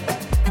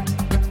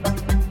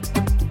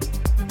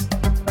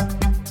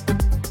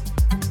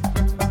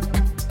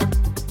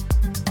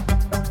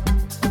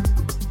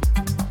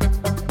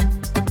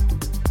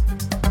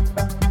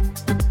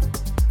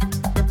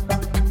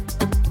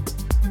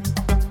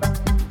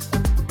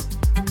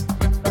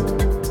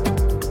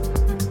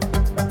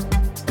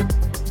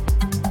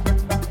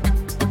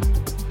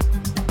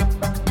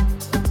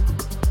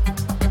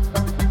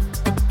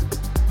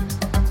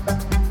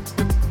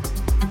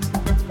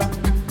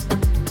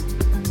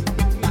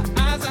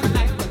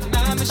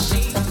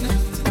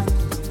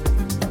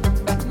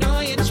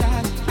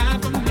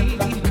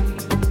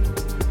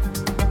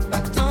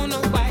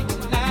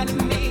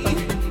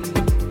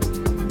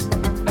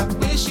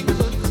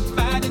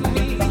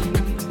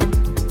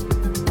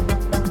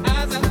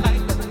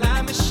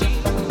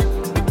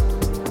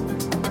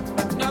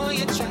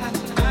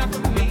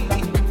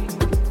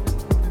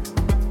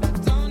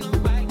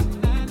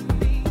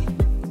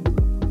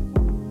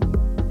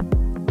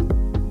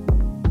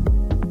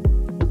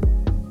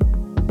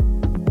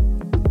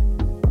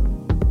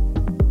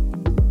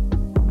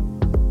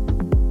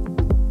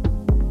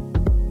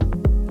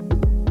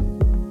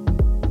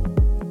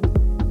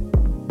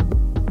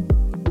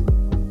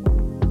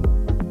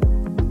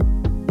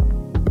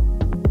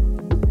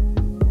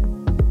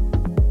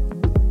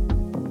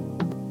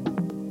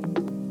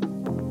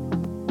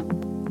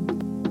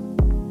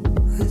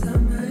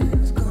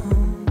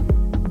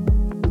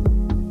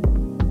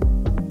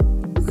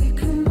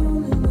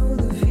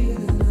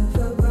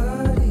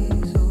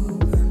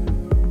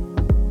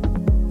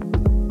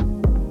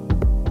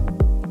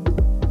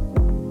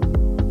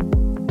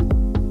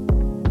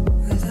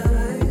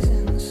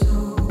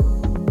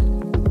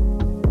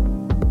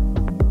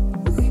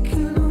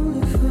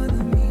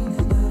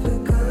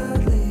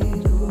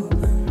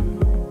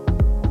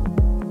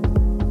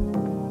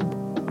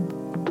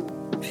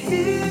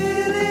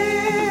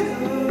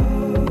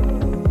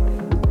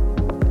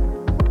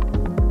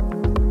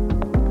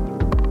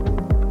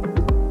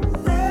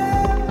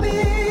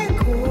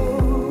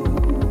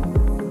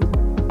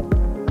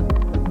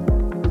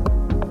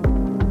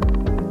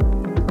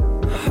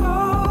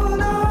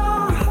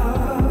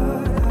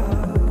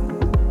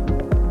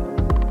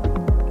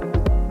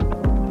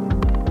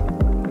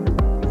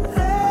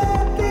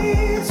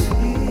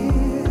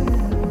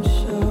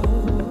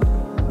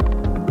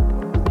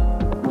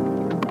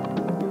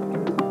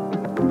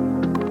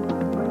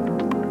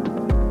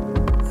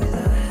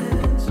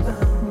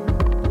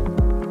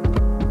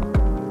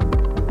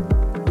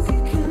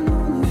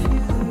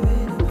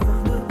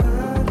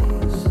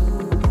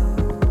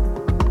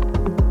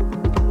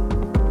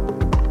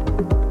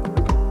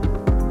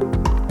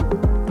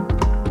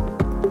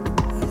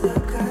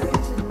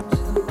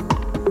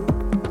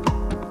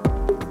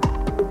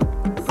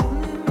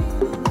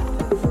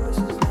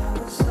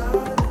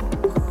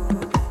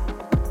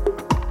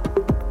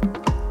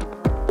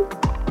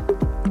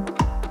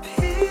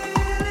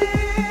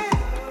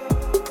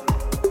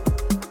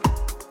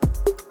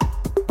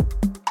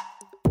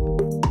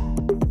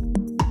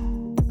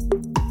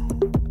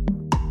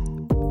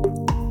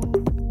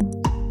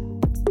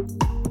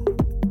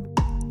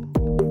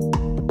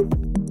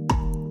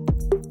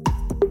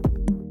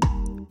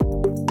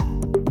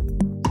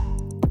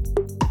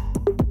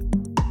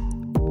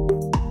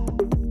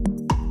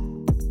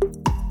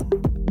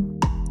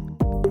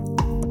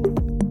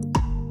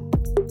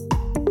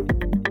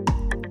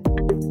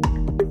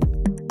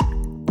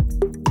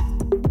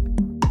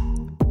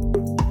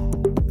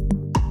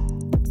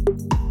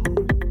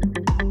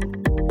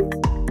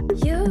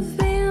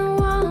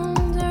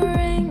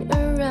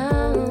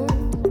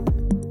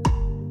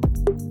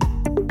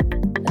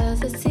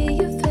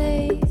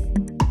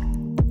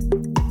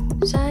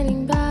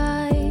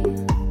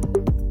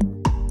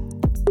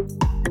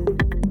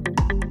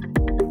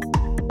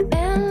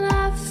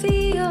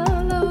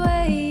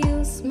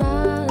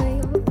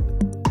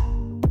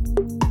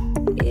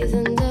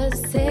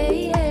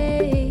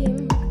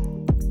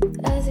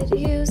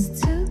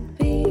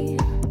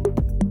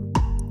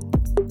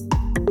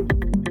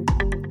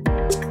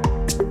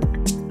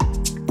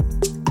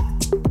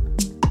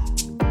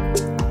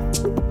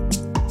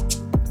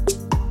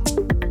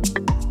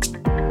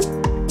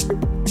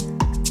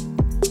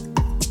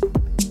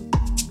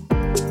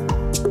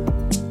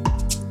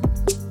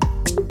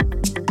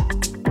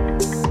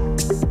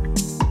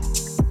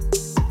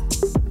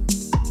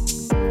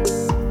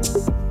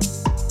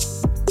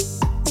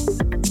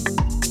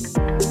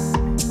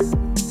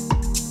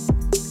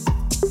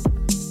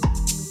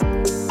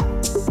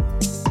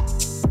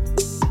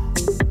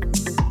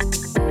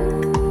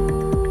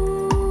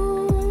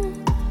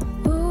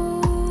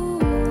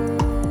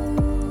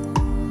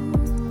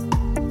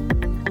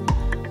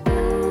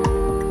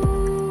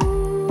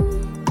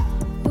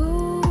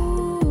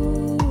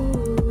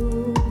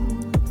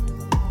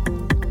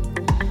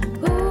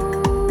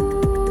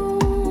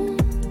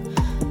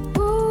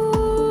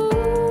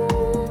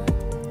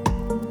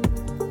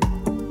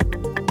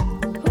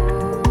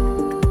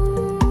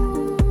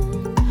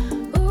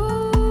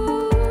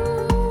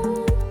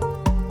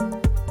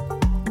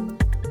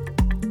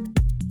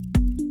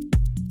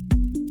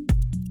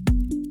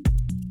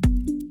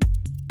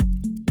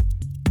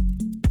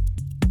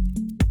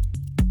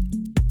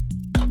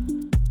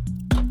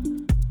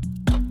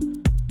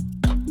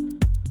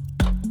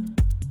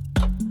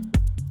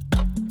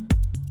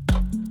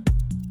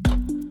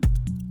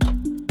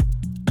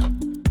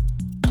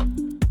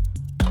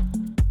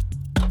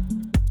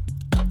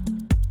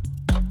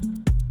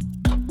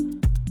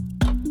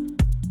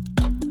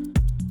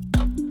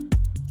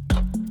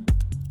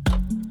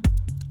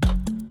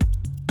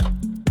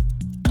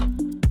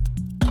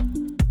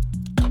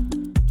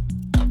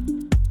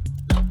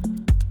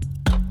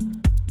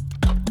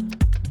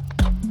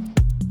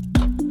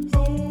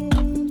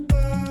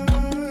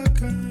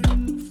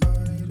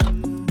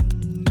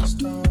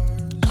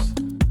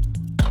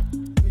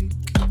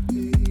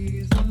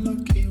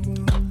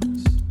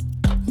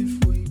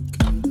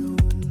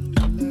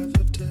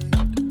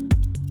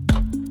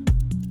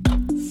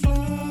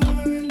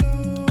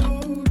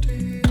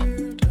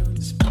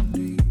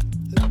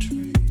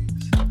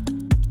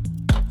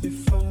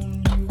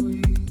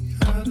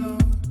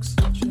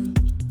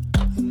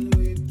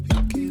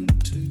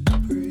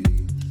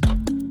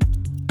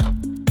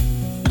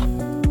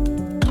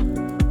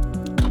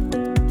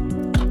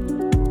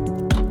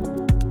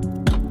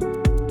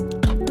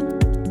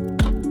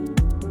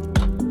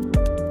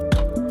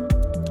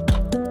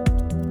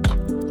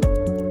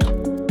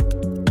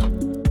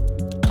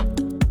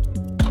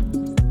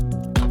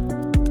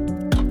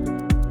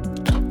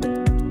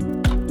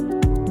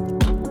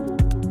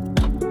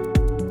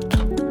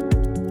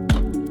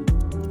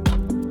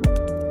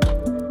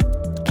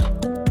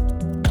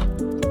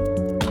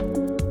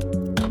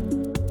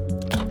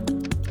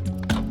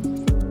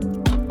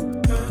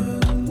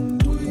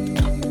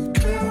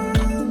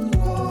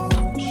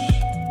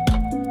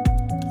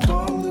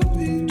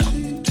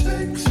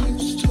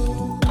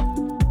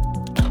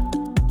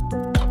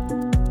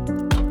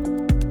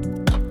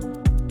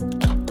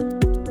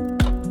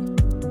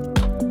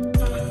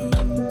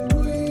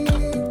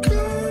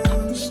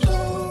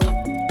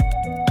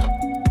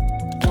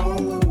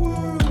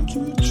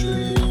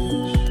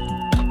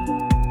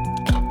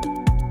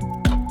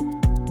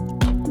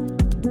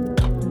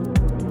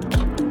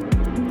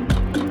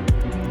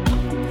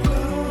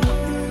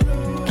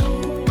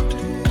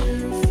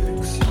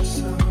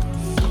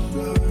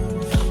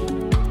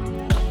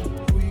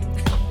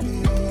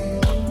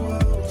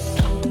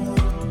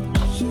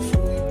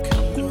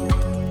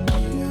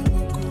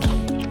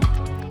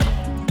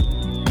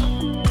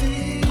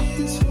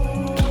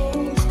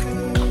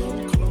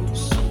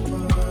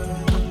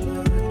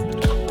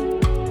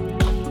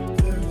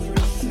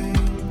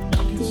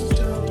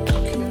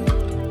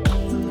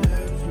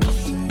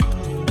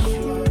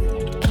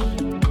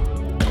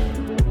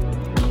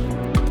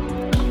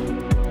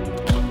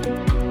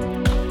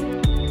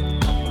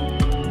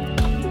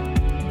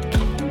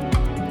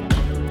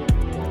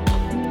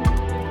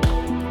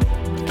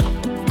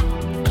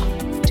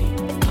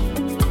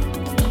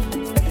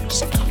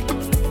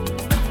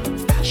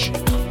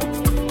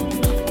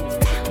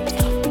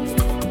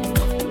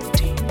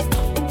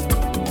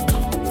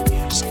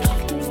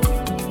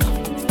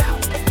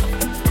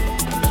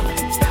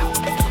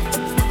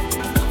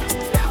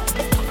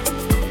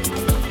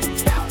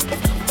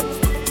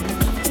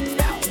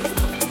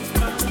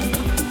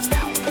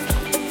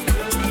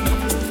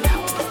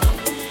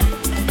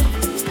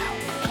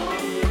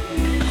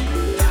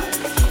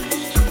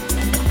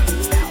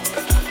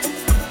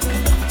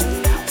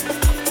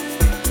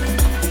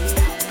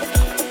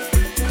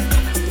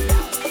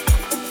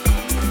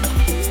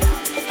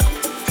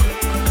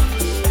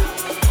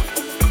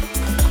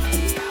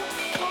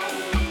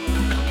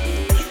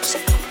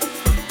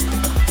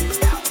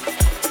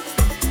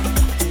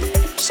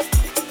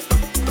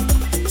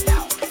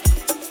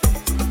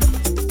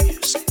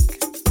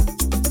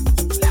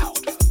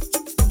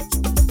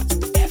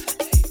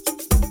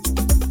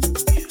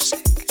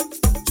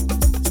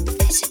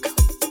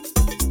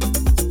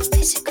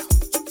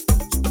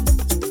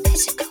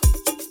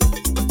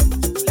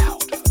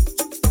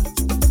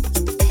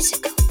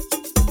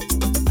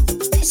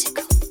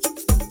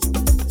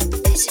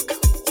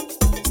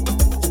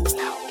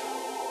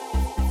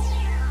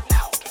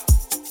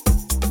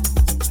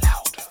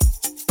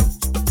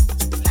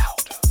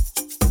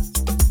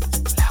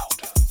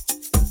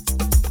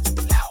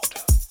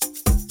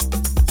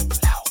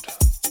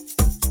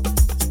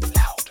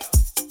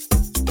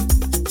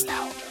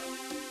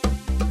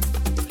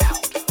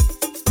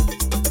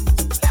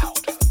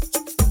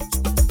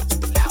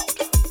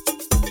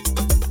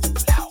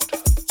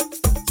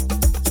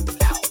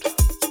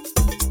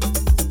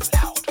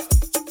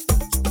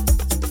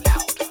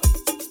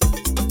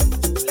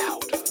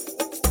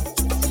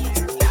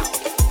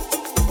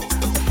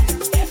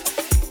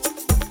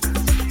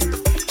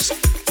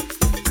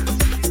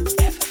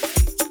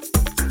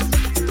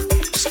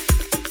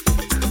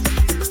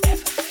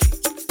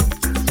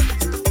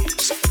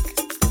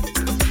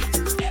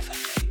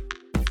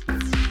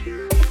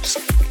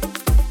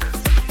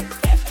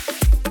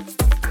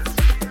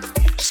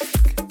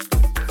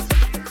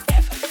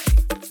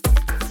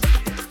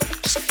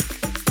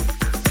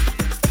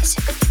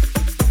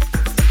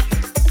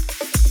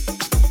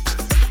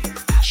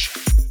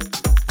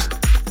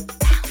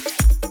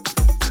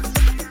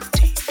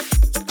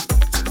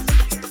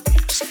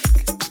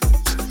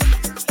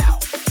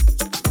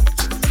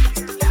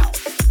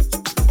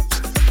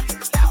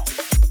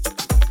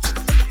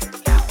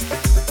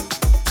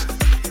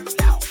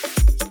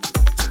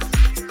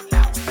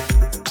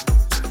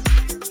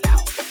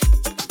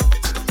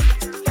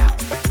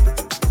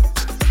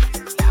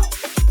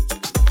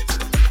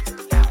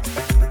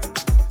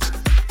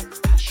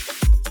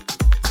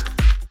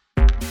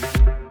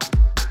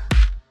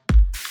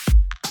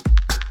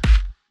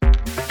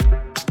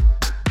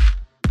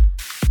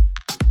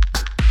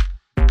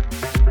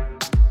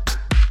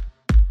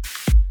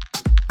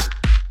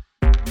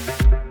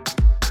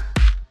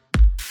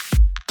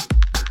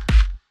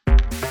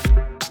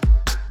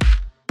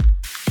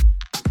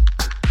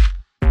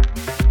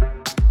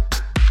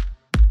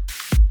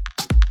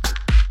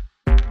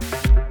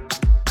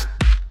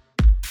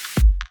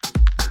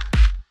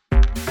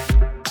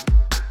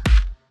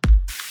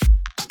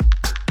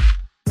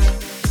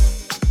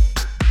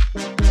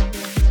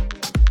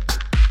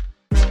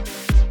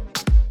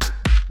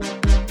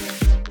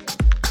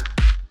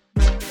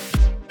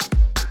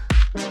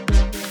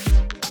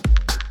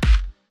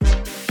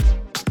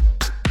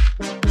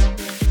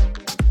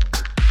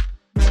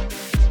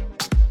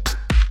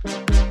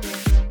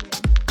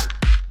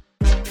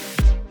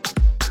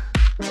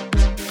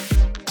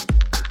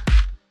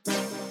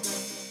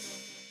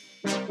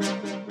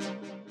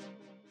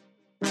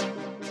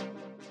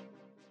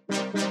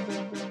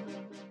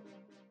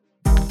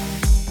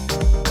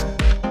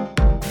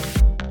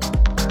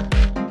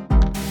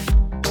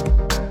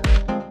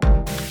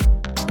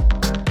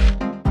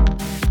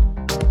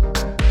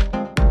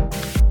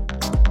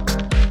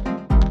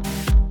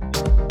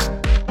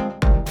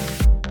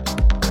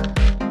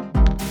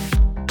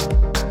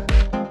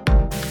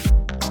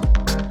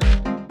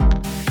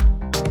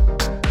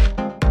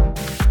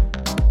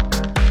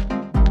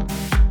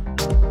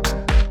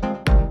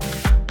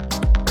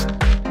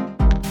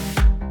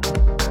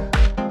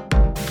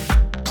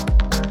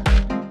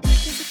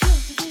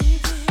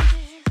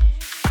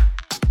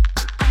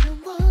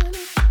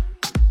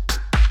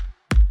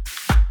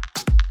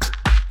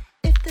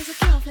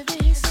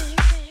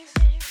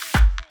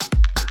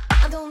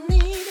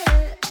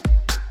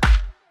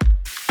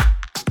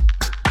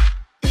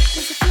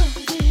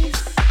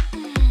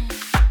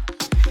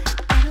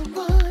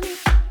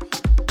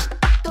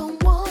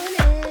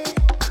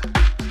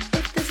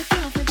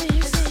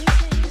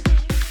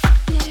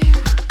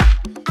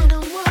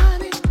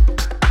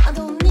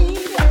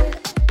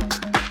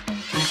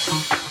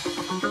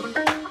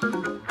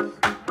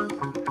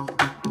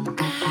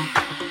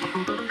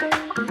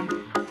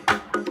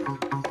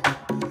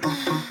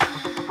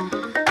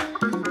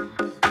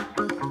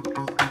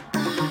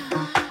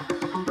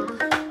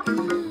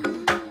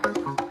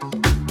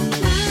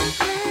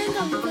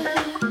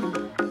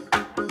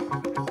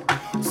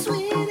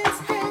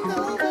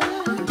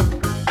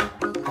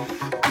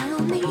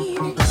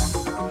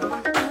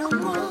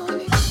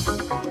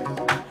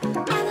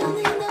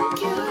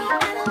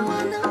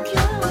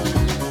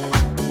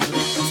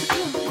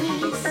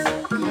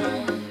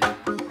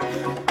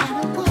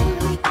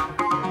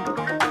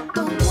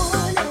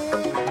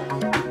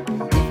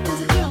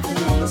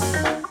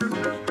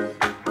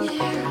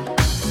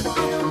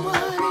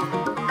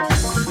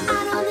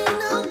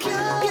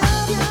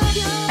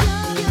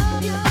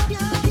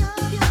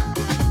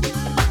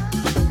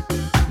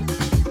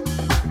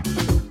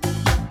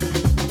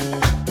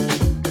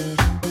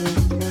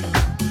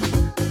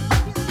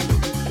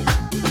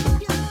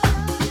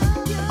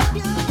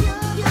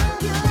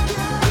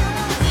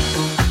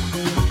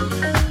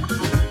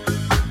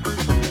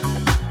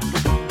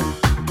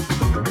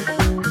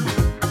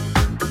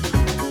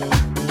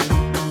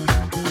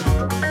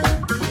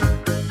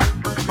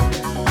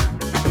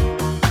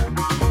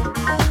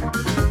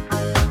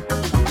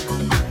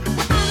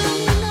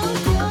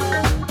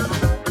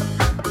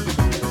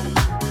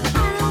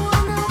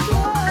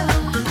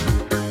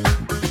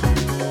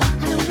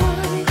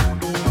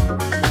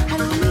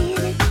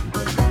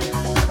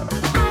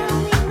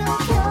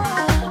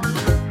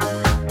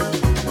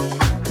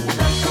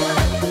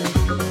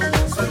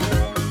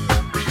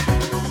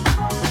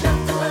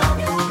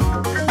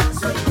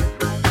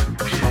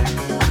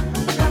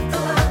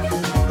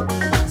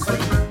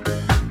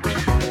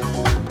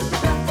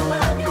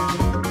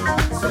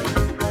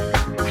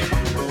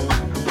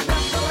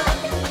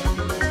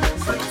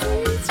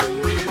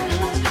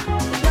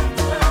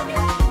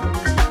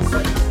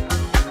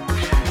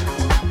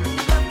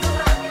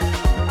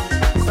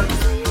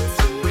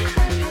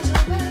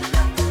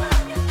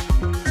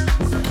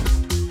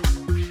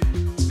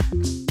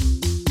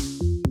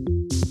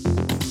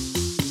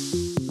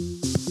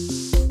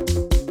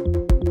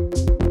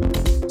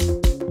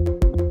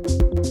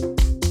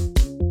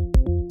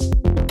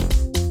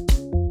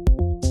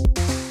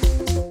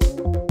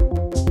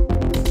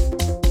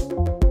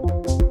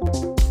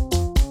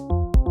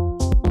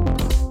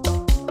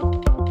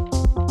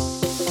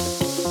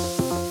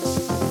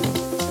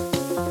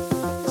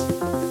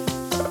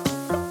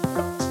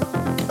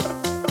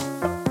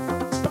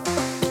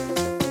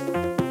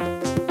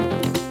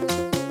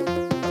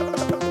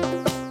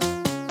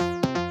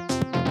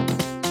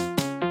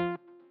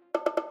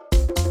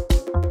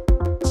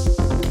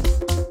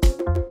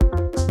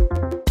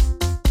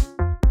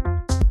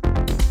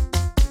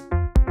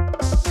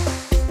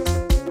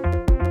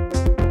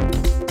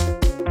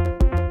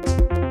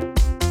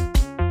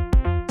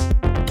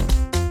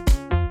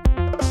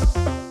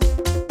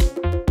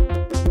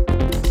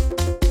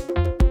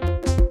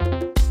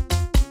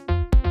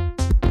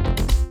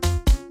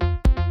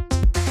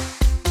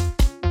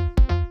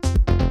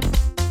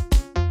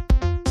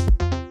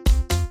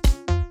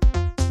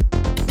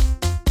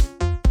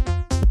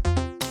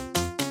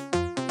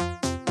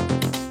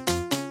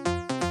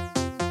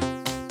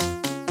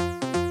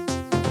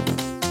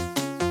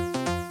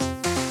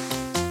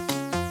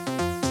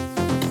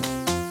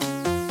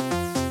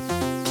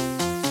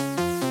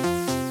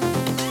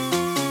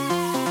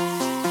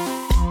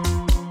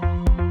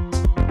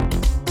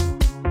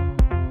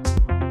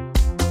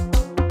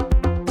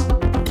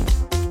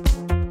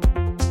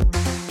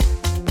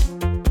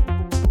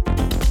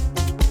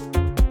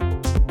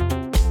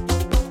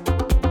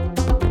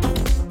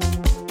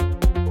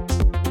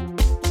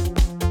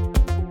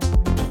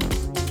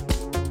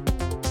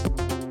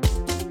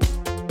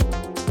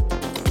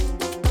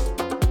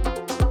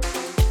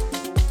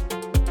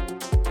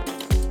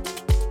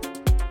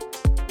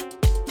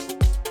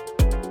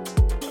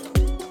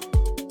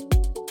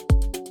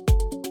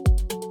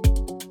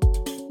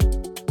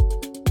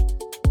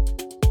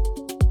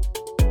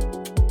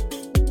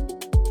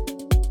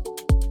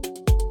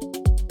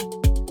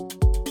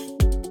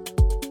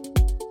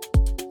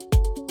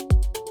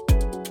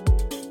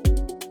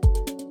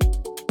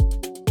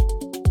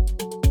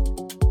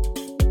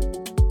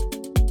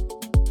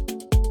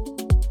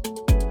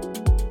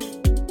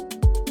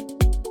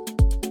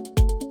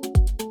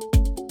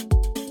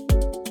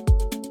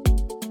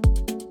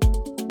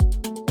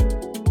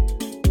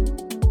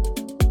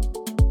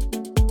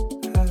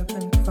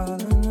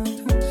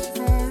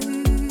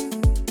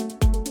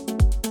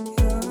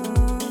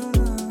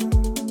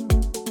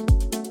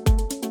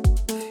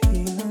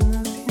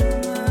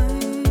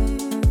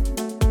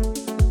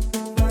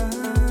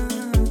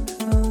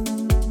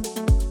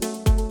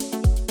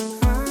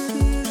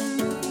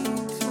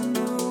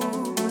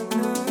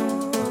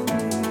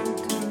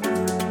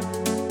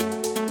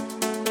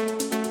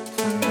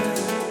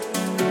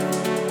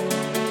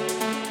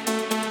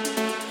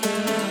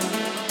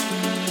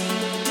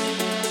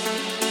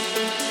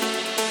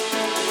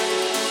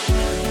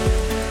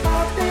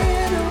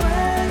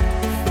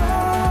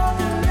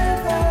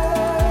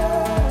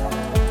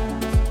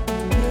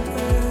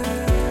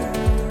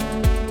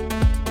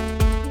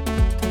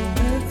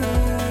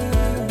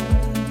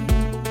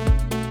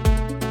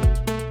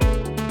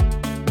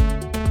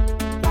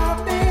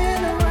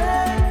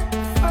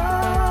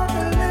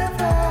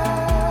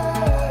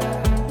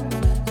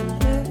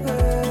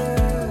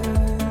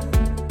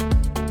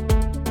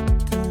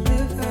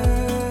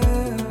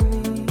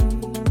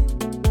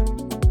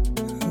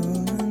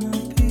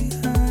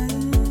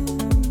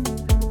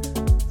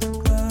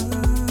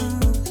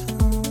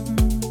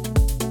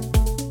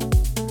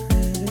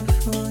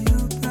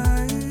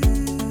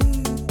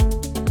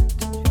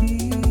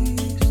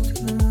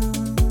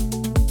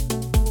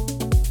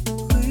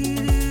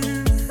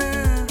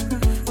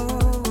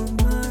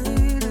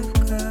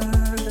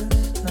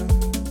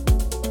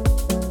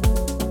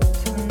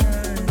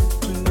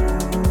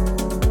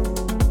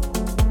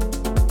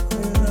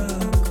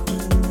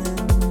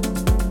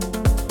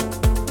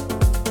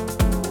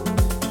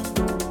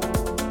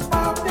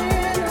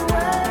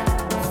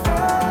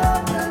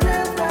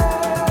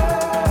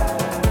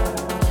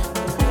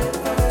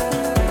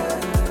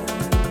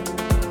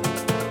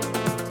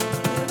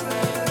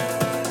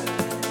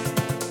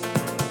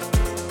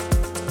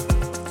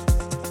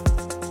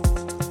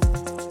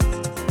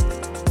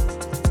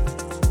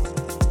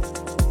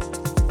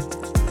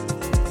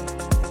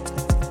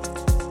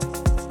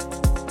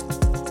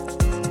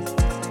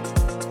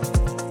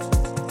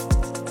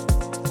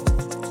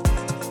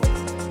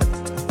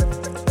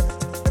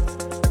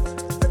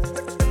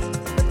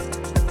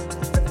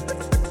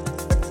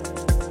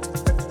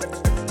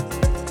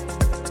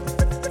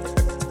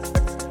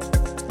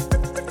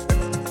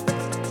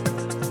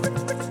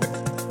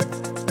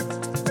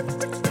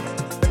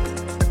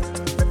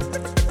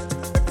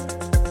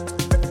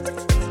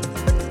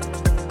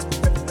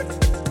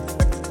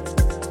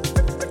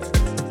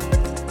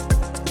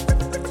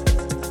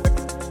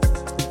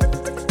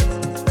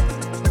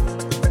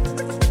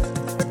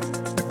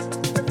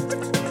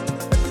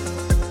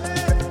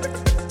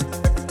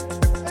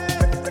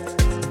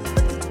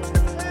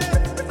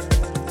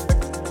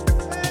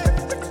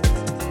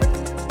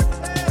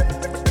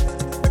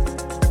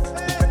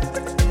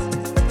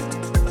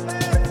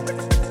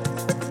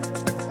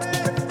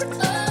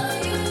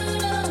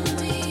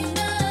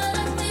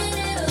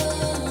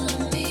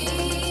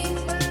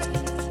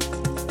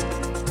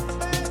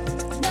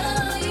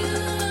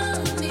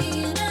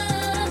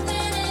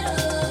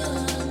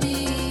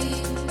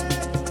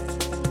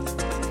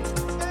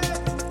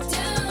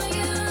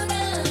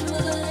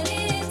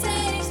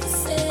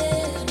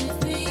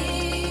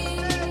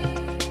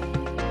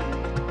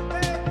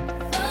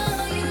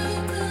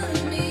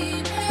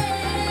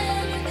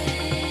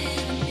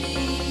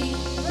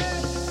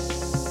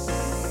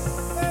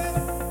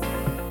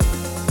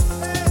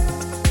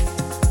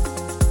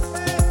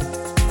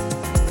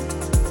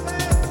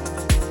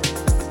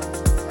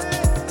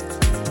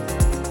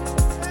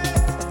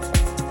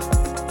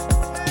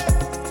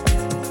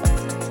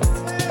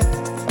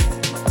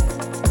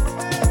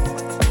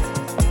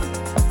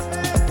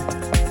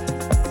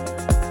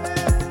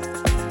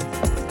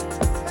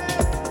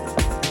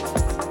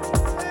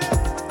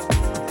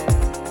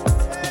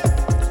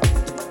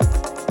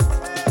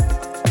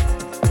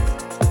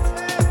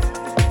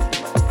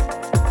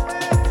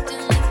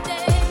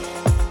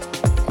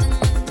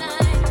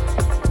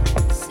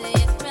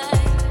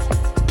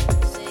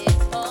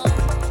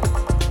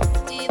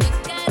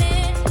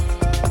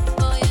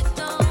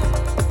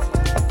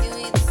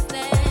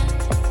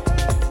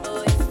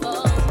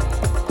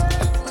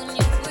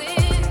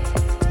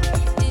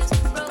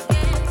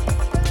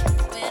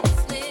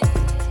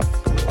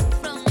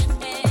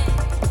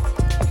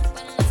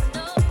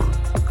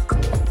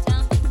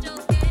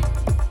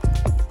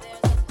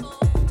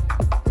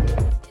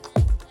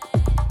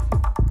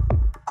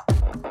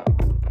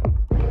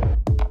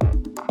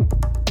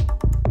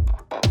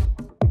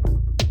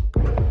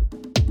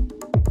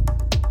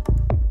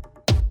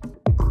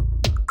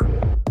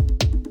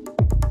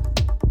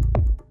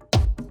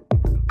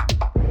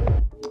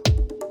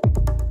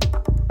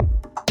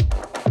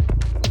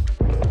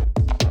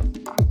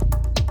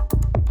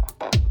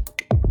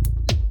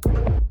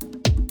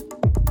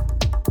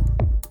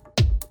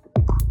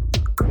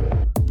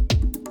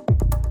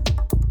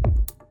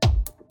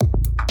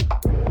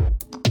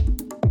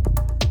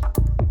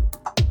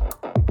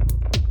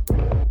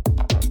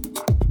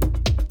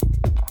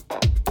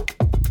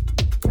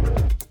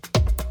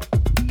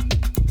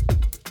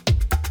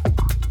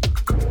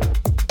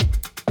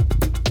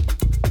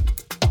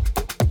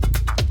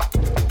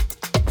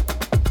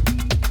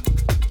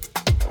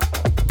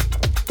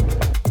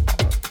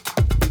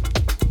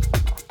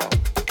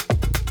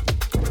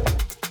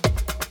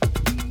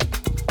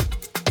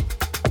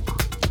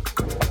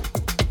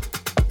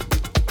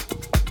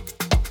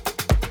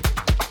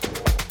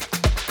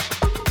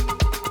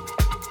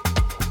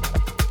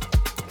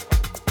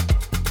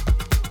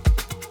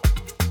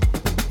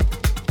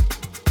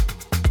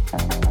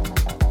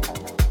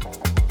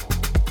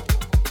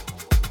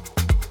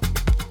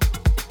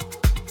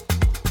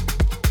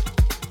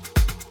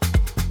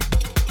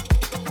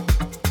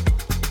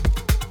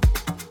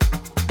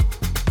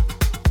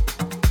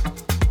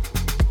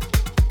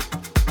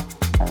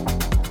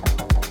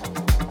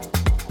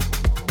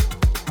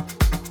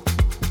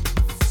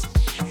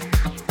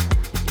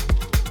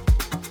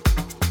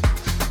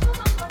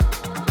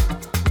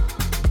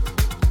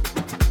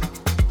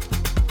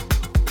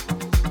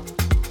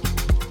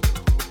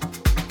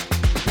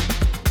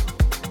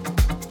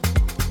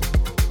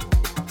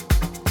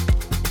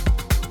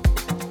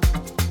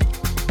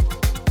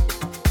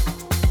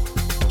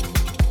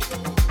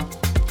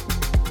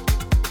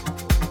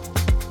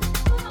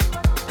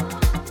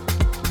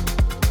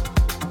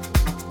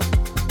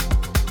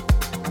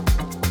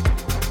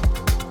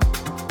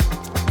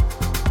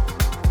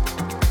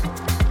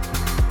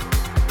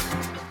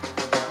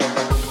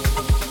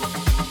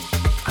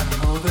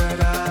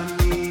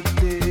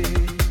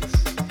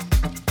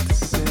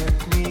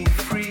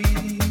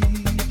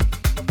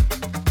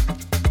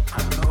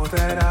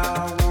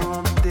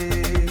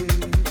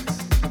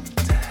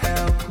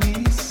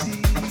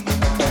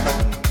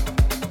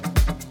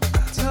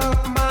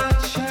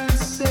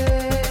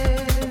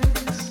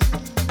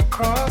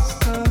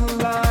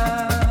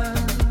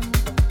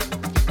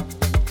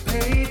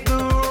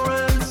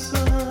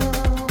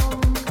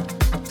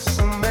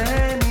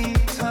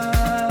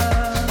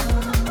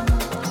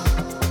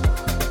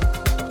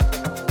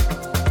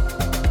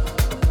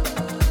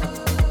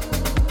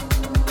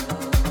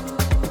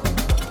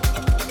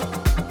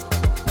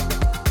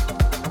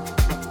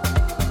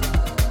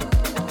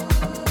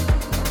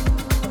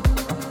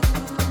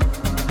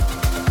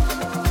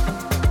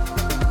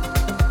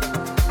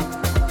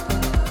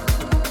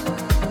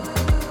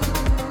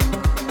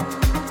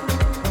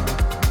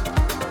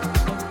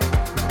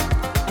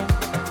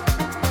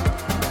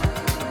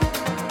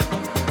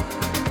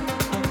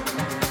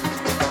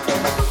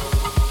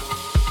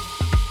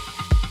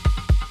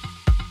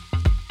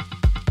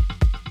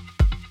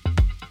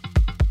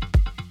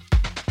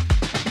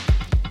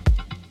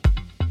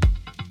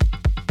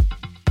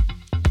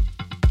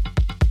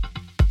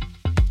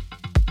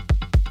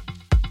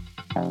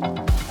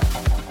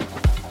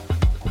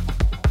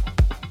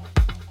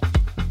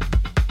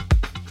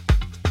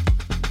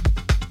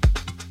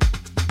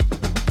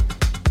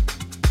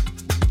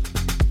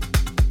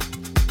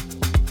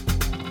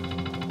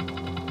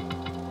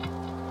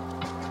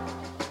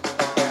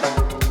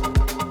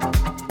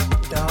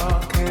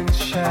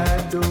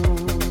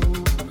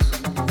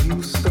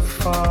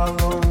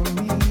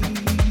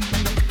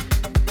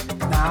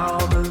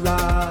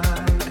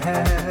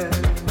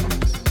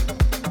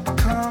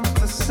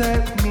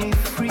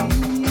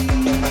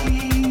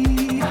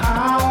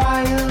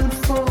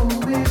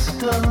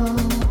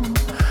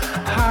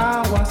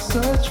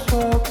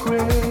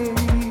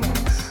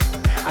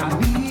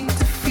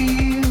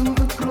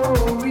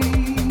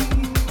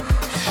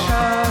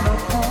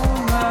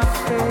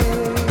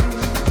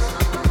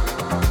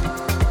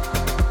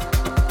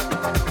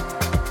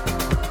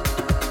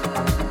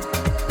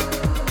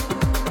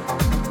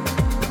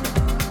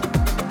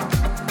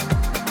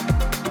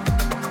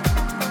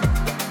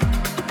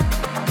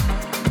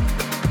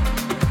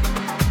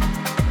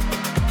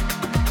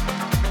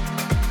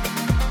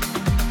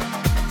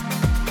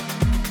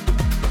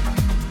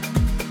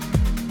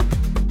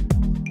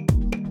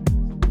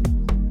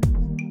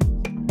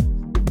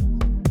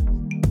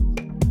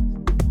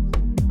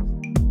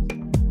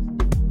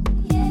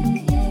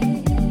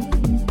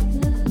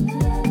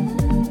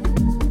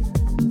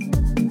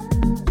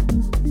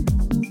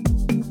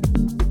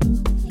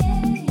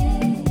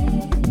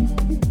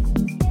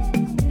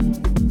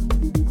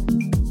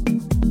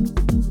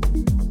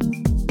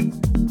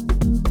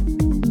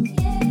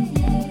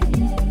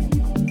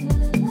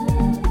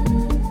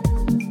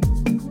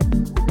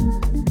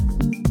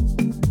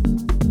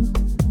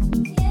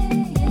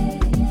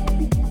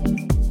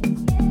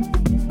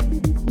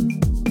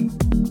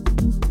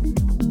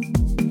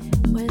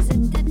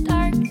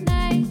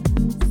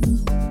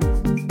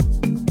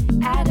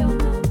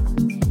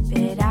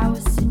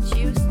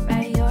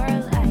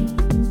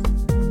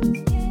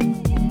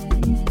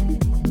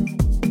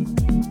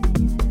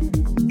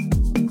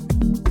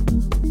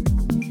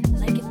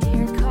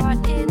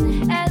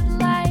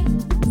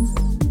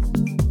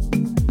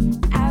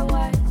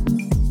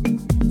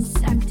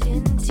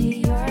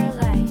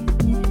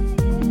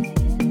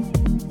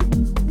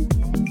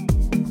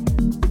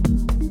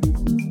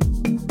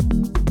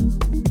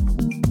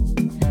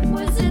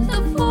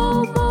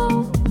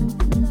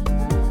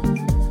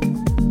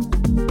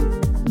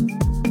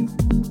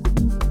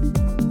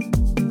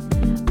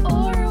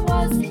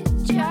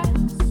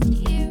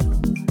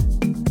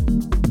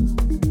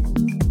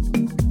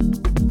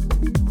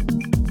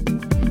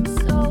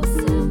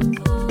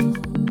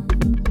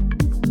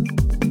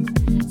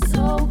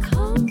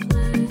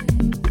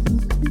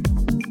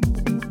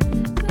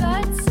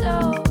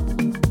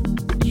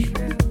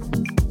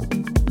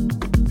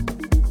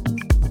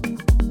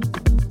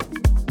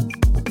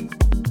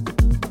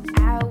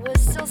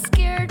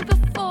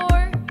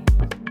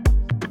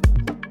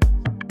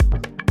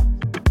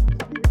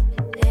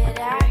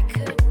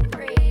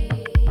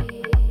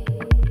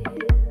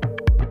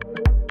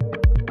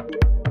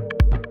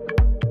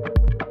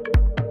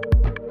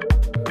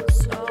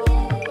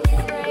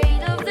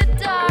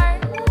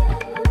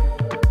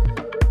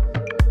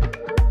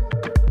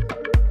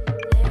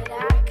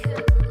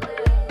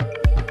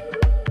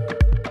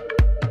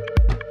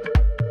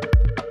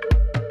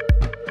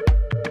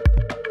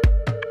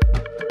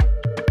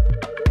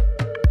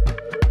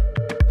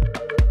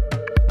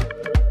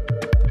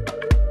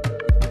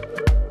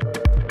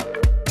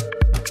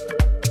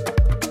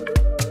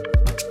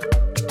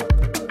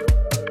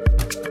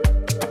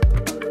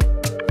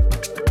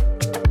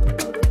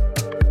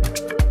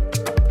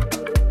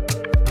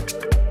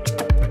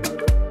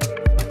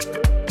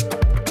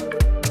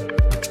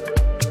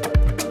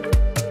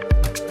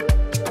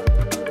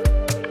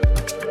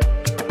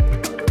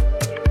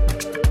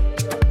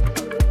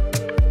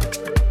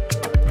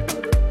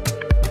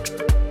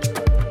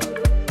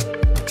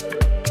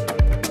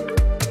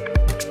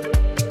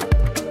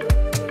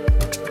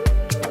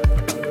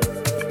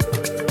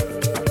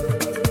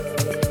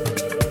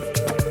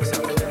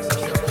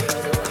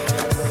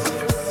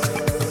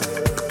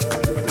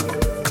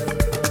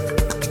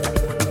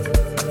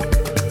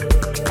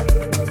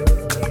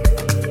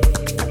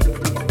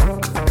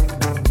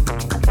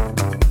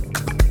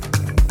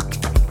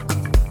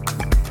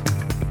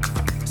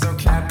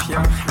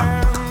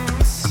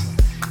 hands.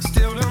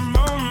 Still the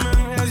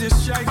moment as you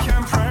shake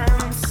and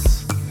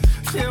prance.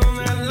 Feel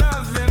that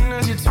loving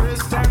as you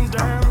twist and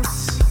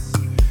dance.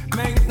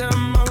 Make the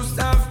most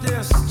of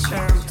this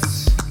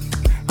chance.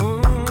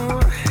 Ooh,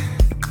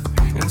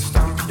 and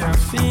stomp your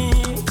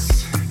feet.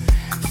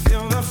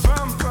 Feel the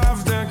thump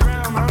of the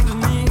ground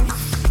underneath.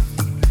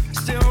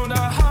 Still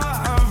the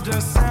heart of the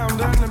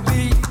sound and the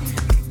beat.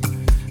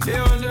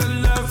 Feel the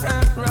love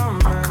and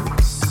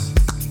romance.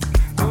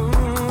 Ooh.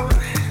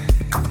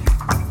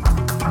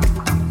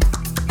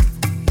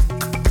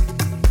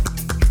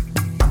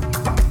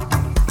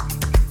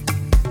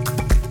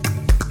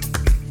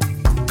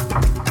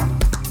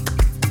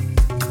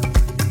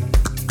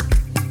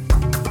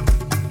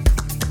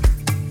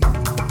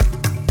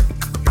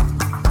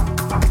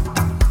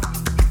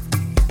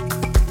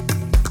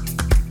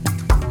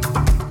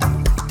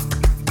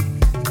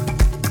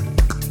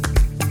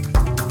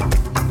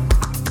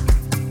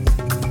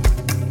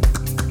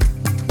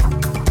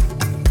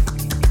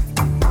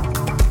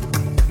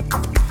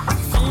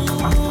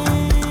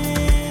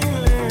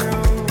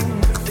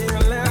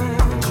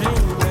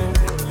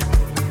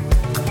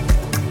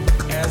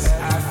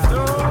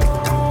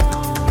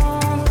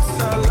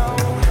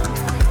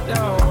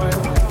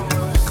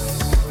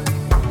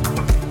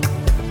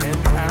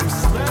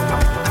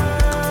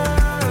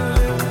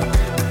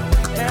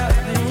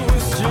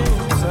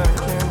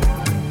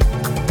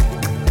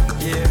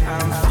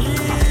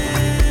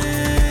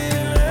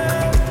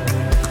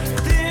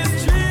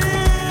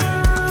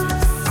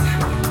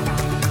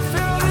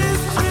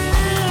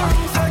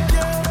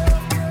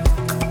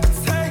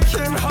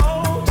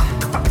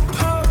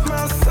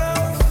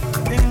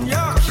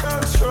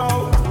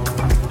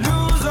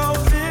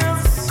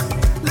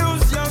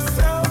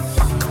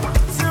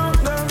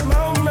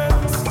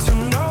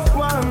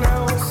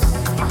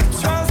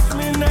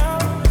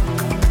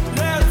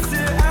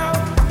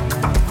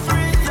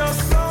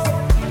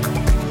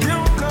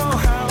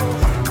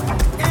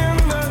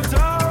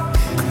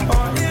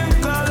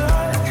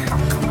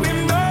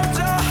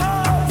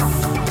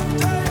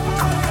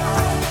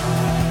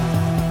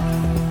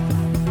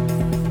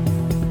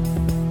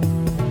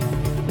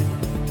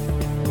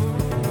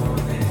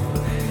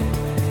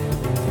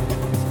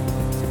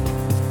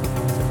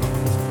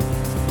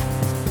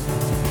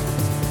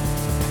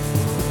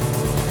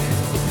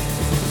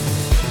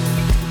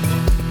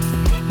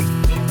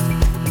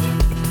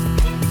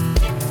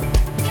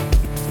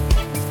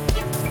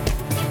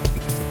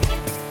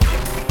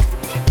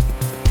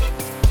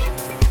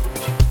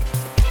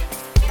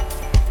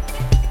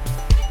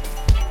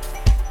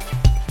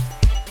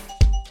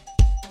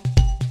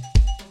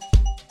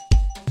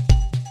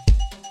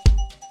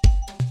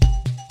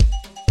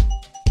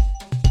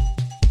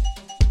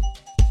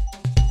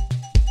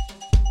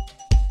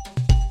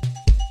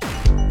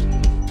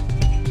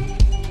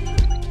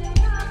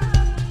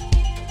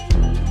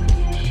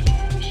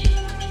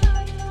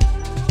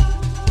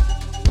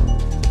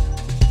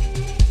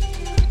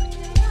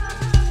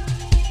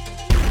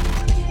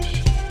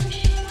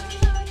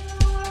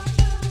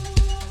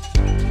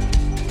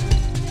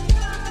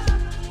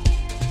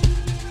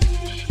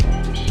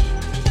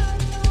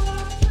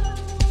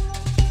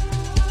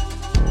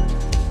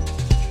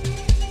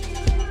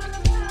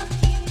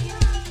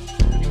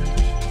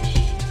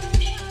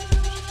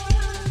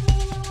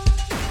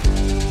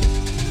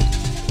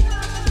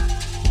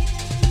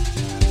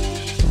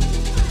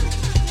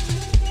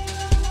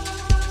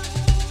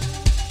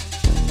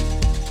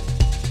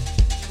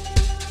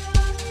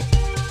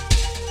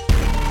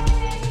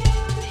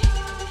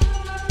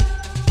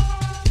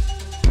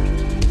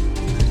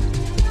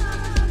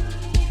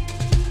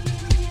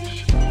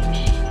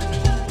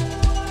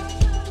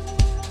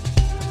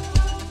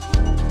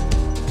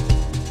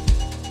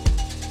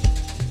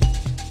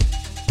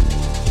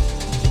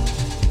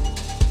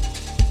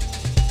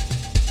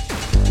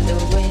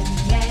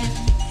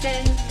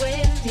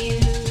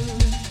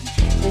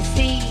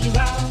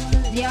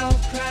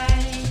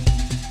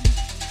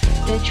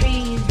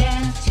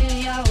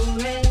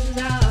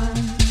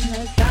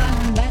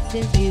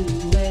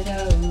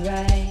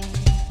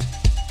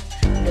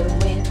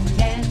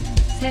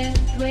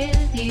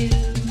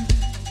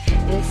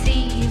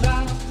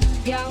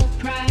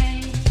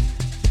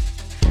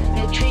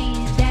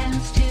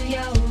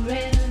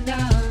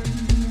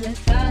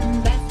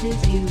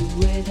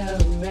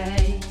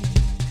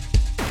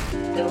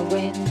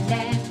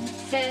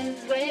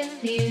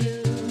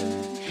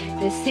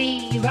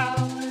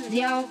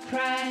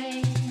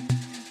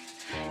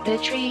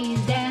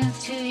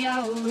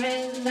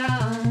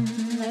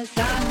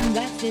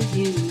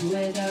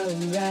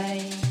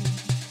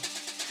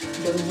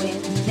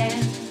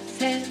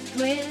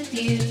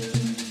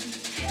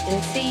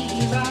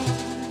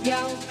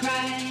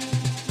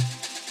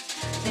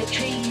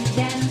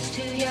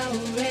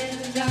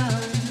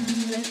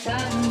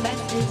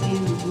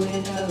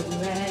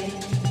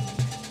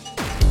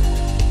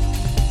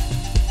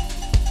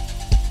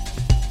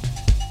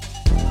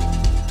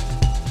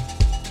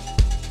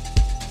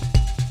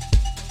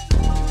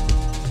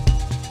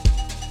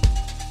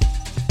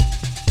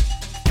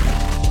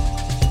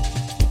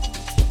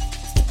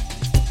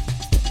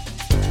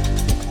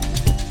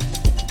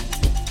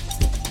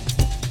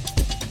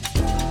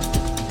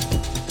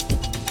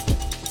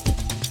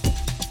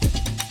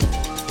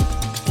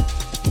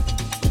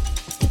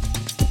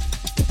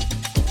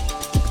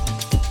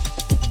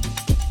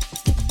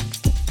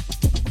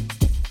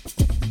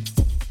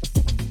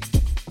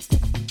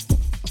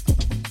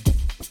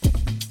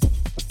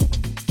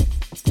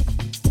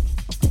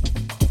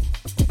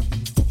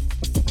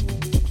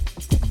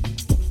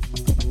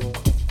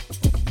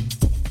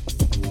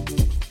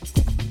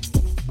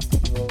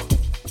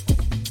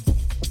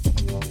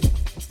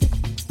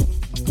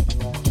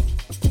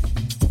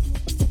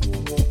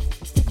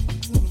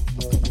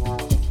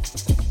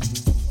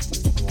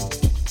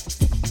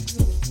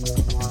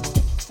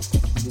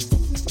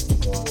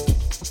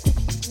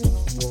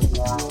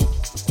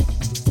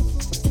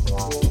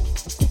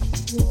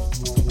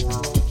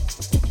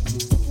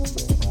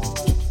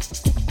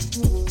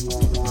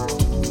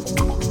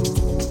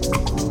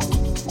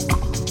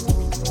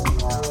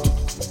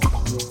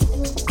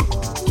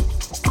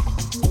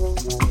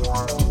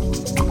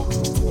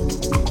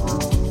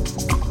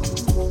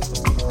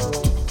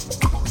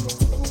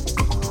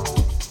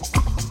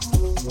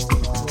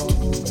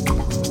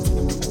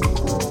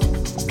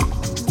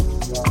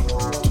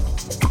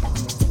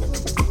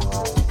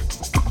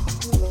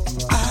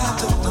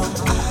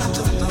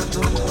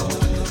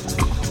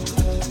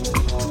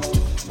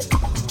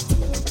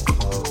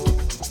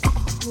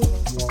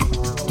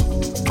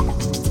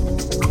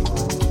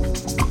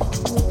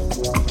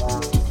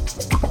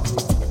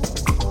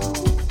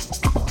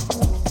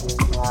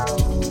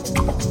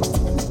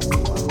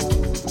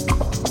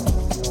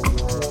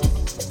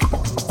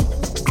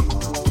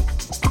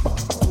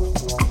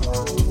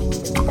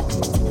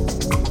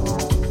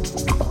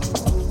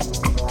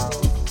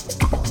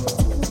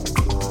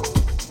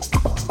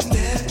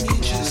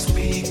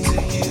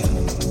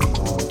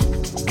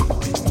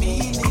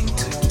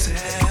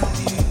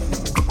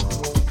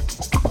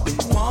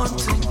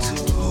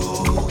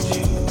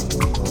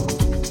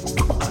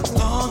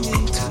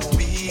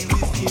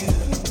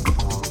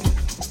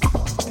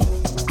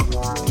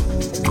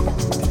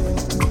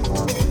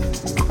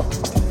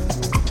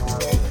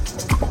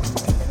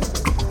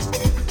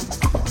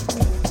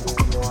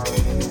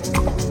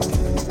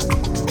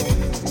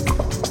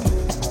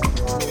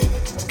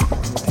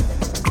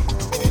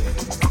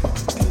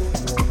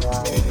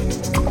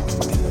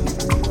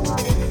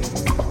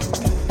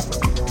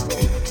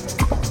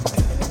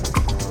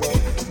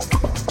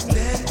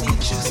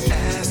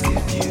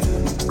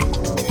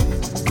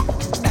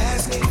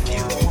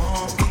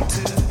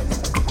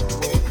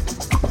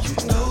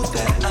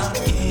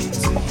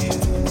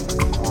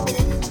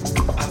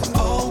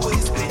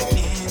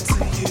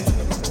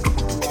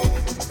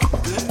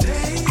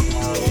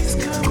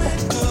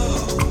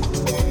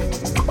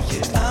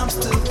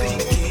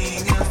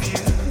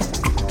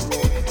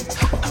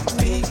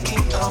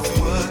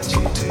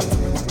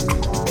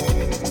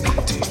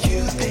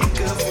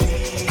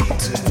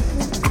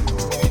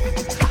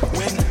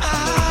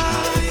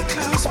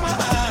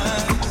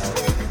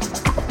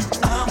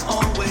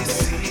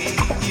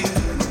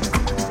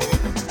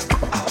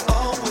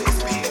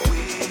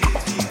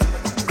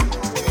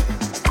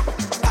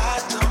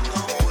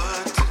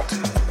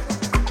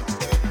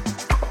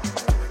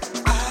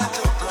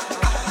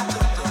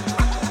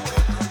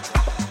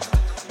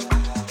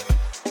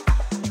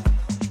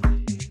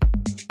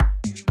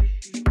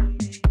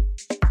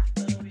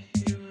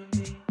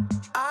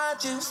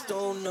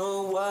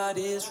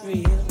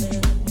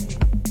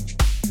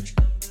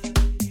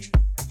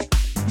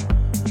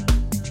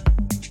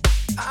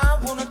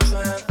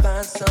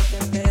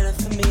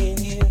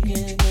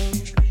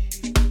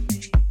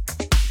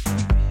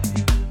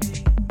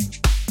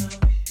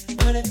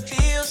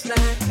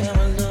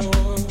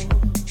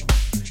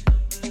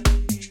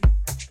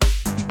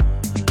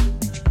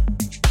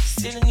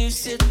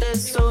 shit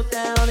that's so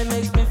down, it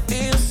makes me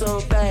feel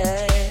so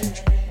bad.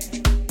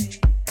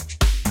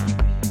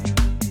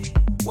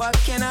 What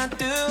can I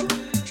do?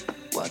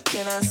 What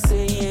can I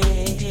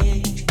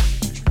say?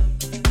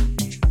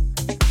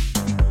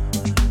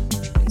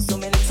 And so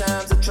many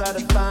times I try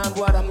to find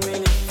what I'm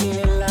really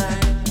feeling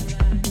like.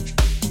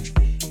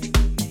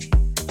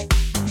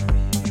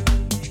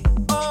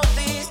 All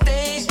these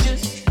days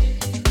just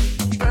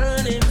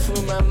burning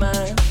through my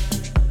mind.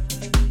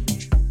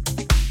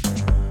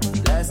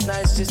 Last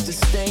night's just a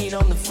stain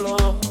on the floor.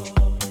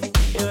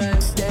 Here I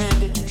am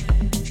standing.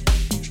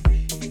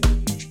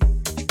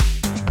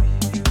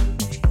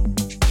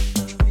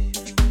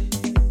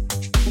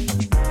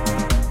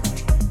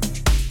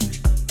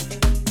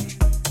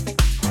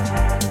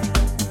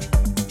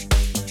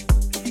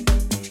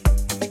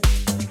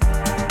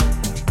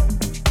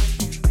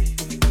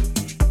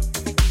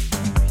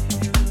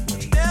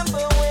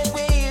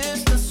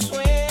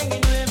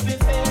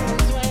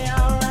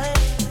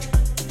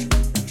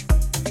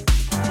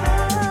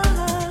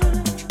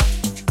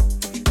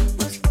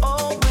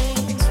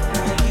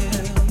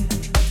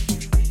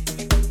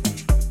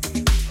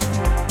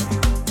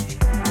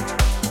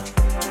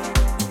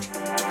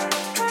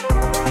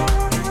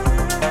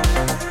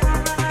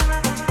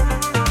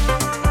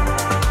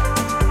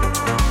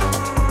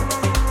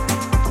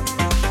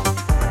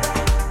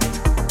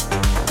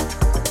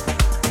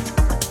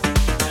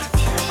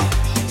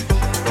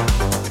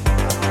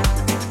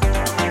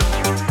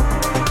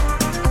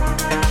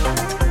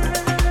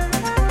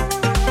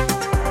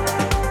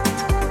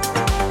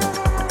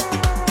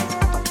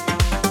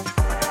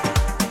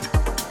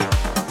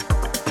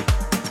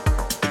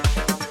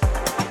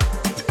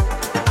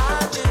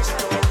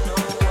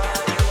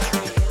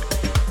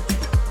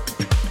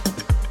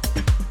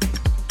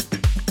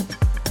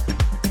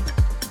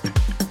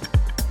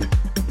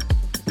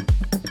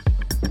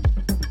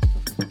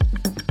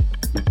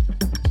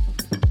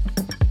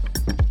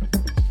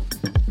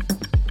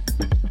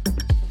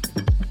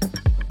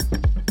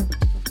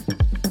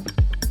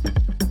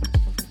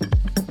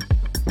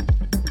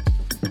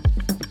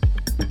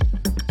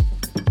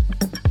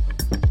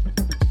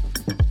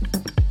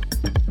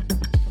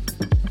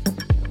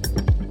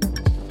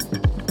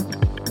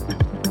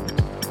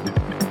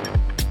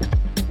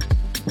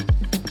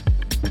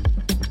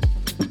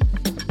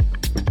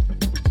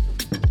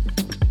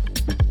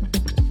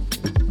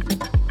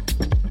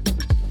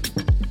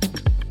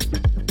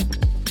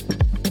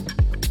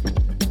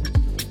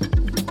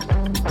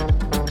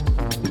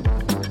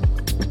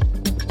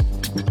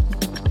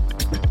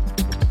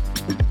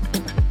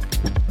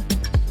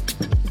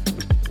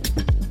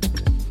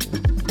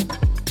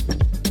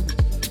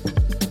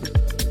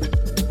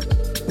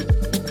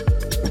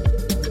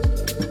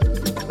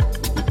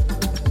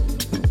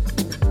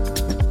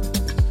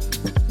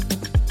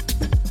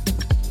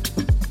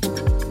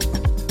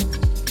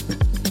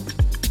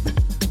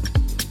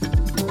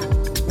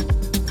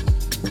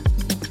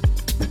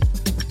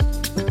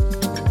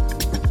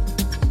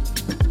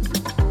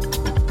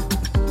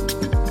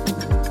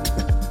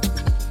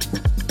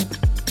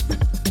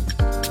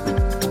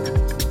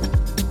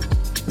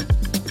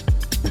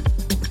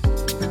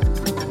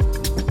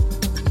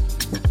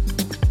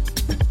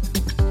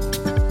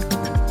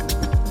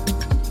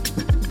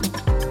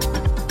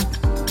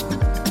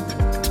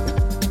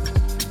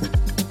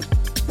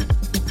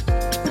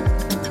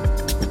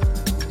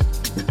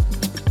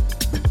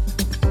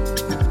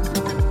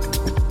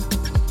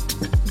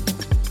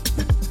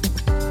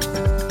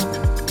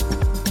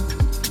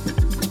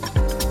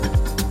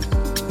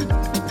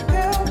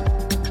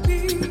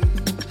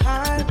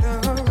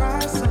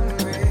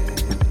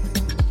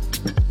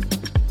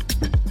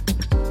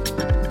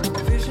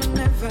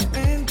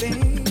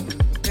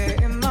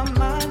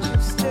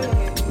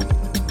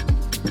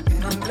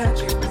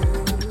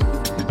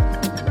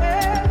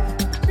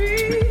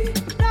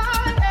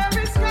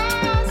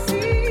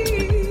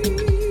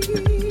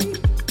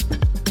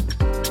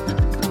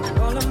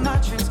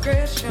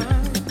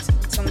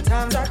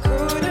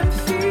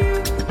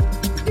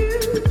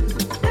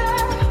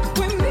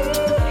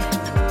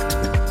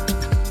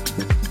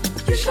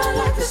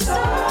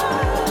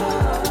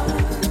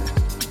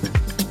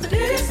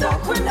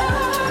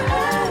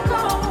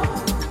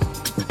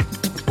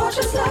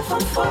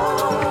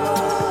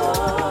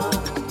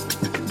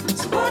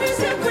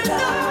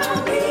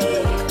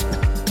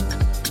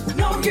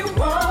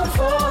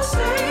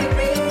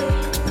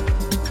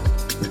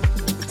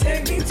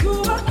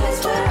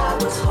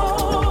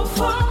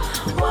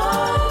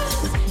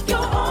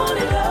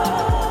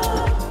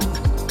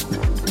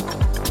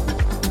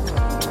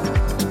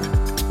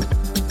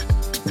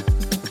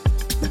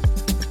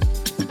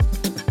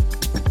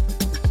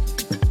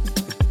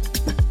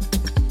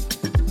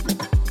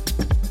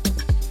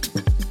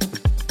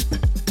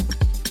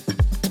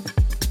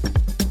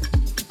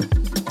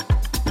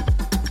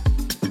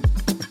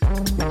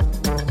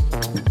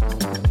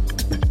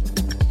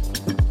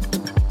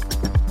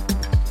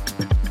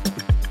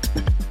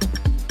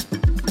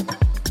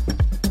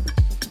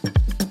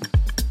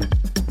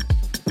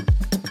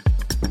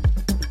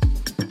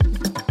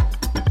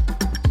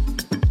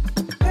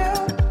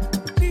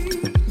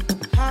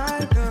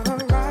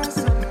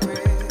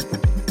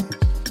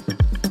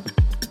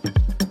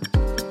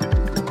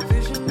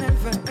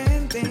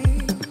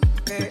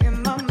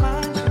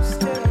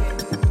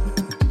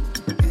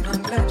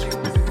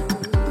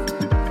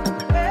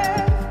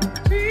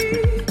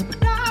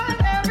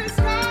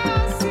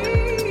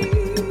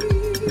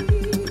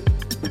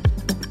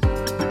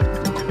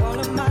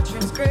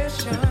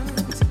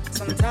 transgressions.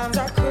 Sometimes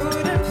I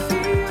couldn't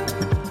feel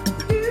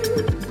you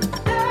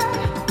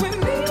there with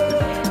me.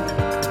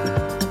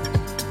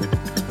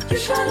 You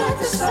shine like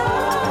the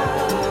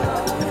sun,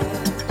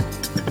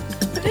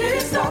 but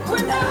it stop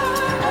when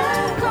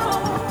I'm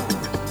gone.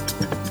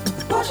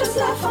 Watch us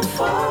laugh and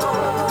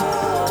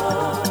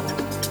fall.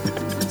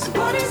 So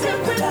what is it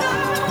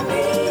without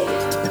me?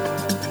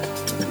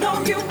 No,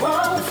 you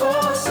won't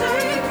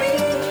forsake me.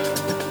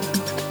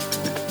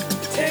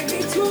 Take me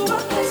to a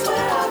place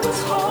where I was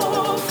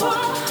home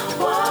for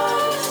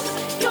once.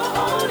 Your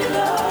only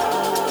love.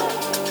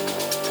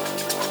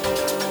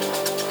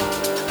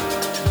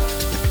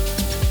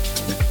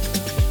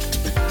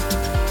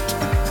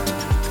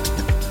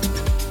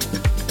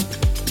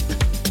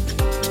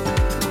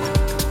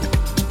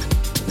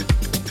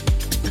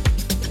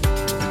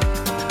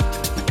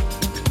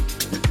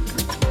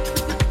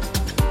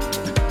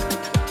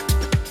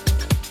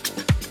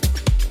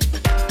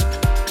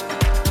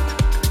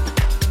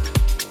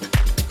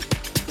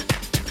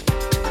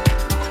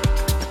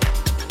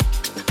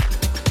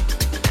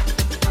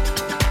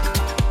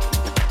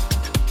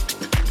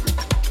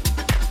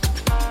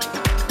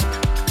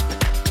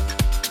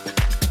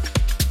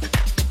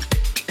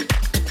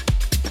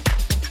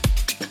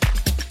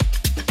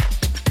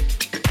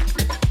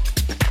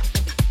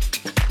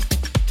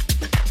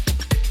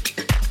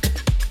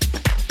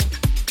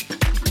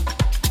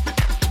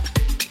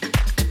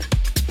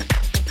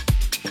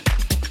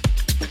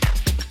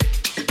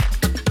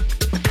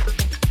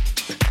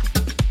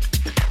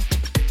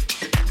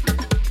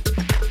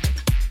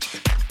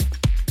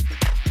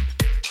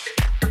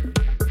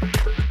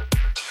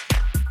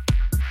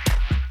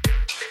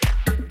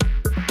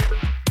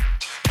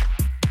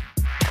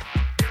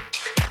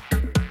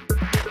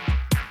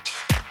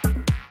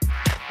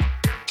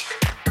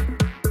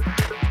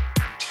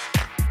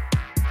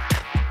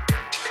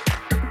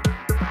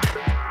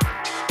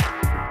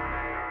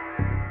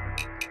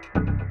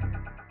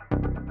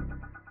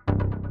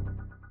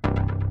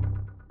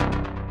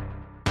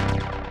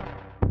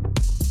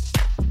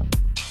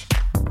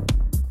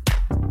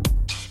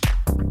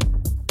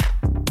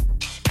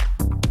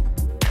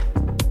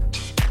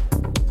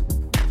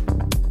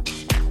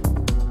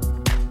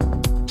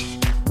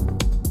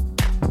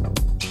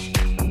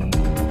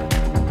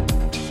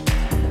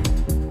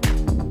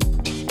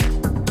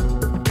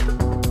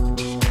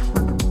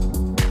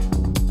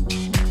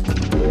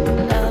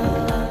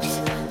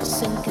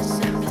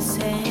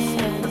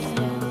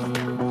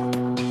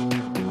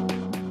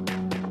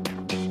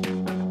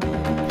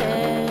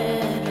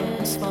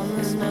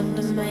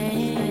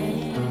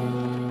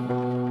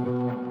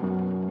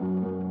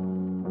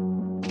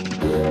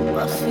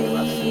 My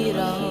feet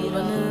are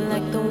running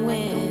like the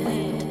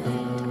wind.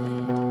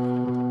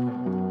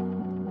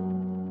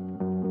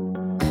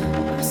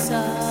 I'm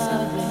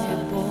sorry,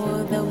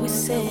 boy, that we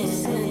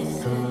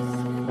sinned.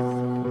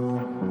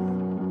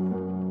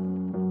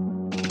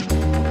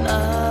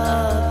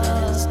 Love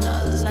is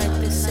not like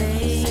they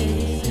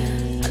say.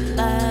 A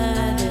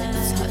light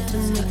is hard to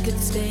make it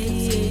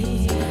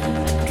stay. I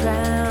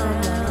drown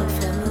my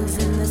feelings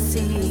in the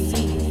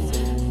sea,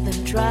 then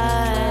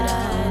dried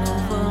out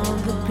over on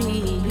the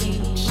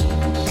beach.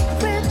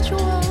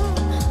 Ritual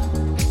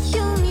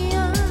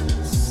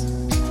unions,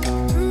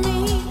 me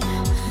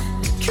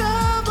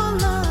trouble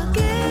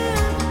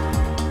again.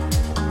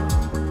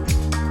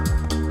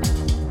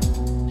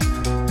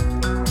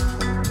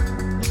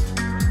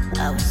 I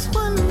was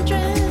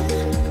wondering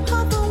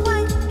how the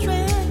white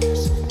dress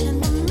and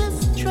the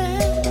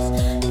mistress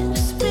and the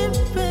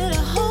spirit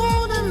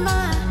holding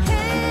my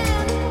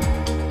hand.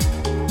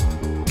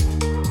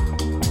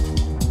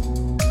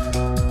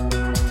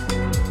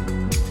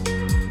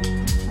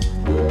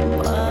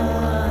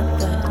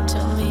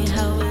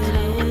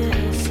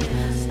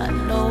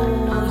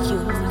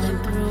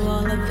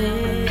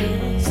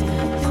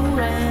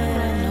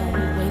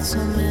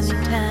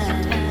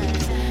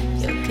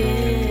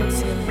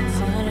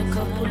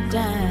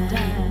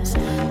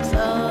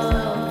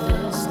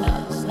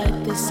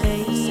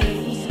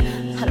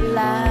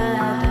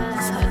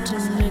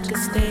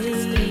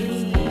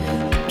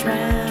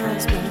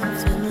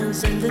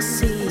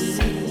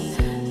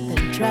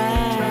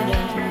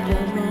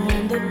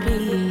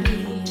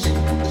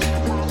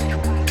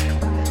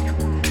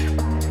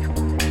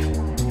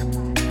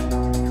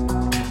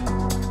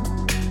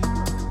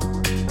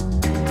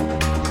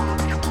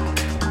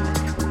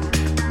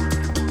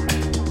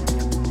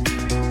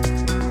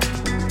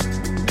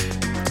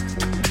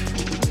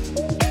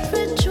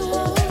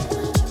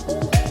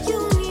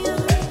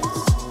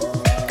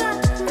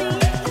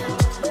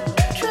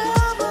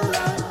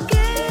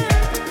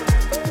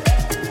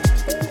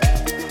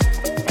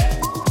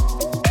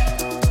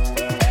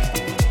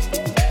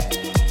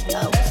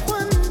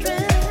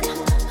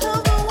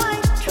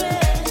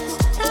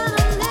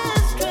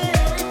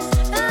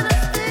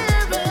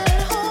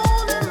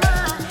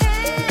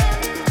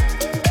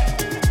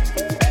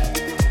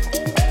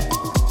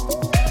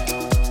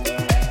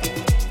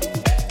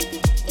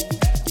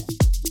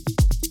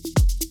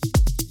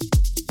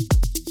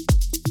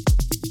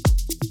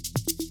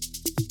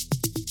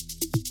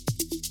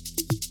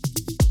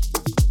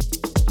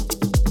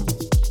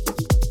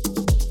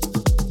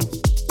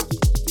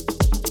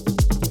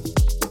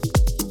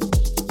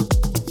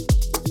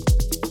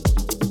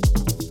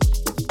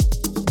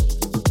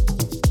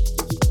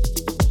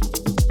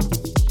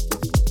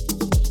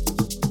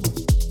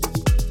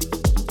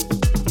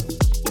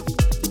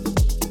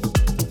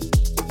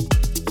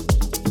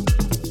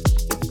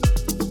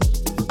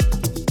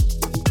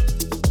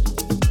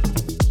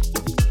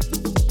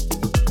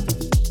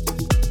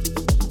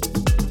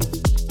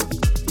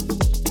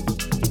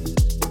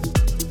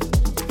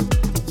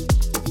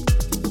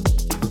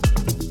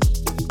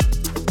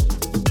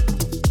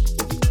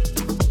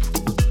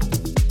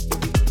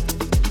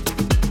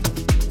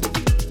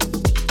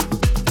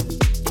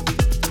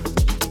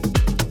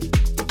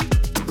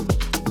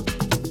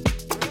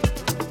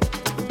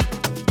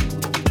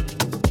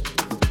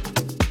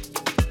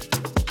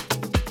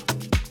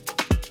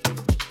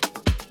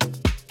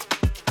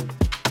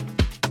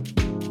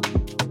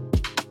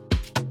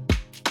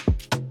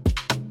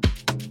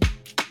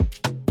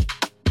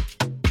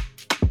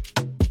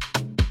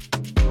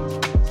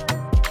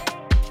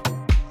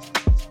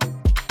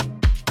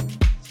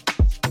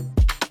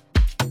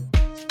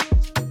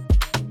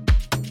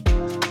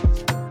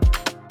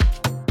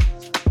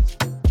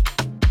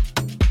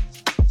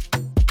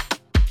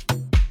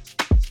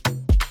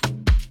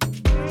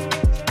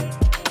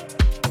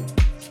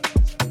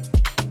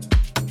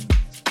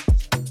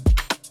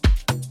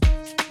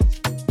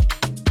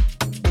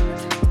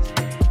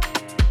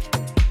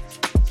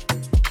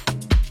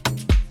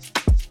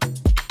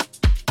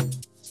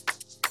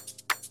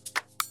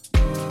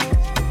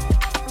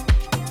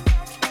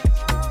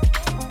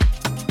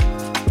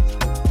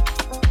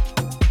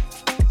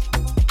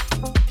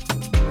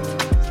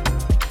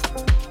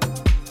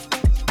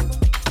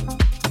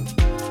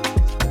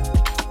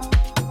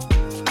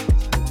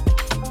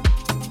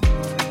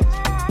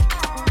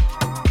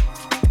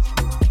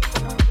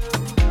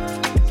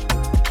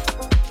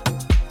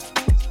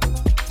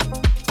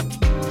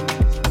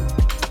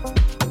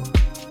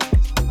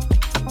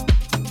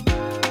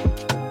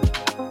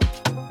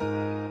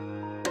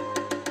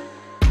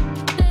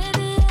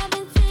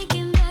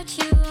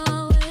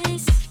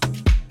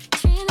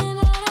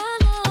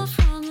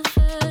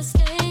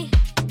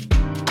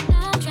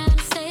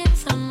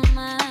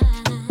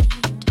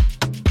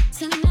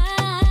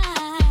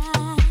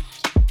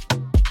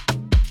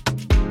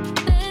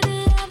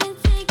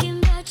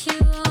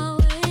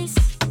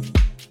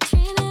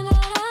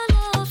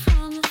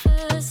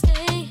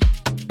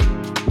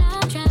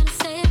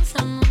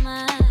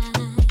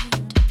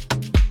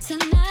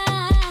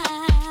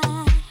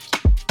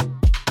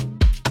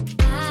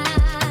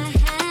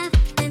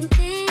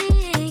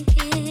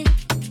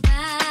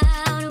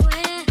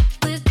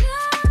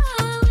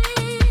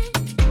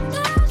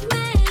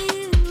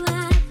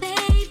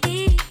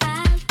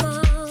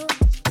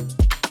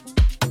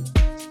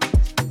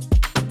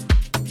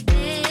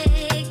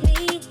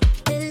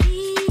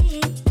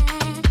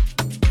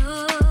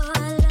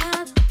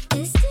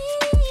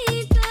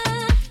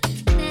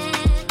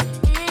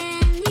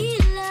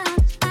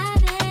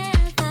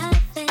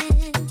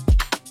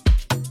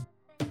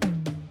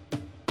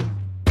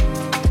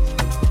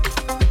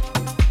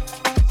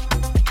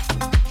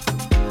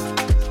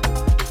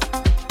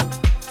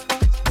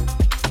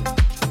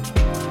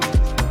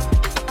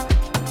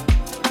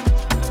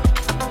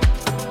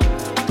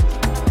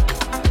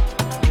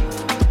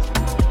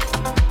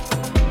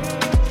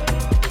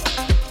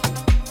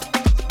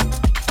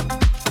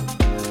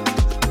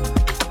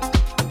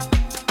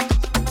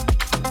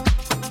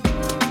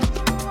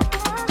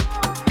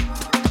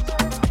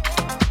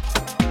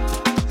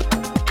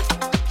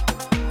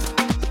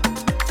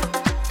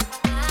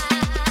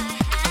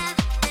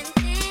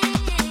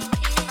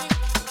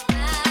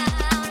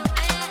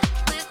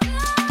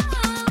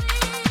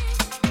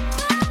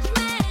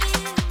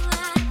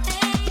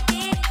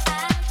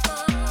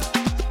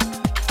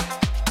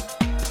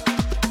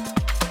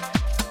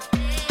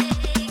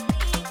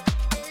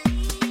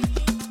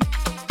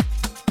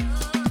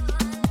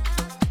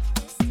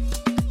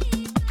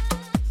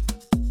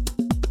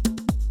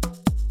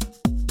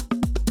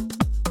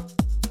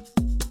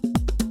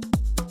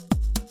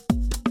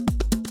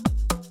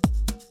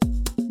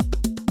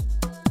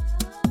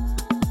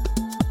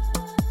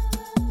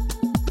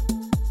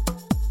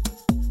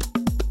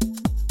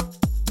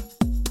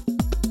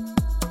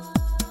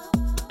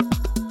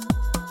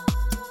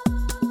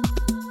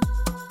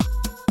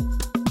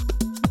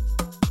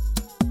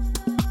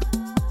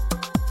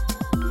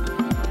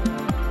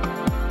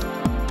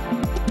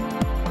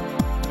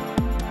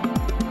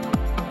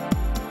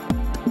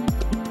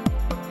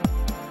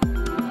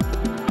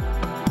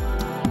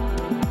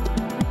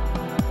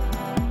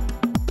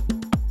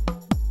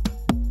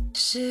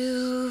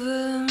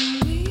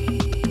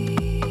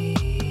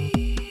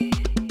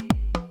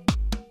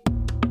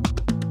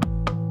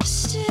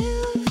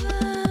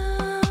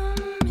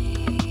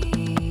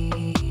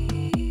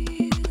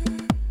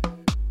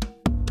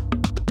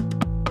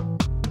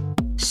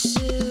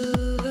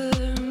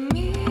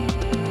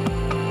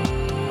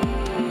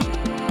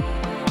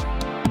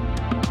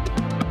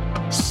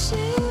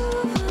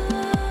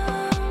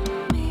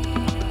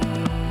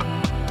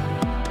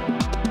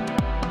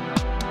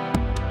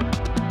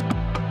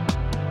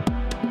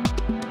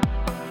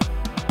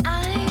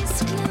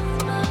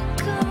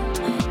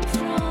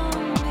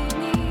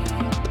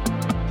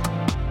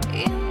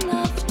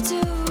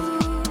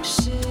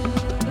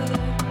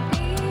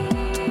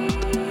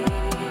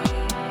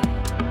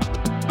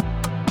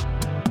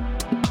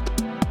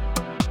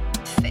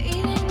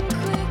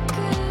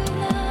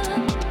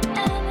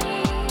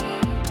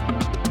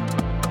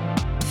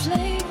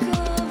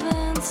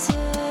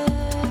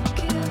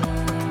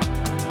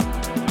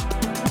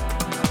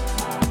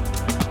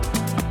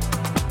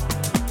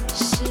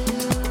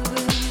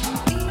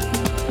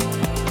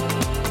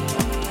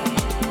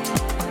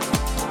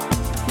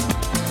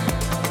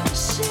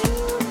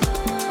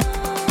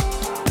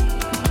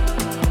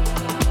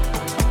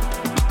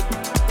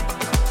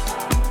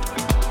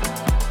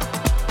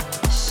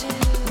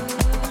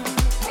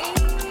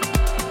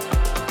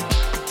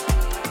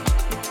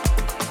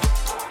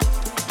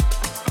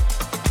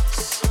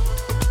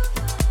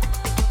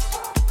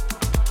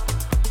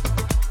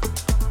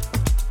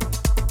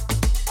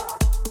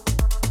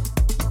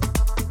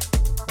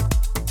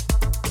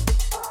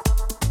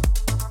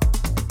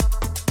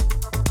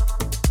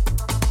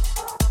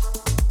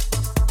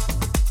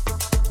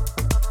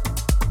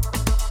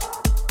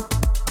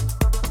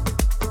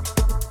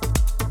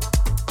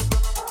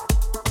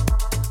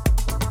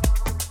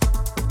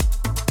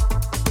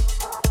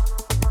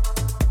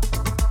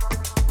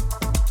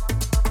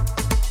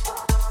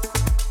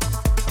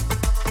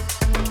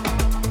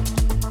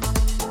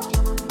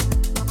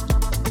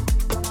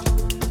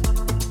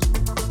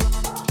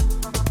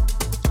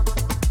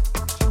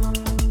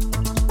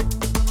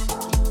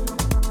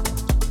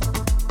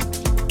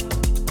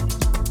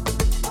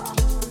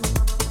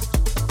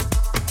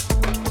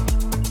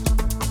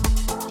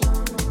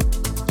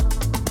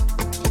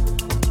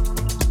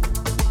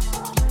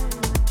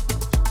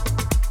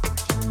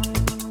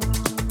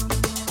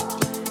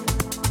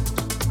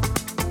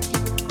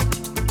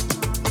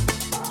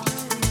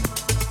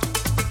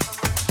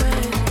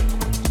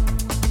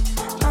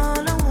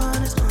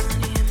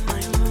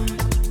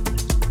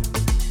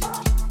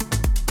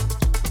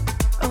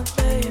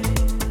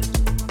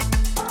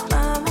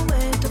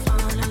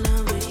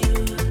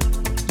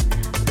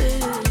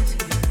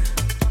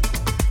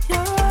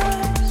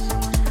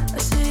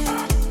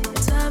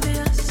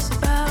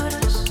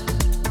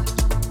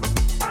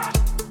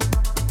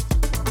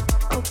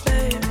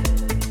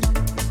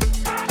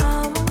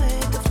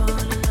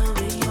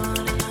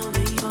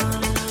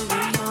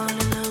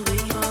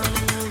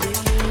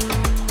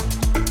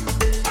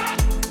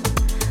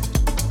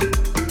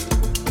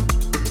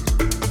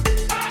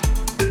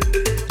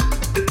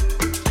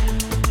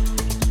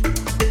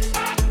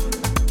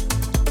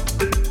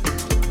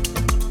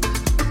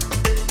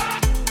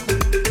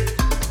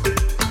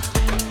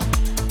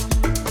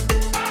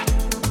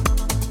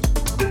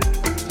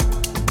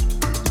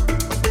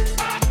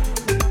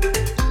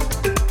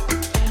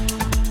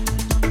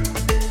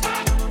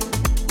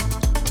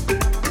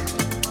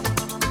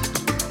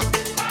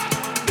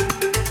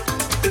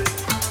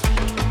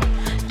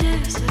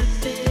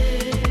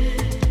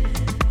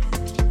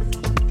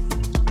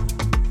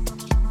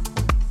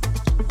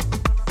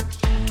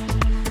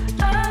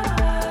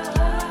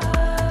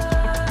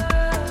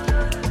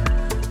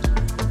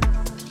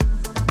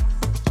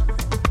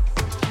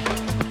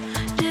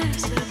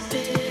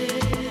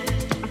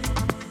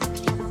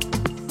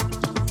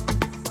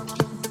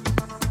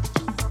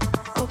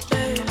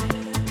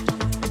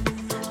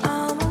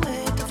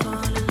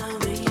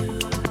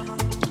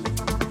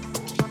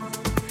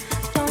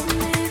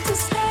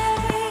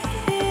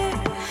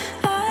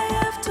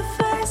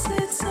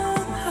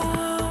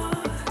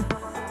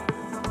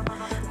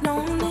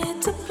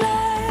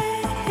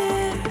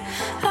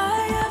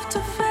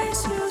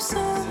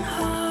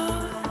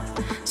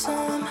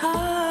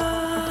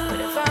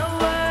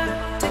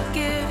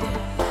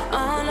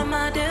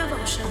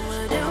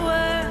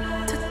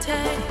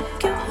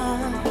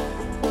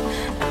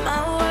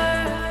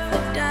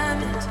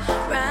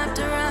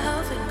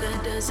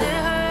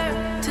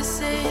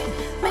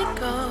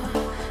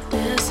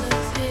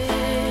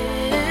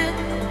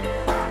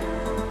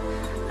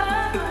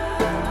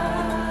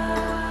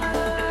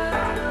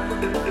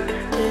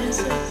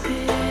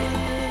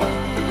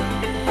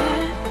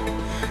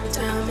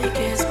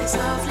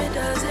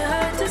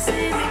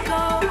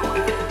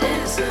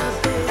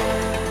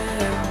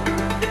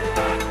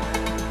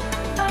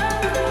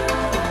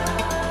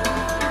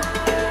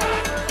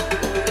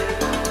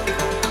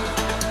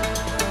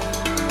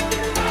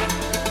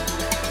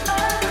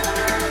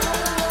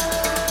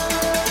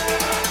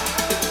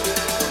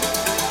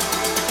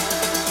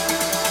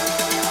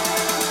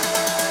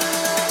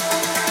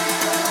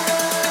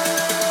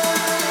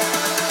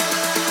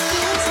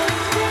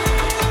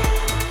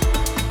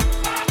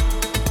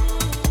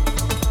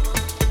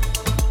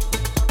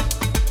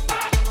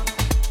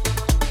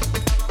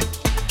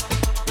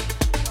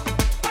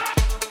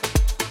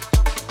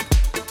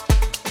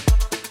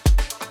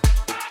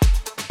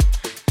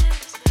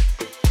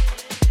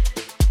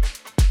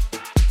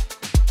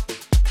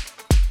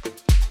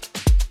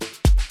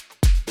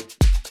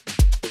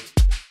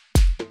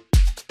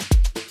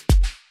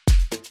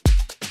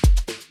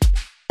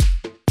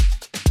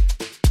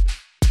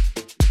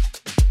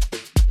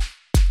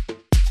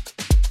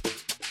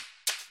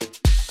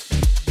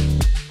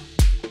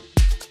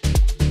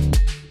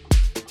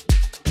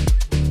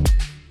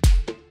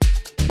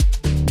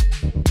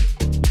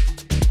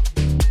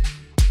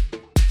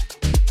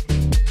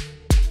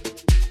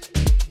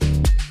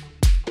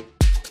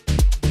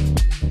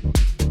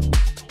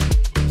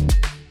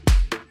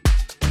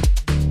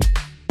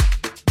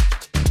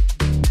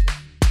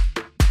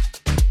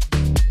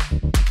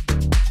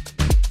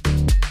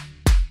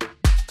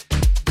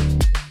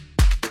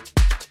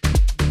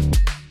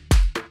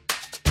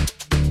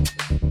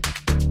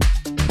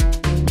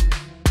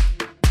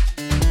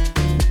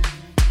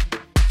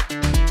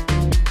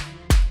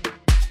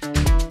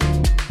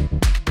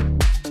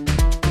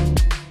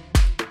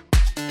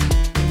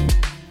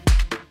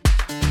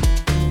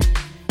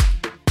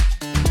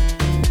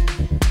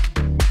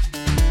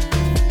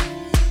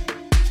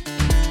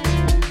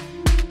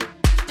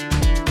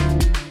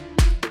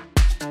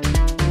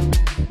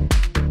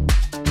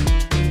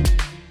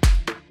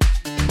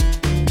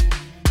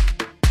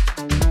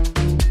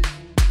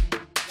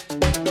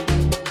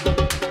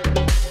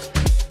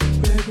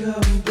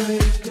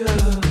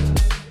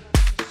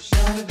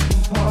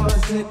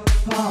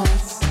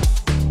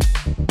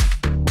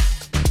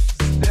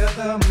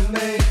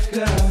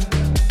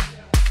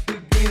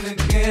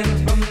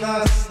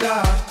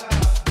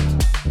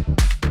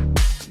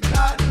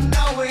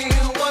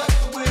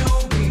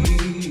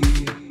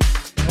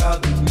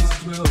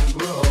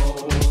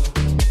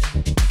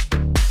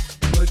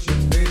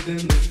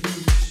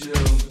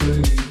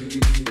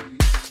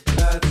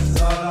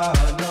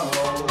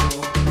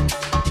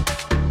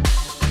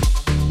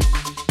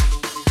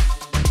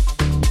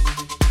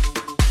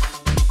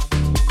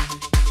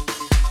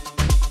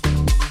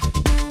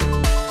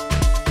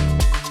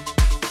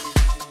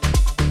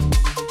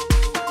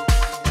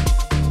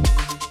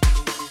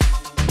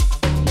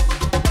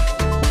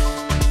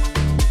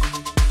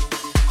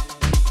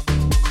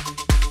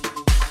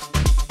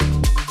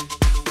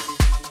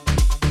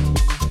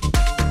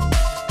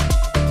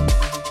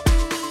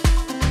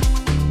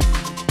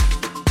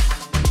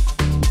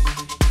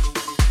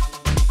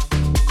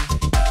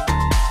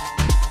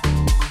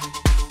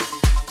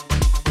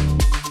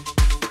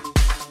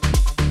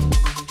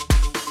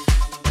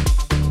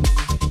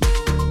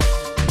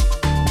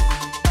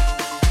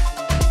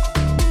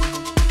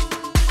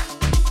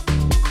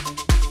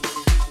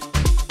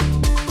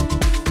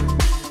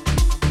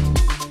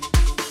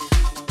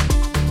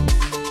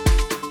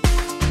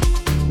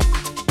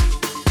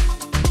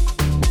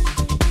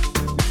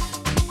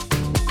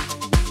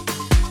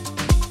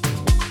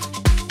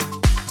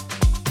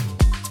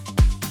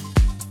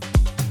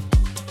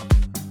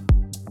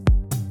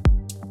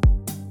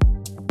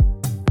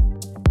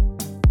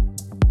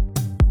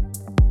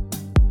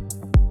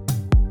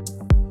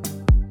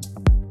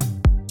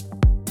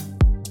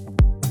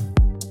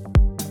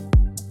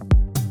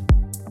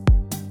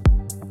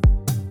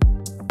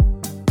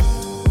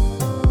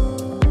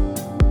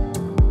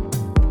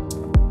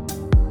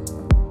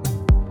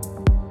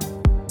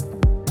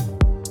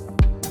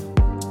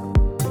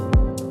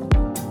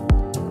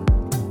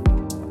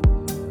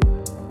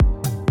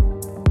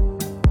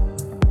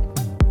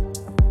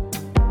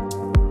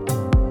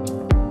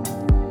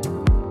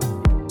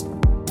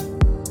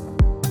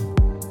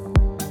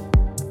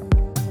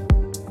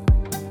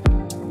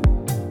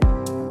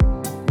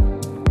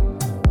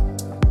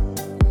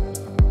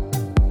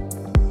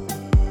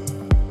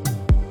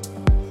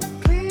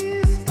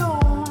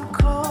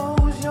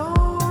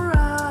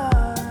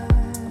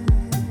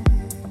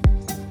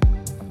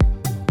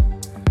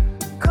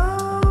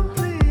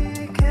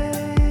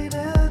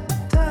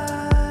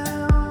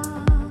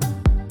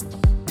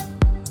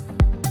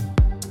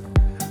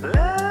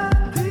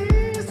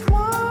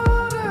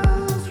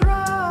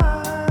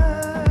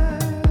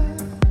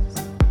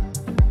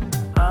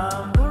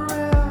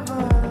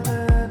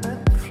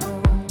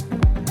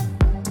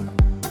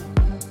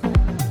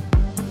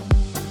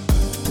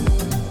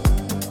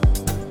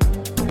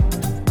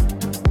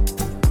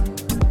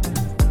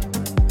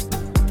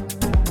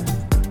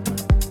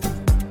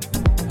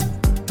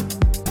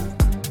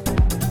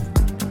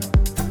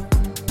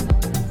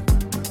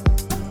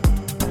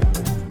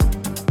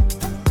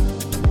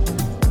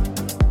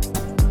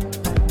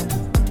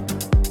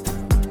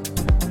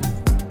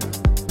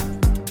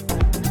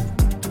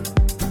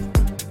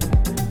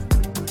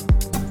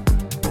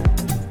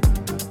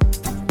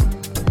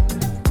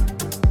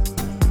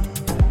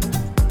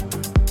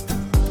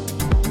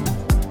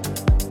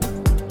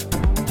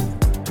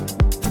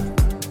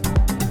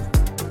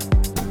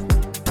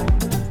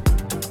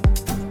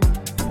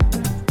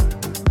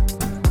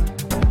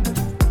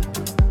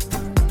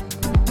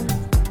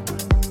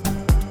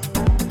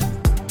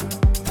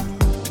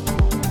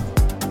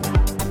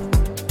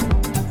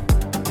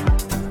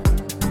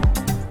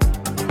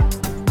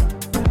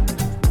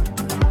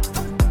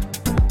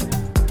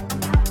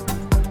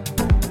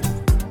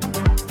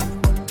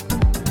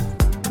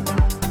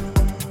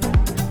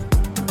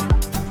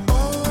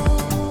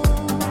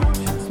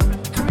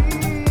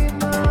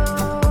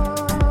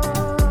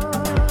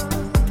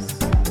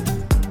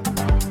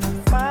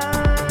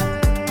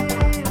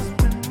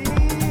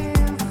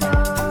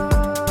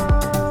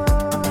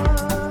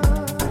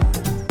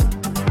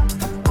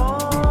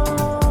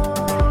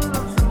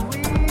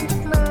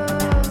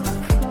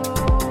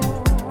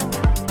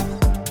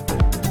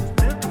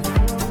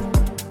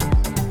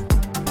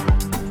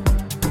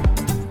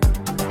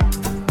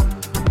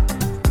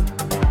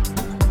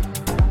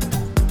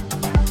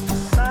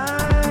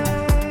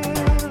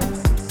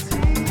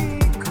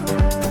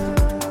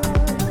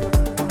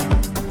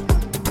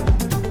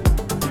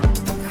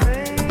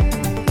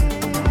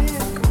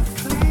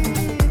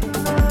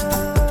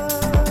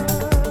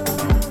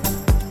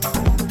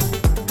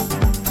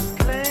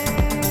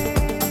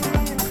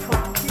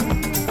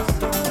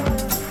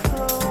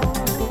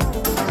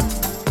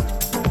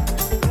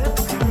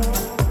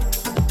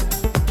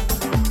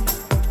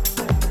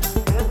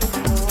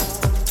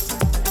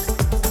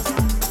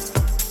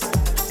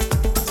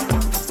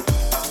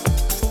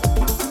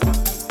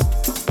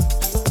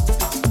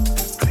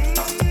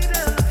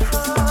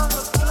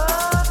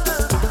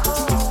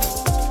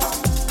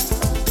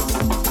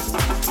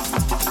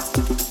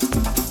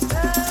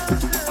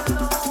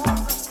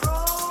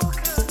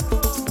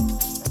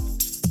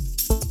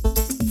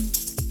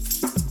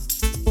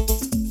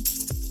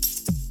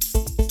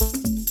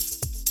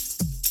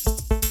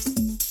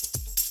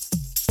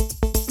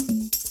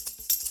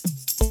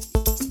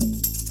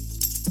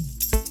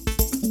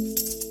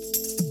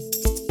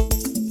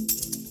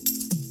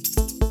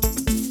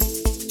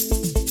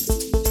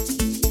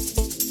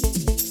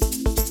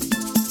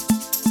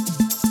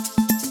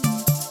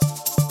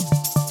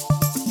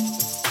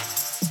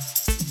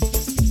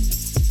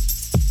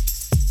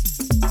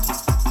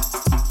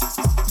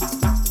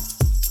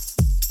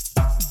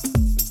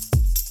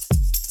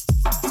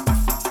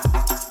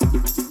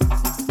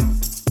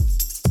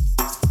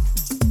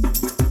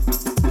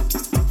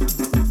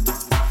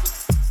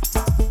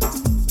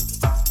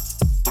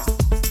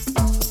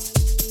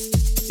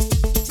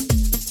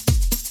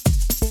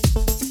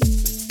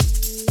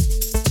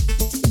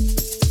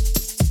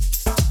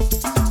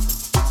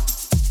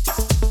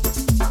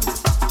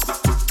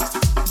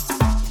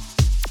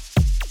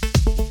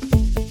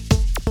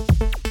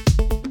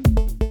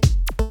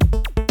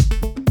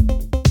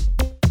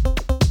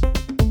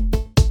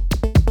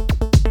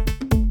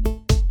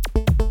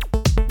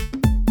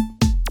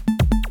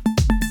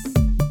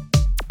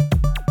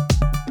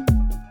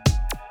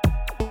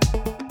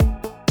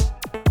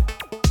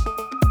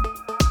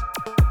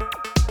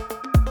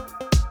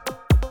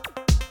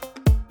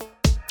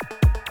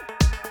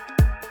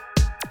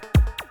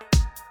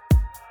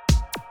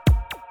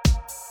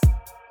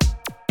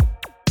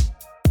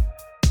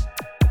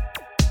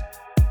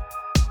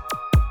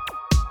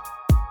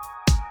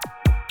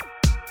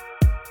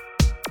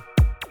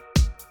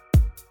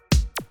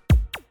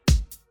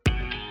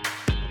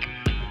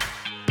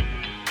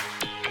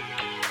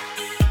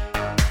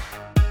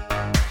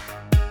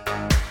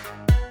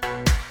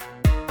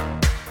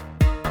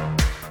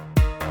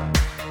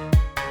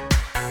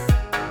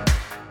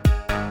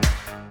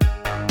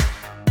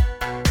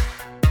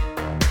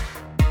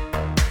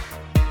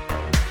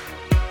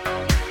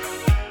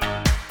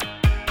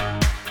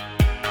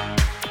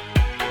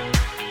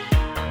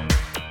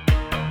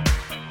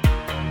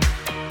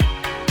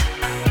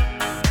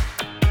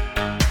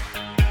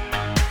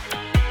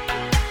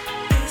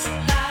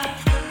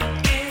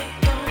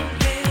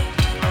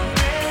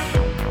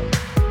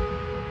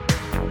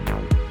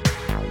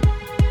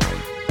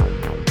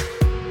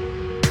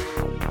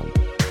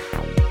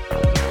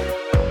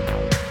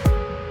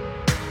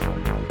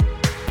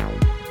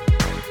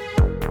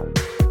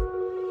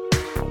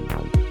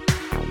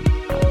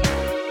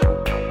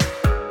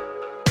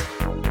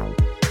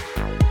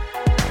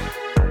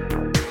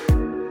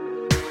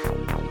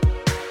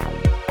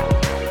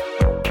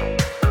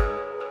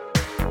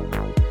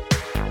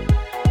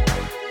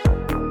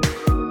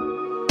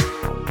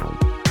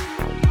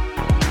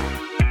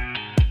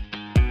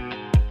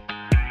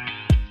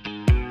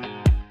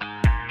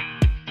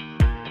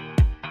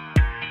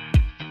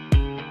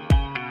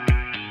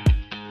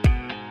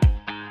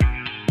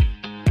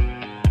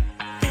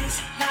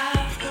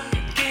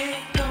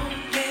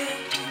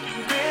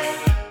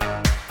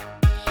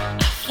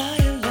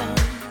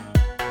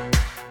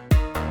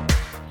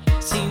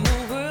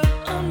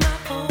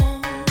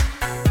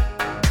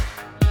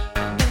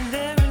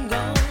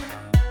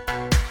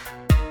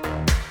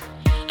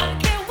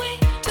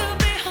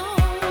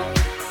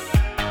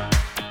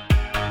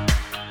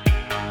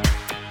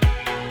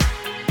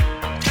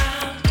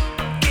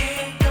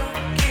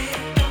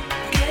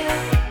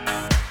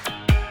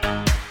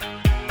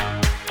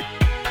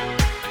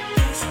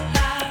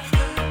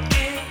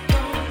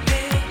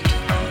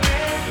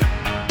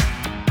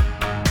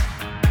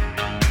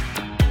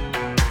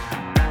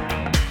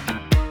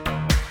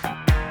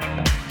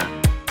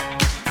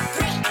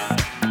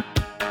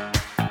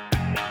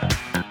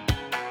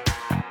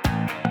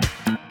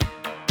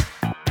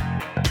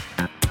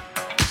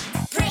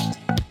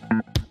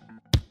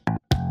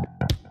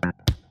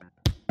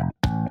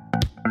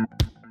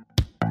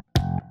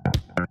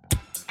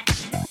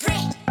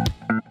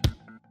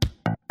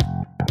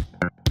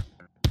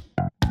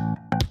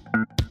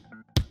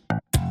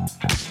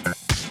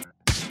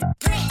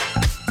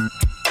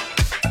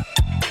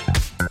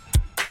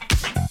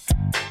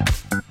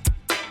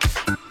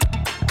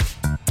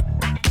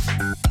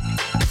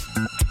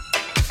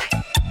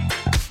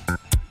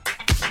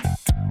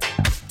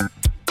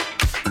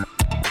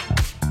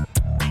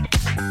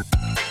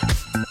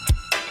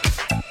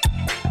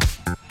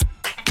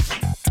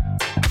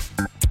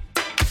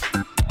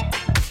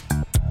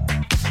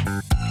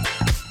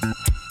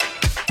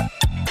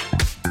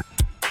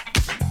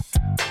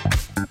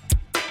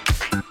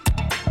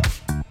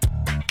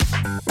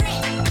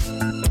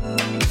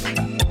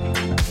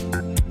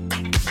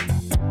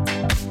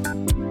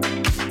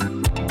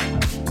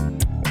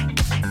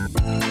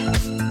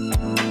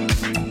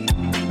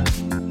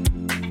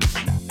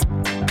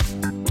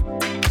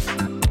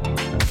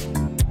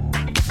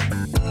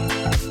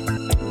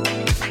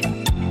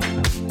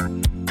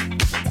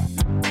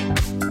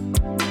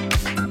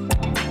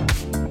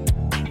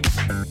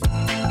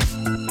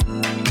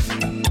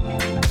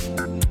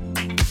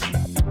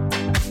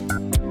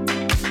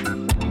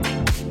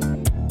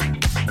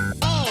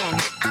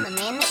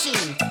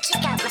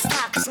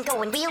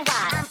 going real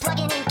wild. I'm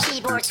plugging in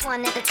keyboards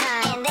one at a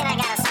time, and then I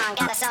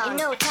got a song in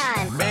no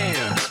time.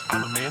 Man,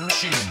 I'm a man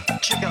machine.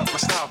 Check out my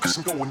style, cause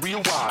I'm going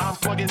real wild. I'm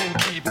plugging in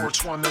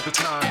keyboards one at a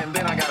time, and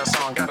then I got a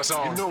song in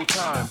no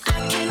time.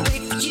 I can't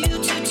wait for you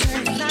to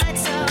turn the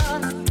lights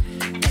off.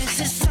 This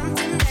is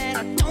something that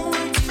I don't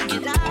want to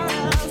get out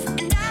of.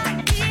 And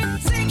I keep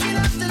thinking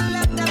of the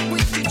love that we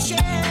could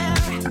share.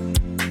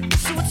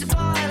 So what's a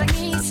boy like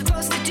me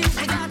supposed to do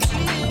without you?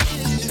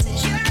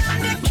 You're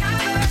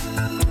undercover,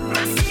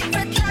 my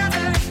secret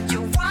lover.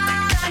 You're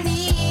what I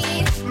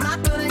need. My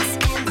bullets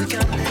in the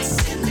gun,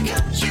 in the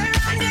gun. You're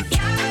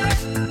undercover,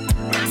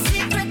 my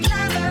secret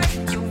lover.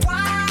 You're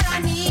what I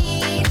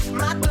need.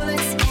 My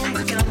bullets in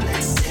the gun,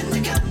 in the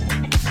gun.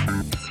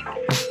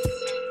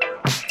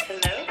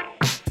 Hello?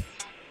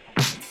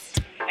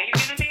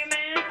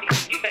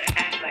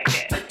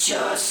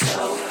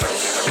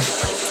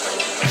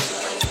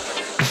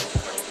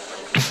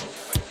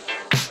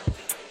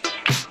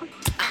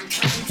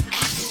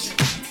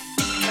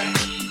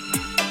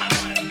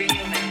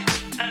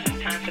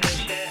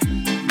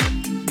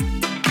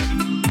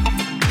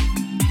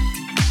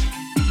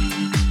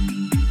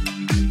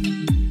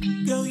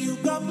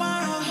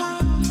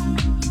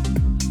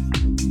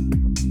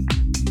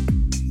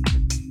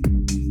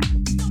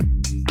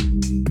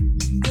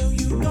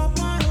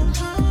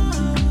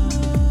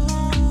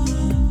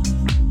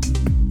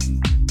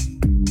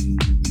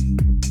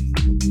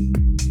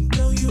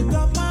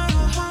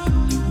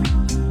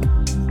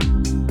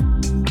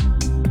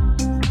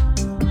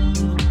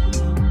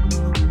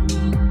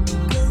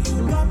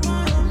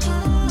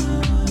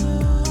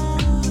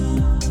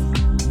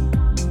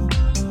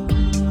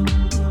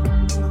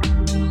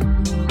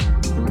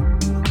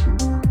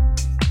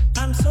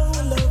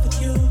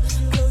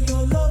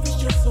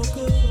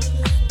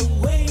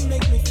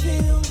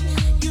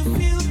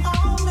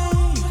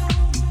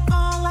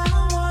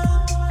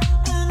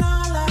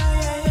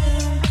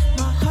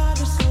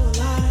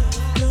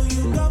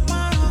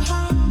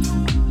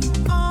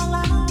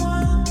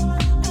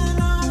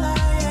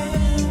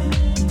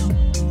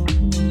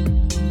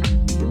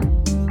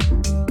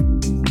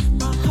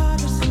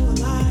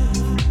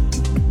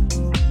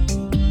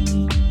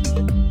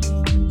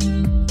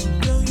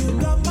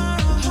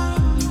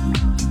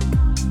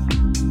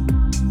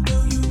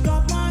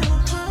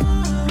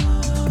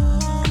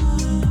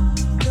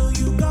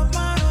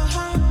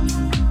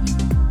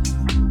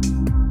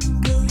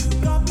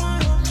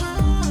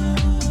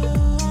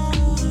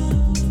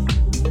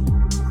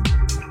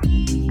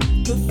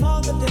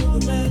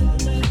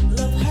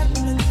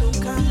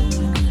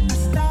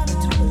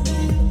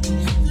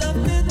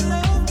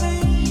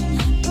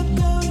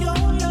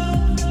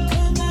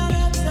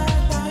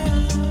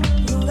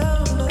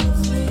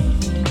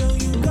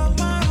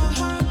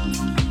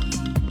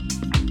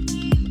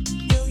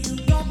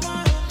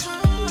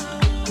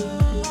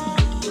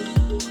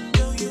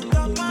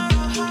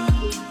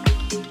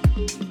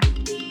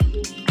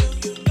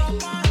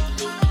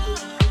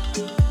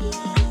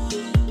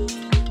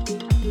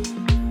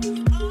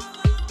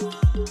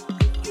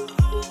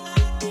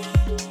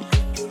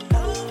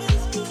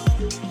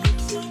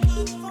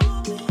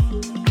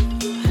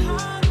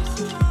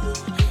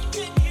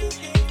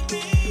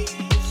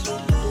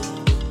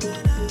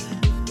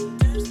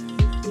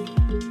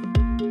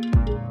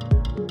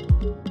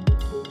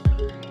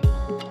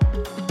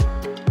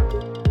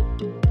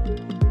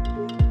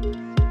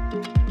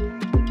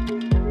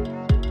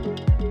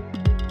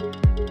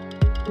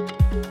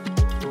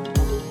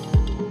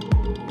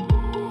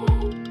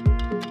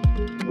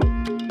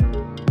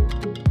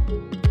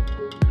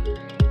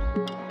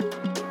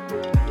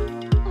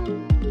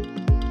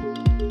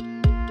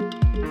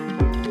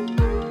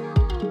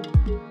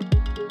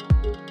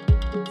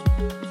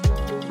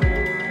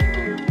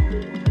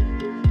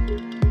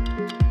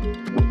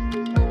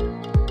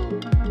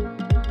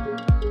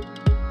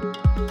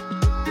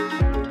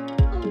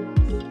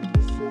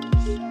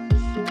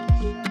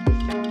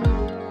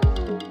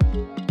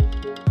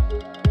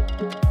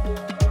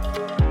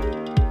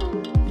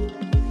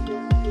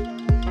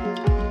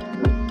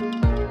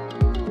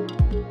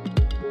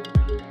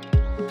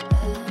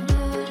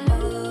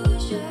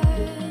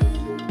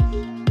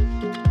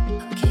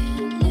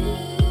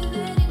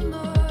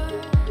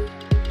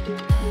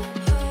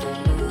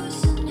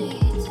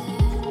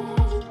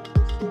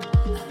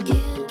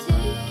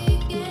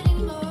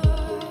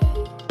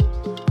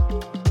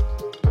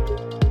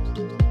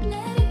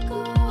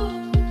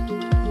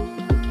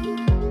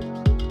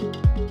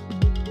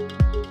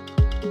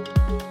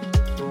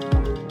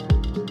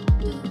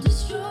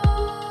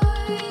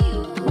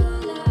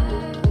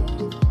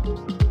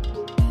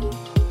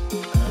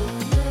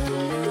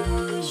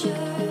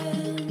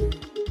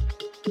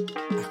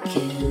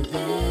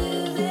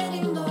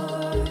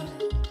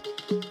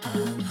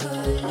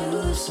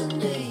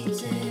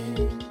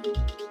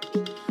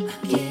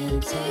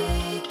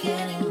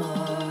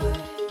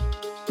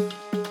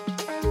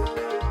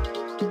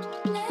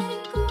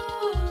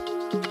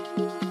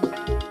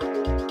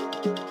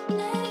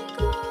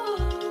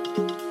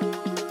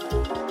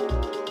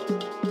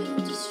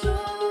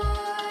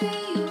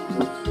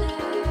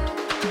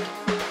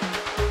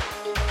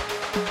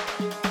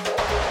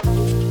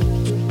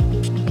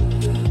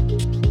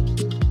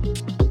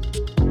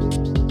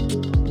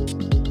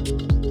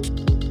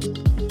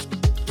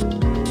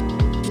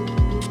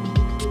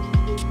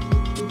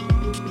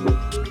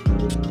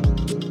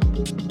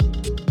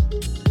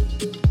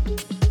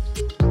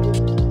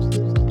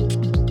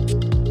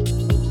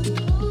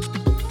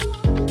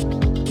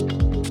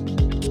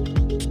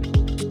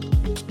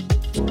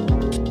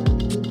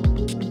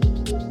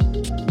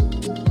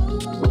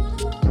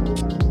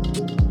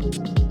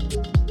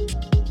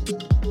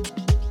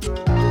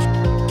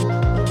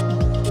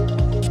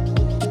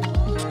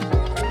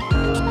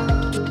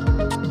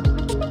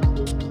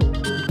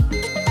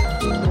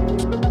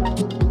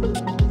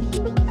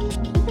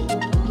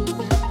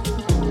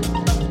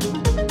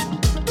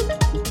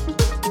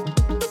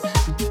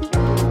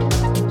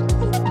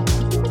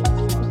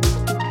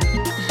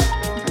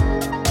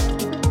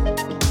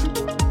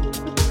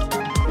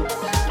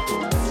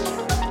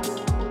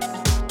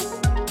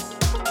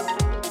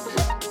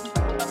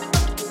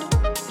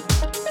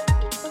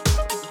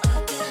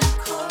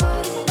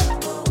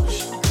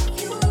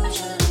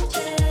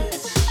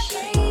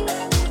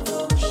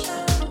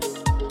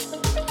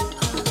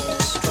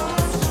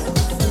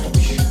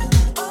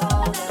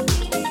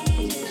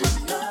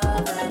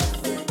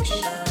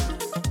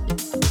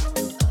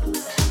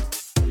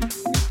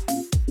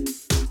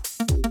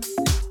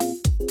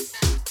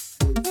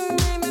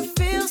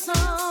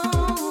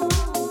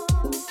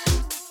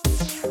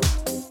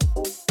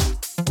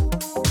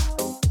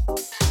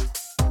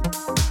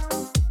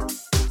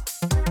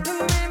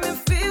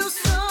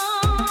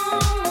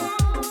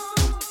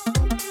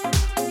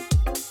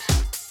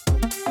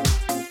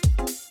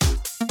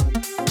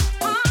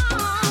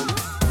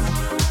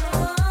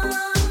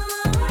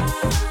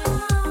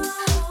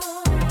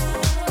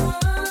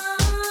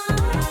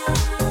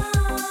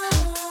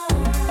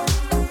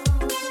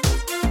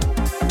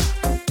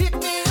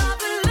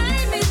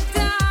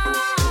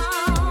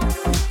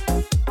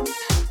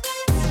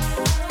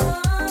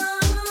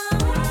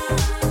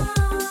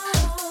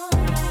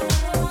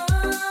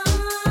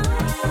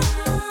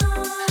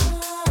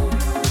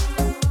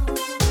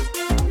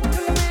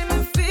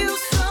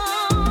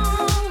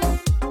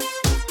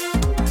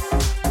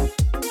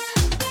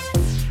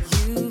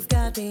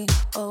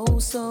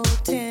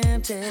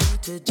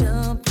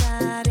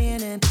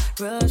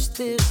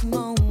 this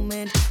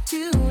moment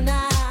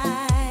tonight.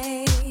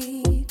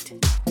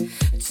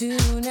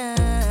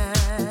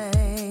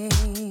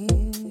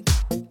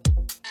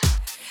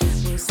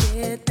 We'll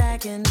sit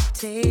back and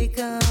take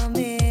a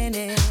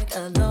minute,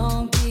 a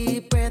long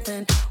deep breath,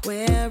 and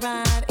we're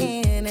right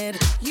in it.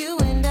 You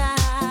and I.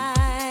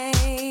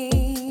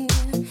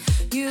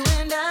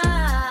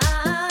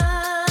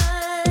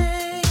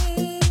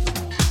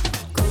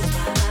 Close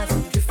my eyes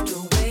and drift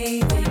away,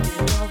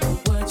 thinking of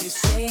the words you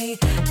say.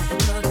 Like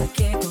another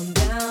can't come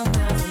down,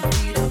 1,000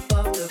 feet up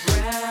off the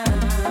ground.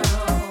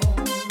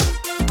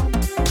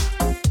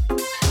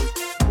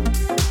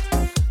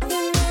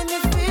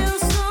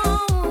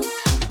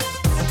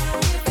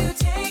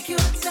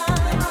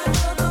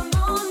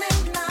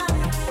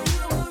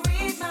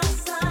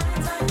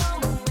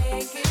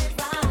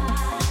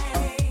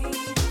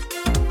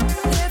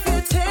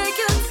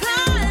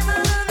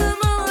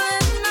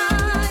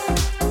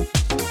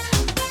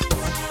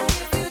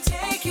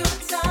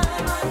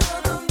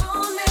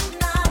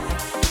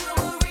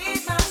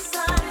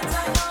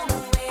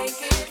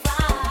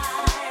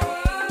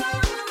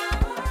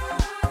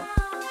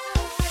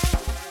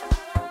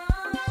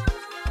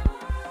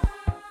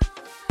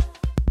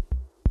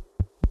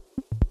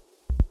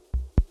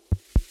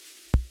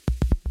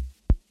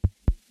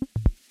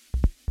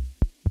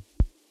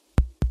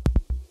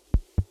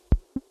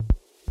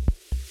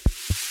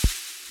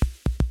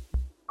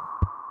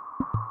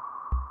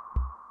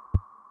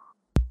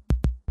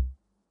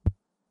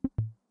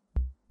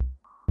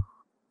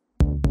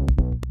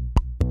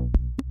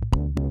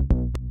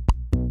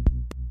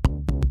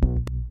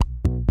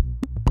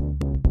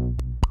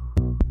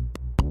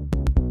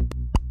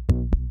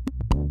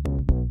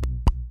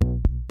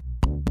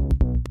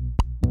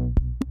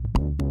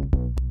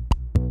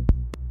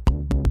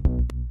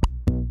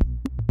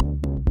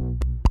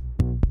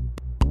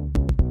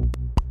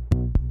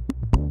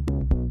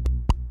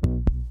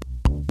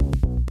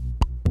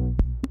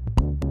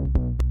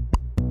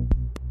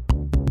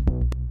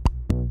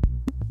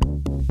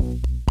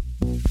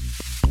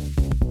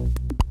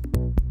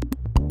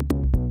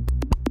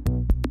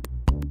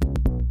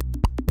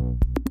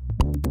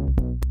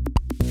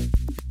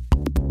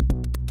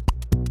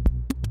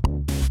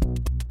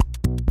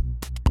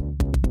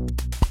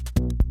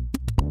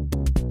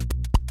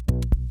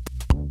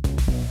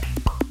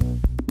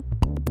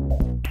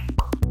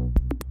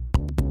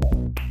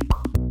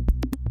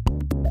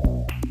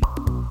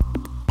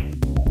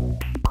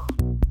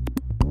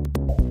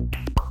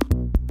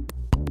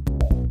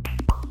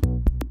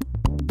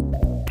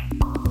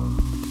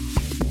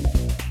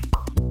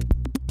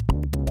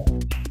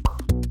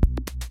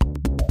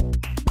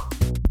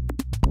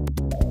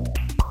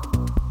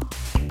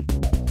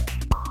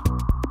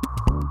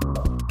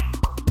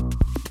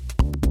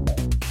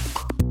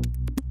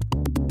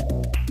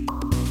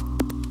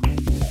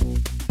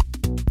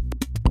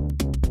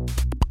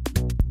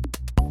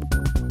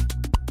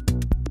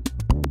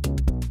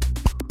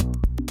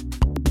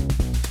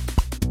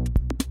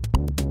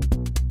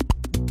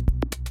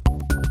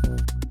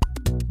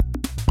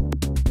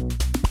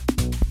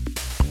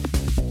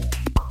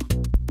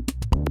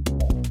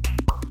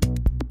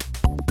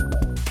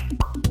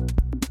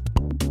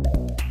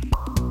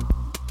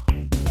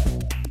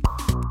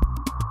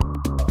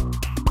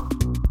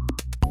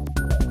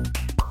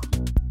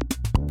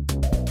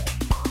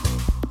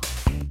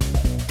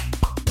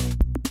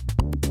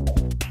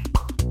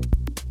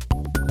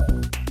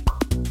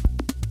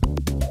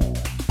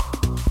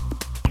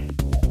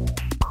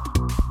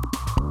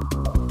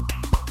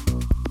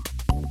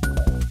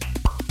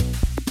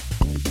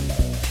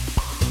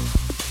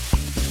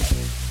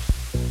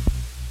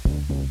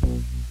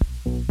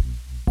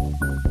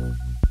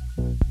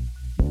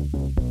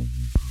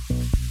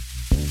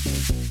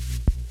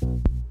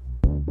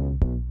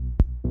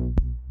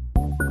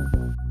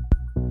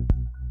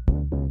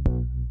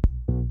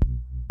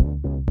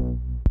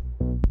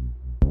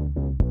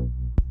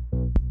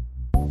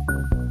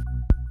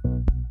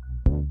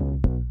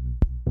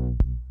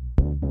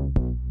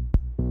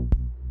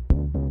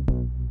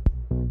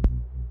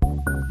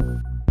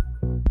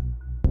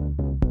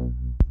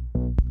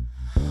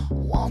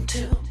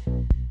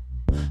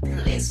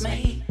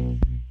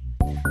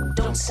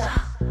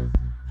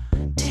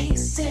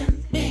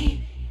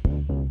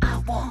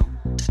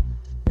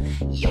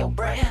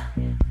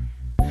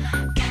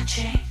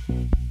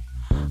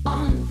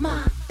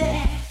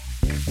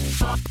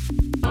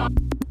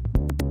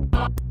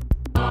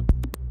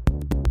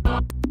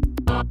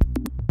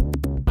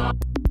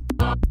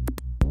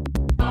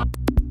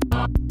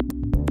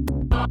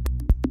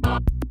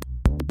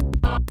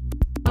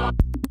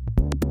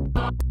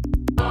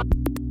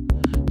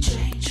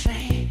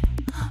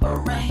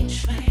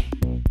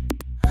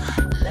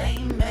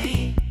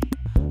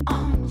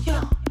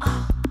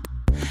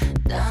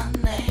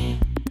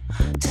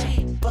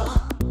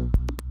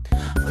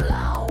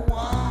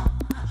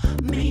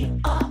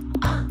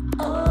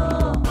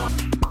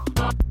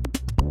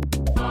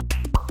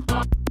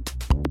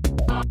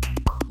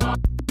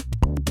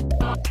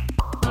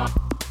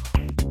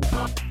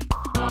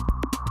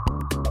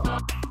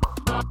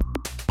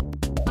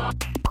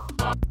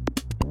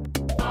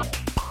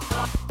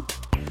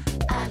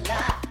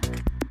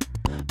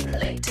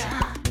 later,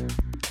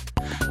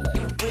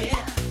 you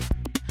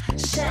will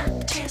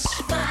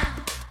satisfy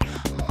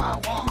my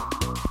want.